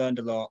needed. I've learned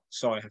a lot.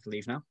 Sorry, I have to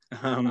leave now.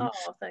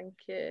 Thank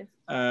you.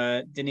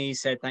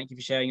 Denise said, thank you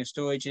for sharing your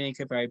story,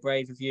 Janika. Very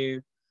brave of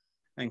you.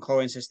 And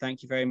Corin says,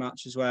 thank you very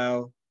much as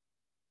well.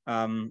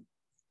 And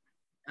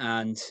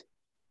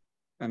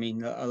I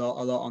mean, a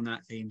lot on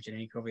that theme,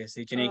 Janika,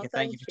 obviously. Janika,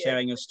 thank you for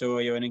sharing your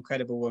story. You're an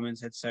incredible woman,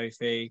 said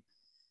Sophie.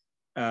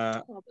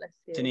 Bless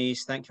you.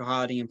 Denise, thank you for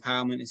hiding.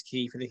 Empowerment is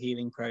key for the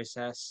healing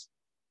process.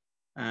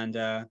 And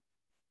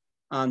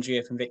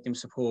Andrea from Victim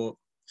Support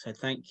said,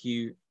 thank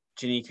you,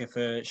 Janika,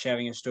 for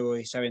sharing your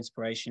story. So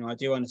inspirational. I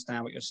do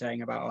understand what you're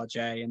saying about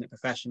RJ, and that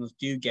professionals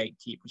do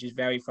gatekeep, which is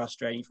very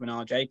frustrating from an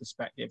RJ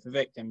perspective for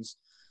victims.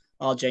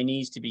 RJ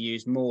needs to be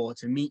used more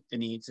to meet the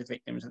needs of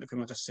victims that the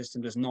criminal justice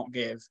system does not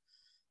give.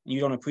 And you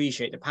don't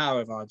appreciate the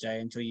power of RJ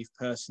until you've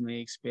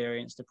personally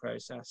experienced the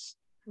process.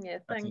 Yeah,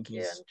 thank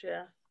you,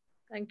 Andrea.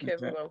 Thank you,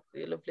 everyone, for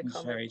your lovely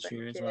comments. Very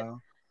true as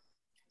well.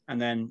 And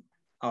then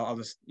I'll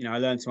just, I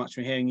learned so much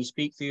from hearing you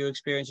speak through your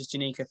experiences,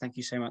 Janika. Thank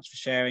you so much for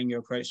sharing your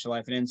approach to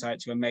life and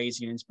insights. You're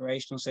amazing and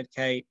inspirational, said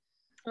Kate.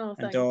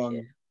 Thank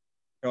you.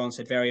 Dawn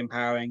said, very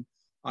empowering.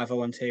 I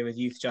volunteer with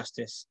Youth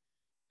Justice.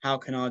 How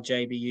can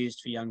RJ be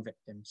used for young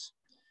victims?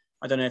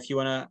 I don't know if you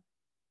want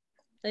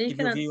to give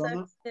your view on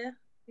that. Yeah,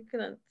 you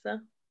can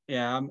answer.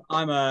 Yeah,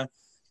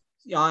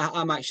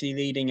 I'm actually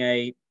leading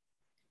a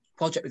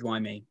project with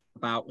YME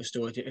about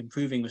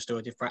improving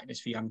restorative practice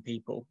for young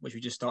people, which we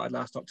just started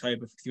last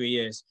October for 3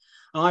 years.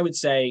 And I would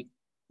say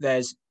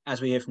there's,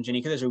 as we hear from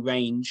Janika, there's a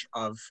range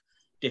of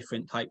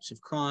different types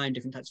of crime,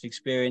 different types of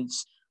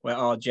experience where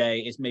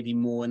RJ is maybe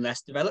more and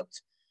less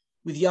developed.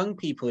 With young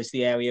people is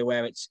the area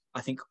where it's,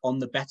 I think, on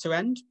the better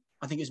end.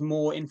 I think it's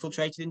more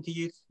infiltrated into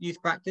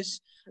youth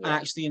practice. Yeah. And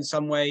actually, in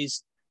some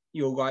ways,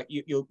 you're right,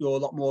 you're a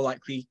lot more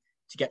likely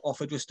to get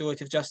offered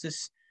restorative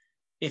justice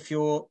if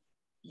you're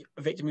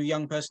a victim of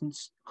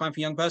crime for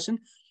a young person.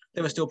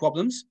 There are still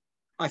problems.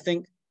 I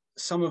think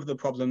some of the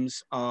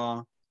problems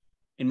are,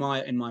 in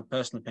my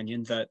personal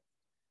opinion, that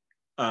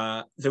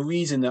the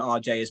reason that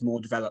RJ is more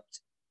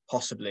developed,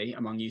 possibly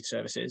among youth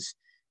services,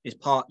 is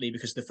partly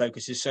because the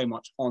focus is so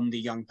much on the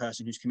young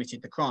person who's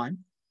committed the crime,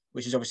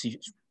 which is obviously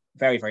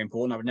very, very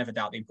important. I would never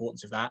doubt the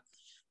importance of that.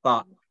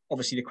 But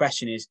obviously the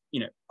question is,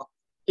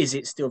 is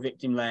it still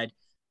victim-led?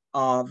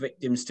 Are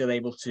victims still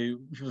able to,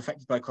 people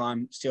affected by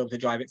crime, still able to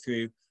drive it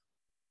through?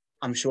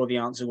 I'm sure the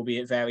answer will be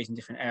it varies in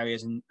different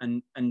areas.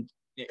 And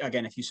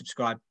again, if you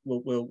subscribe,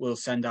 we'll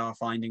send our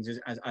findings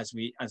as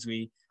we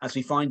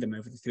find them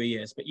over the 3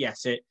 years. But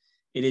yes, it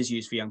is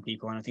used for young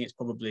people, and I think it's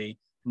probably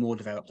more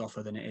developed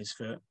offer than it is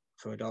for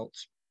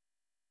adults.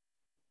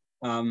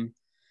 Dawn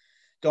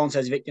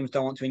says victims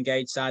don't want to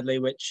engage, sadly,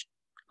 which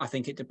I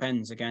think it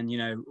depends. Again,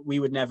 we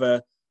would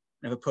never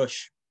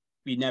push.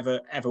 We never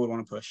ever would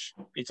want to push.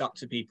 It's up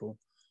to people.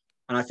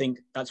 And I think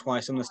that's why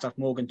some of the stuff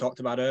Morgan talked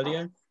about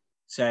earlier,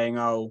 saying,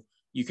 oh,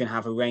 you can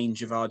have a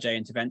range of RJ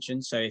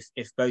interventions. So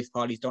if both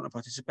parties don't want to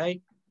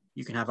participate,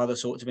 you can have other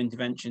sorts of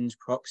interventions,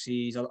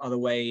 proxies, other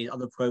ways,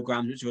 other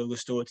programs which are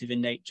restorative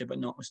in nature, but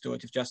not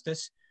restorative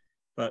justice.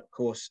 But of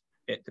course,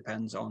 it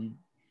depends on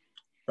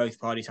both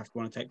parties have to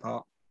want to take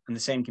part. And the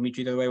same can be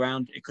true the other way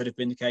around. It could have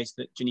been the case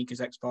that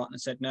Janika's ex-partner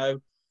said no.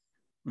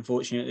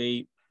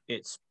 Unfortunately,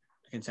 it's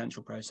a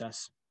consensual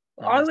process.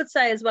 I would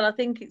say as well, I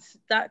think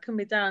that can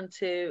be down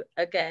to,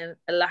 again,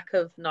 a lack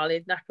of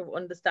knowledge, lack of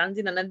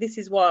understanding. And then this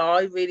is why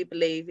I really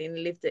believe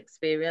in lived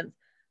experience.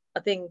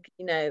 I think,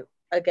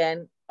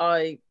 again,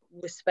 I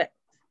respect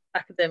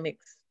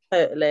academics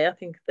totally. I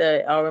think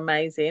they are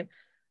amazing.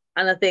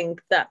 And I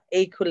think that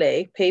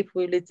equally,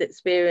 people with lived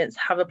experience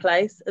have a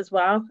place as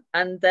well.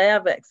 And they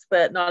have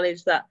expert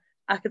knowledge that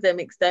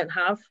academics don't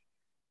have.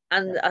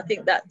 And I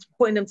think that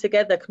putting them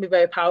together can be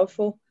very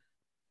powerful.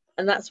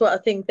 And that's what I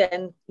think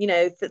then,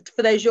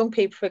 for those young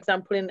people, for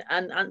example, in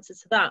answer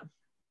to that,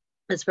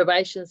 there's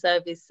probation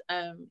service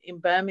in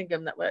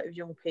Birmingham that work with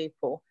young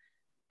people.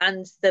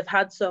 And they've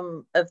had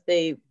some of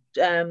the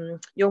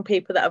young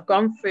people that have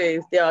gone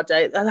through the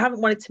RJ. I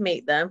haven't wanted to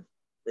meet them.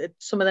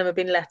 Some of them have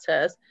been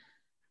letters.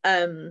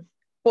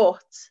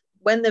 But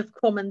when they've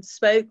come and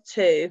spoke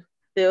to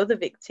the other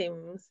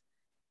victims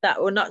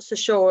that were not so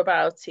sure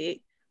about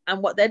it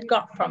and what they'd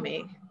got from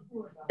it,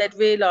 they'd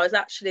realise,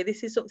 actually,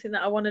 this is something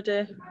that I want to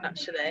do,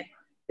 actually.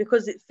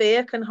 Because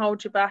fear can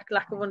hold you back,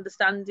 lack of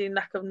understanding,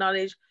 lack of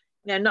knowledge.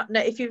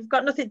 If you've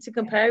got nothing to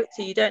compare it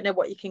to, you don't know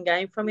what you can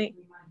gain from it.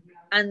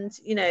 And,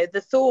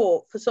 the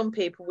thought for some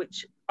people,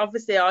 which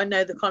obviously I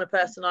know the kind of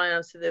person I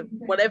am, so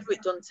whatever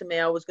it done to me,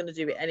 I was going to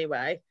do it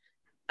anyway.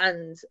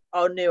 And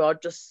I knew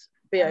I'd just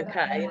be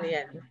okay in the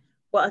end.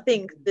 But I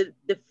think the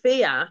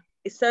fear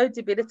it's so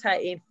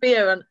debilitating.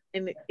 Fear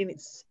in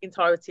its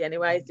entirety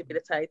anyway is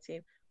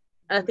debilitating.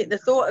 And I think the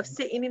thought of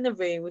sitting in the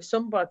room with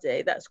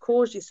somebody that's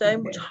caused you so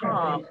much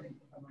harm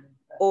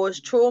or has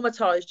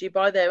traumatized you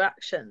by their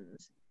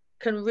actions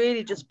can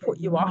really just put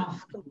you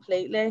off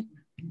completely.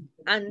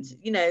 And,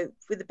 you know,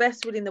 with the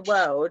best will in the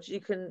world, you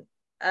can,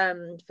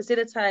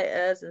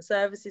 facilitators and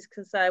services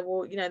can say,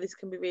 well, you know, this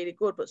can be really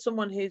good. But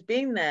someone who's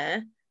been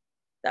there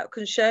that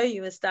can show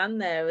you and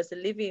stand there as a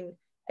living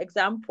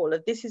example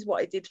of this is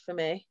what it did for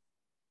me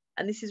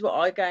and this is what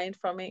I gained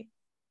from it.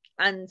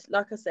 And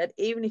like I said,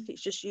 even if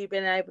it's just you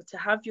being able to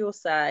have your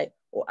say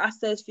or ask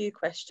those few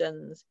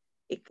questions,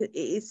 it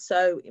is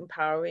so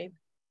empowering.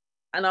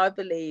 And I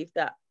believe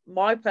that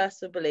my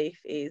personal belief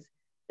is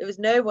there is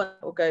no one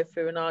that will go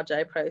through an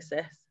RJ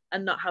process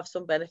and not have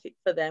some benefit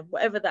for them,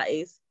 whatever that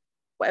is,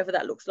 whatever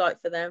that looks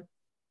like for them.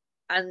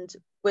 And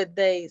with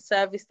the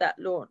service that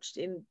launched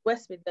in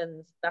West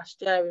Midlands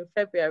last year in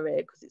February,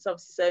 because it's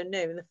obviously so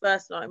new, in the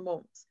first 9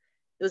 months,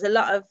 there was a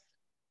lot of,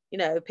 you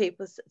know,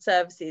 people's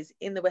services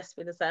in the West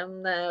Midlands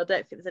saying, no, I don't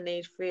think there's a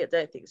need for it. I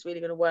don't think it's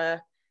really going to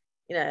work.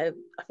 You know,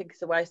 I think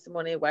it's a waste of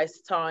money, a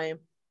waste of time.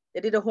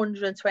 They did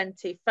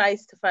 120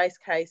 face-to-face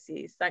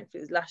cases. Thankfully,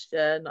 it was last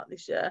year, not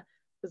this year,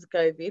 because of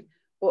COVID.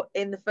 But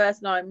in the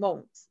first 9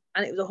 months,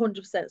 and it was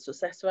 100%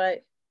 success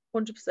rate,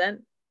 100%.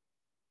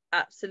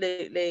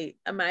 Absolutely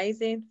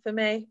amazing for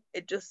me.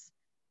 It just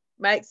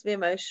makes me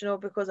emotional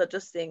because I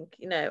just think,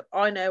 you know,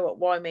 I know what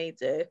Why Me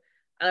do,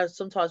 and I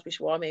sometimes wish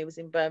Why Me was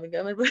in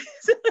Birmingham.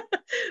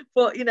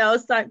 But, you know, I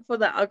was thankful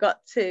that I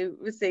got to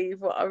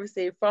receive what I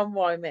received from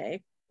Why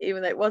Me,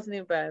 even though it wasn't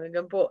in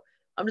Birmingham. But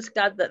I'm just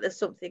glad that there's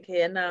something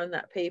here now and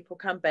that people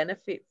can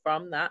benefit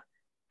from that,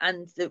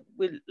 and that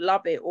we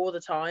love it all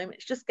the time.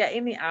 It's just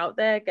getting it out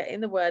there,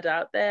 getting the word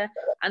out there.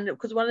 And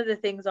because one of the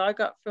things I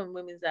got from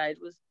Women's Aid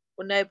was,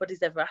 well,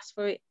 nobody's ever asked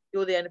for it.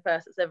 You're the only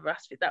person that's ever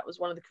asked for it. That was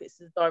one of the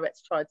criticisms the director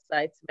tried to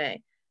say to me.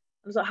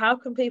 I was like, how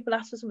can people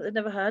ask for something they've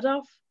never heard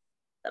of?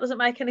 That doesn't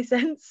make any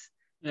sense.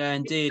 Yeah,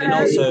 indeed. And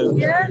also,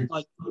 yeah,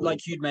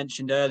 like you'd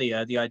mentioned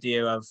earlier, the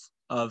idea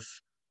of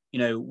you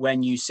know,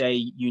 when you say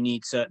you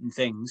need certain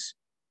things,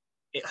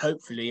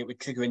 hopefully it would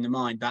trigger in the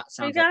mind, that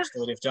sounds like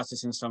restorative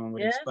justice, and someone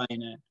would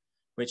explain it,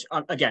 which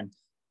again,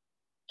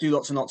 do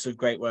lots and lots of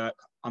great work.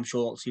 I'm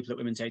sure lots of people at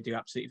Women's Aid do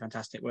absolutely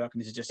fantastic work,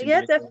 and this is just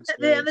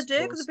definitely, and they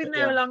do, because I've been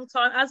there a long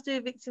time, as do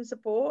victim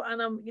support,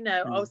 and you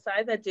know, I'll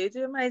say they do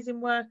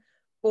amazing work.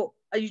 But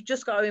you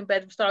just got to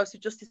embed restorative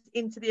justice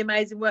into the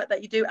amazing work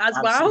that you do as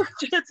well.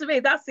 To me,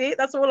 that's it.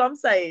 That's all I'm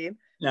saying.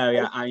 No,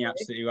 yeah, you're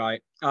absolutely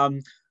right.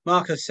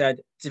 Marcus said,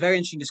 it's a very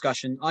interesting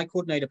discussion. I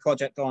coordinate a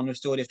project on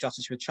restorative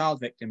justice with child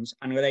victims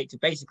and relate to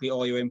basically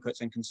all your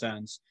inputs and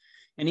concerns.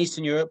 In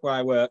Eastern Europe, where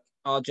I work,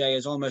 RJ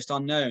is almost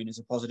unknown as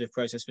a positive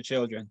process for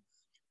children.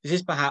 This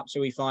is perhaps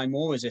where we find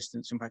more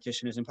resistance from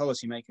practitioners and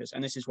policymakers,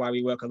 and this is why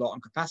we work a lot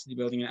on capacity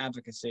building and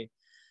advocacy.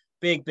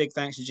 Big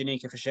thanks to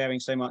Janika for sharing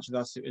so much with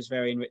us. It was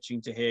very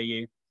enriching to hear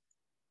you.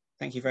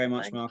 Thank you very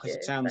much, Marcus.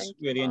 It sounds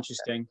really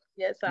interesting.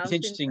 Yeah, it sounds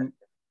interesting.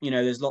 You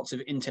know, there's lots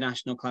of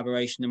international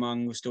collaboration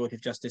among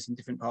restorative justice in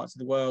different parts of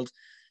the world.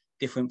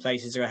 Different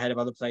places are ahead of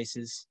other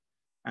places,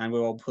 and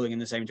we're all pulling in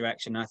the same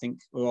direction. I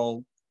think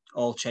we're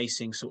all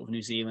chasing sort of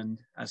New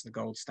Zealand as the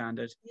gold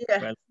standard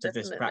where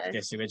this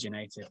practice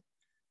originated.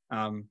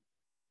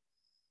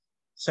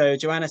 So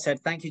Joanna said,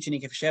 thank you,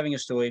 Janika, for sharing your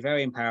story.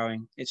 Very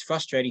empowering. It's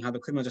frustrating how the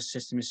criminal justice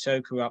system is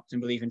so corrupt and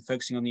believe in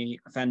focusing on the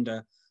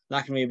offender,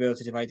 lacking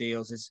rehabilitative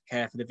ideals as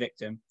care for the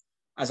victim.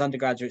 As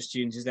undergraduate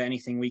students, is there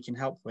anything we can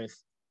help with?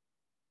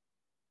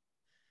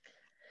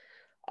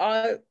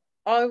 I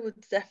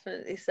would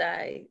definitely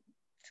say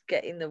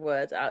getting the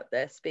word out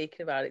there,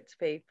 speaking about it to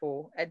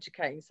people,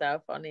 educating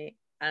yourself on it,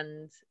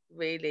 and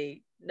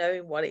really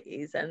knowing what it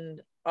is.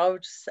 And I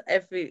would just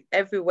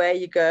everywhere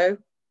you go,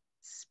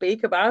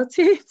 speak about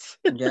it.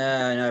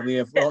 Yeah, no, we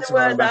have lots of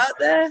word out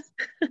there.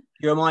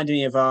 You reminded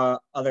me of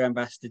our other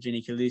ambassador,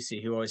 Janika Lucy,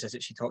 who always says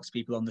that she talks to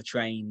people on the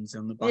trains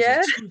and the buses. Yeah.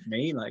 Excuse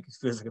me, like it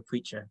feels like a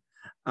preacher.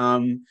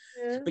 But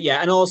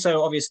yeah, and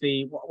also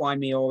obviously, why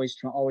me? Always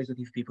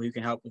looking for people who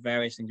can help with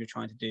various things you're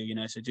trying to do. You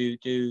know, so do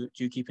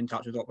keep in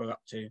touch with what we're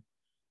up to,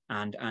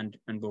 and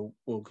we'll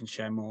can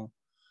share more.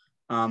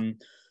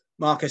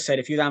 Marcus said,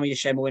 if you allow me to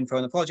share more info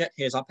on the project,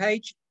 here's our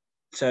page.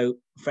 So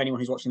for anyone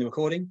who's watching the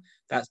recording,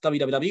 that's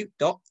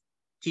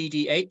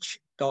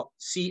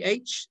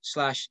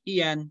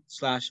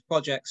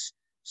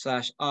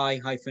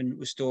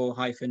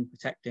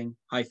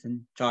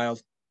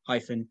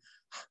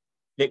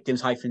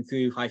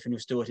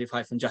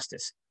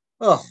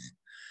Oh,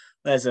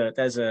 there's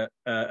a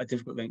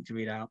difficult link to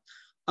read out.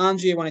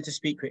 Andrea wanted to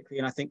speak quickly,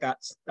 and I think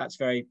that's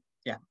very,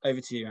 over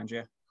to you,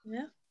 Andrea.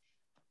 Yeah.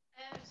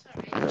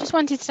 Sorry. I just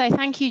wanted to say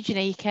thank you,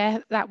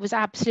 Janika. That was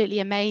absolutely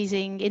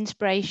amazing,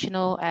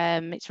 inspirational.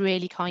 It's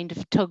really kind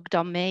of tugged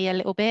on me a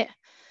little bit.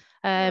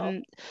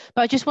 But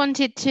I just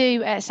wanted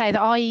to say that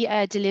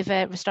I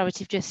deliver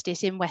restorative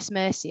justice in West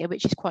Mercia,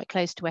 which is quite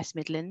close to West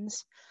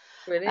Midlands.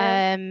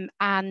 Brilliant.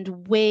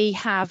 And we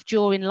have,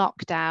 during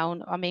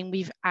lockdown, I mean,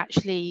 we've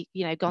actually,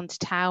 you know, gone to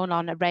town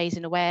on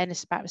raising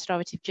awareness about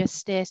restorative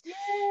justice. Yeah.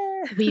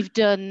 We've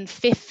done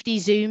 50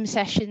 Zoom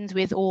sessions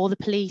with all the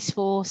police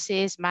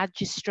forces,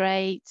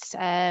 magistrates.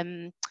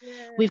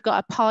 We've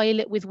got a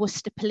pilot with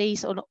Worcester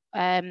Police on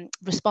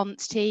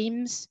response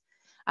teams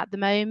at the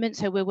moment,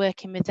 so we're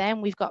working with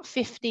them. We've got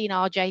 15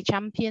 RJ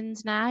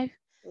champions now.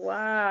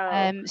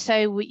 Wow.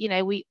 So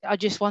I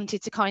just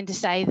wanted to kind of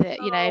say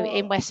that, you know,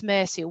 in West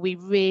Mercia we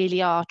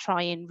really are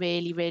trying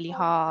really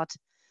hard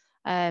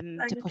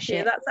to push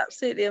it. That's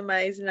absolutely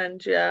amazing,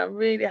 Andrea.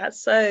 Really has,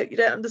 so you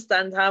don't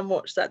understand how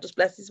much that just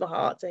blesses my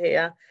heart to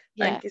hear.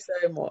 Thank you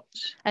so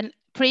much. And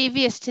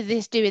previous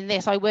to doing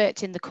this, I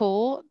worked in the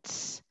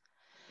courts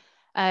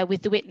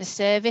with the witness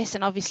service,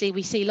 and obviously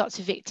we see lots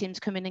of victims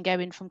coming and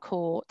going from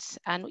courts,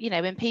 and you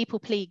know, when people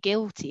plead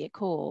guilty at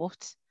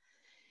court,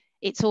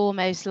 it's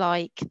almost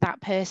like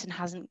that person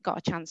hasn't got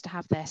a chance to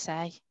have their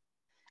say.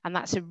 And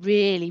that's a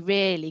really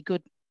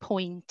good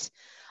point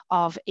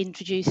of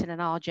introducing an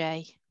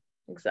RJ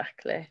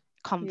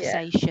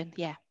conversation.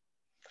 Yeah.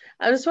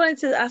 I just wanted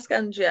to ask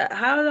Andrea,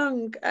 how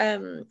long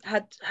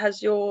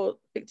has your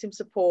victim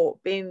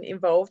support been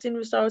involved in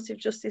restorative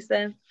justice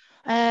then?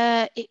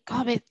 I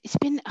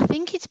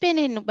think it's been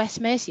in West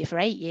Mercia for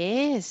 8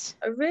 years.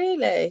 Oh,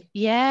 really?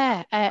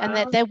 Yeah.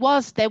 And there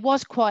was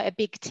quite a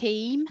big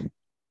team.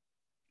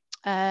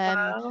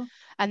 Wow.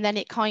 And then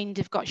it kind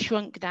of got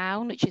shrunk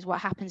down, which is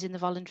what happens in the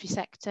voluntary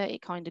sector.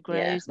 It kind of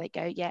grows. They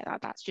go,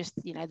 that's just,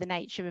 you know, the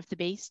nature of the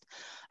beast.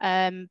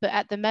 But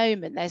at the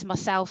moment, there's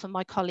myself and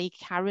my colleague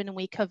Karen, and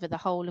we cover the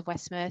whole of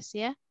West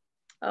Mercia.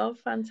 Oh,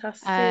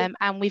 fantastic.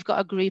 And we've got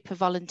a group of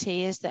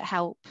volunteers that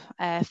help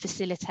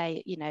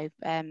facilitate, you know,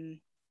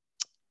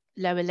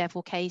 lower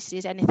level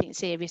cases. Anything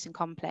serious and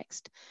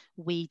complex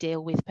we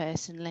deal with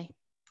personally.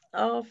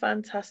 Oh,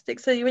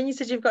 fantastic. So when you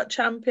said you've got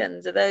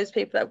champions, are those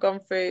people that have gone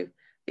through,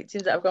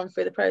 victims that have gone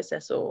through the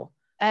process, or?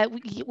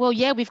 Well,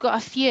 yeah, we've got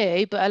a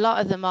few, but a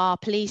lot of them are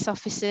police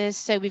officers.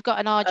 So we've got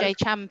an RJ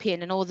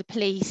champion and all the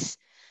police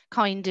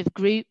kind of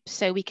group,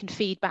 so we can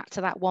feed back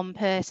to that one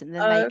person,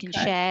 then they can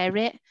share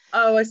it.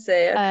 Oh, I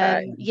see.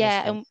 Okay.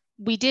 And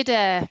we did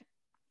a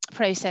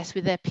process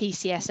with a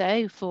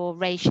PCSO for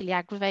racially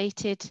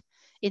aggravated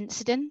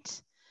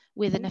incident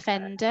with an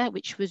offender,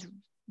 which was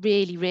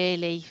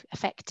really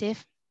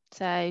effective.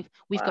 So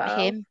we've got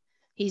him.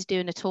 He's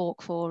doing a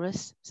talk for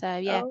us. So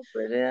yeah. Oh,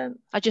 brilliant.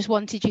 I just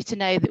wanted you to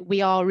know that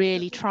we are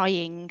really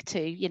trying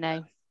to, you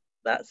know.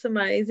 That's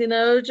amazing.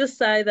 I would just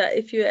say that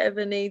if you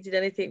ever needed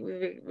anything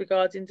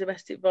regarding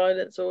domestic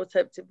violence or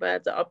attempted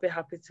murder, I'd be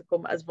happy to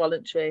come as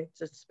voluntary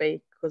to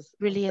speak.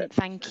 Brilliant,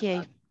 thank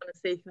you.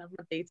 Honestly, you can have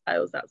my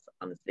details. That's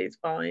honestly, it's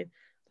fine.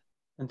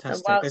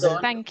 Fantastic.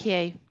 Thank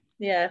you.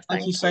 Yeah,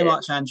 thank you so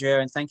much, Andrea,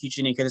 and thank you,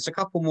 Janika. There's a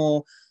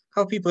couple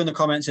people in the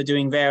comments are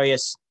doing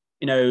various.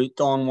 You know,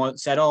 Don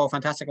said, "Oh,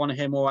 fantastic! I want to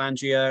hear more,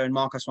 Andrea," and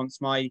Marcus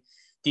wants my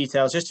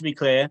details. Just to be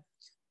clear,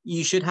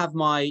 you should have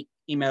my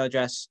email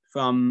address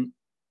from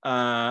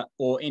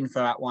or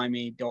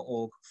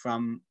info@yme.org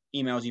from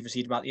emails you've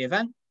received about the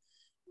event.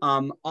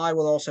 I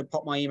will also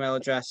pop my email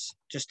address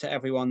just to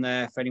everyone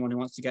there for anyone who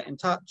wants to get in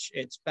touch.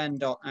 It's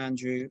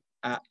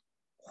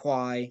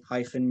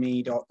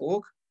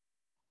ben.andrew@y-me.org.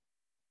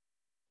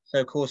 So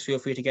of course, feel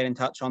free to get in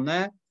touch on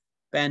there.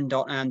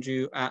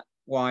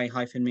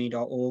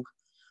 ben.andrew@y-me.org.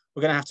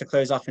 We're going to have to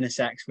close off in a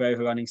sec. We're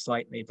overrunning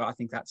slightly, but I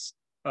think that's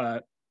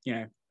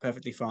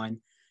perfectly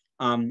fine.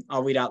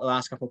 I'll read out the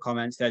last couple of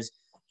comments.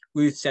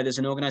 Ruth said there's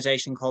an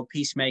organisation called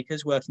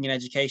Peacemakers working in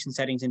education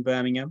settings in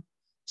Birmingham.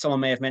 Someone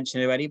may have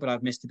mentioned it already, but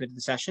I've missed a bit of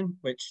the session,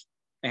 which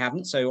they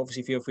haven't. So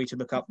obviously feel free to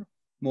look up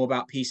more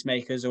about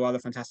Peacemakers or other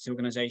fantastic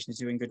organisations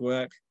doing good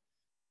work.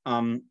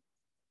 Dawn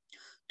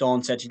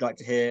said she'd like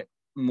to hear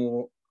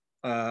more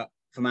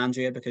from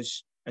Andrea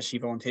because as she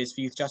volunteers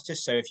for youth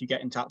justice. So if you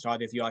get in touch,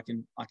 either of you, I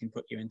can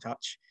put you in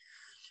touch.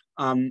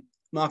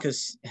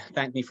 Marcus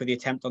thanked me for the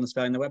attempt on the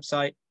spelling the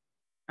website,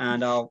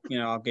 and I'll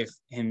give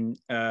him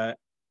as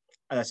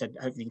I said,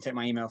 hopefully you can take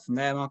my email from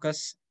there,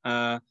 Marcus.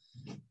 And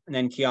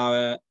then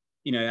Kiara,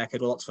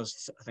 echoed lots of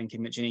us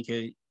thinking that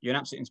Janika, you're an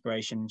absolute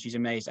inspiration. She's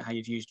amazed at how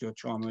you've used your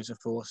trauma as a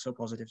force for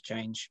positive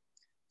change.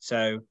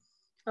 So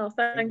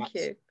thank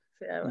you.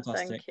 Yeah,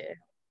 thank you.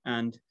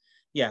 And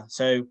yeah,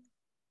 so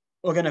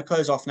we're going to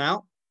close off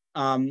now.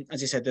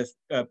 As I said,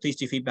 please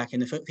do feedback in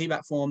the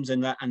feedback forms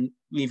and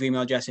leave your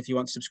email address if you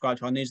want to subscribe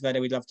to our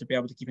newsletter. We'd love to be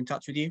able to keep in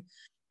touch with you.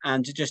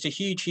 And just a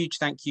huge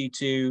thank you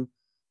to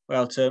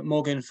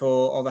Morgan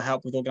for all the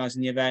help with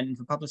organising the event and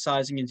for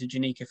publicising, and to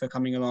Janika for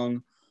coming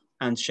along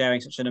and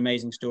sharing such an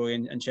amazing story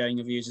and sharing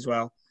your views as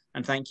well.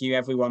 And thank you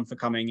everyone for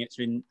coming. It's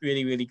been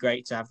really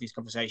great to have these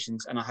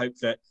conversations, and I hope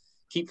that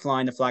keep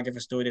flying the flag of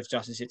restorative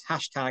justice. It's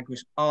hashtag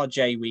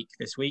RJ Week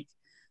this week.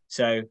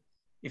 So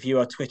if you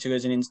are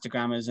Twitterers and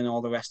Instagrammers and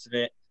all the rest of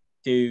it,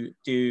 do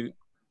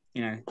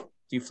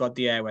flood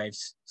the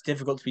airwaves. It's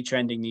difficult to be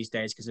trending these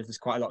days because there's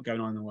quite a lot going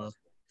on in the world.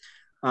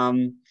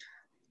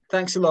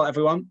 Thanks a lot,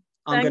 everyone.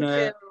 I'm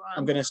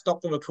gonna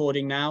stop the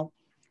recording now.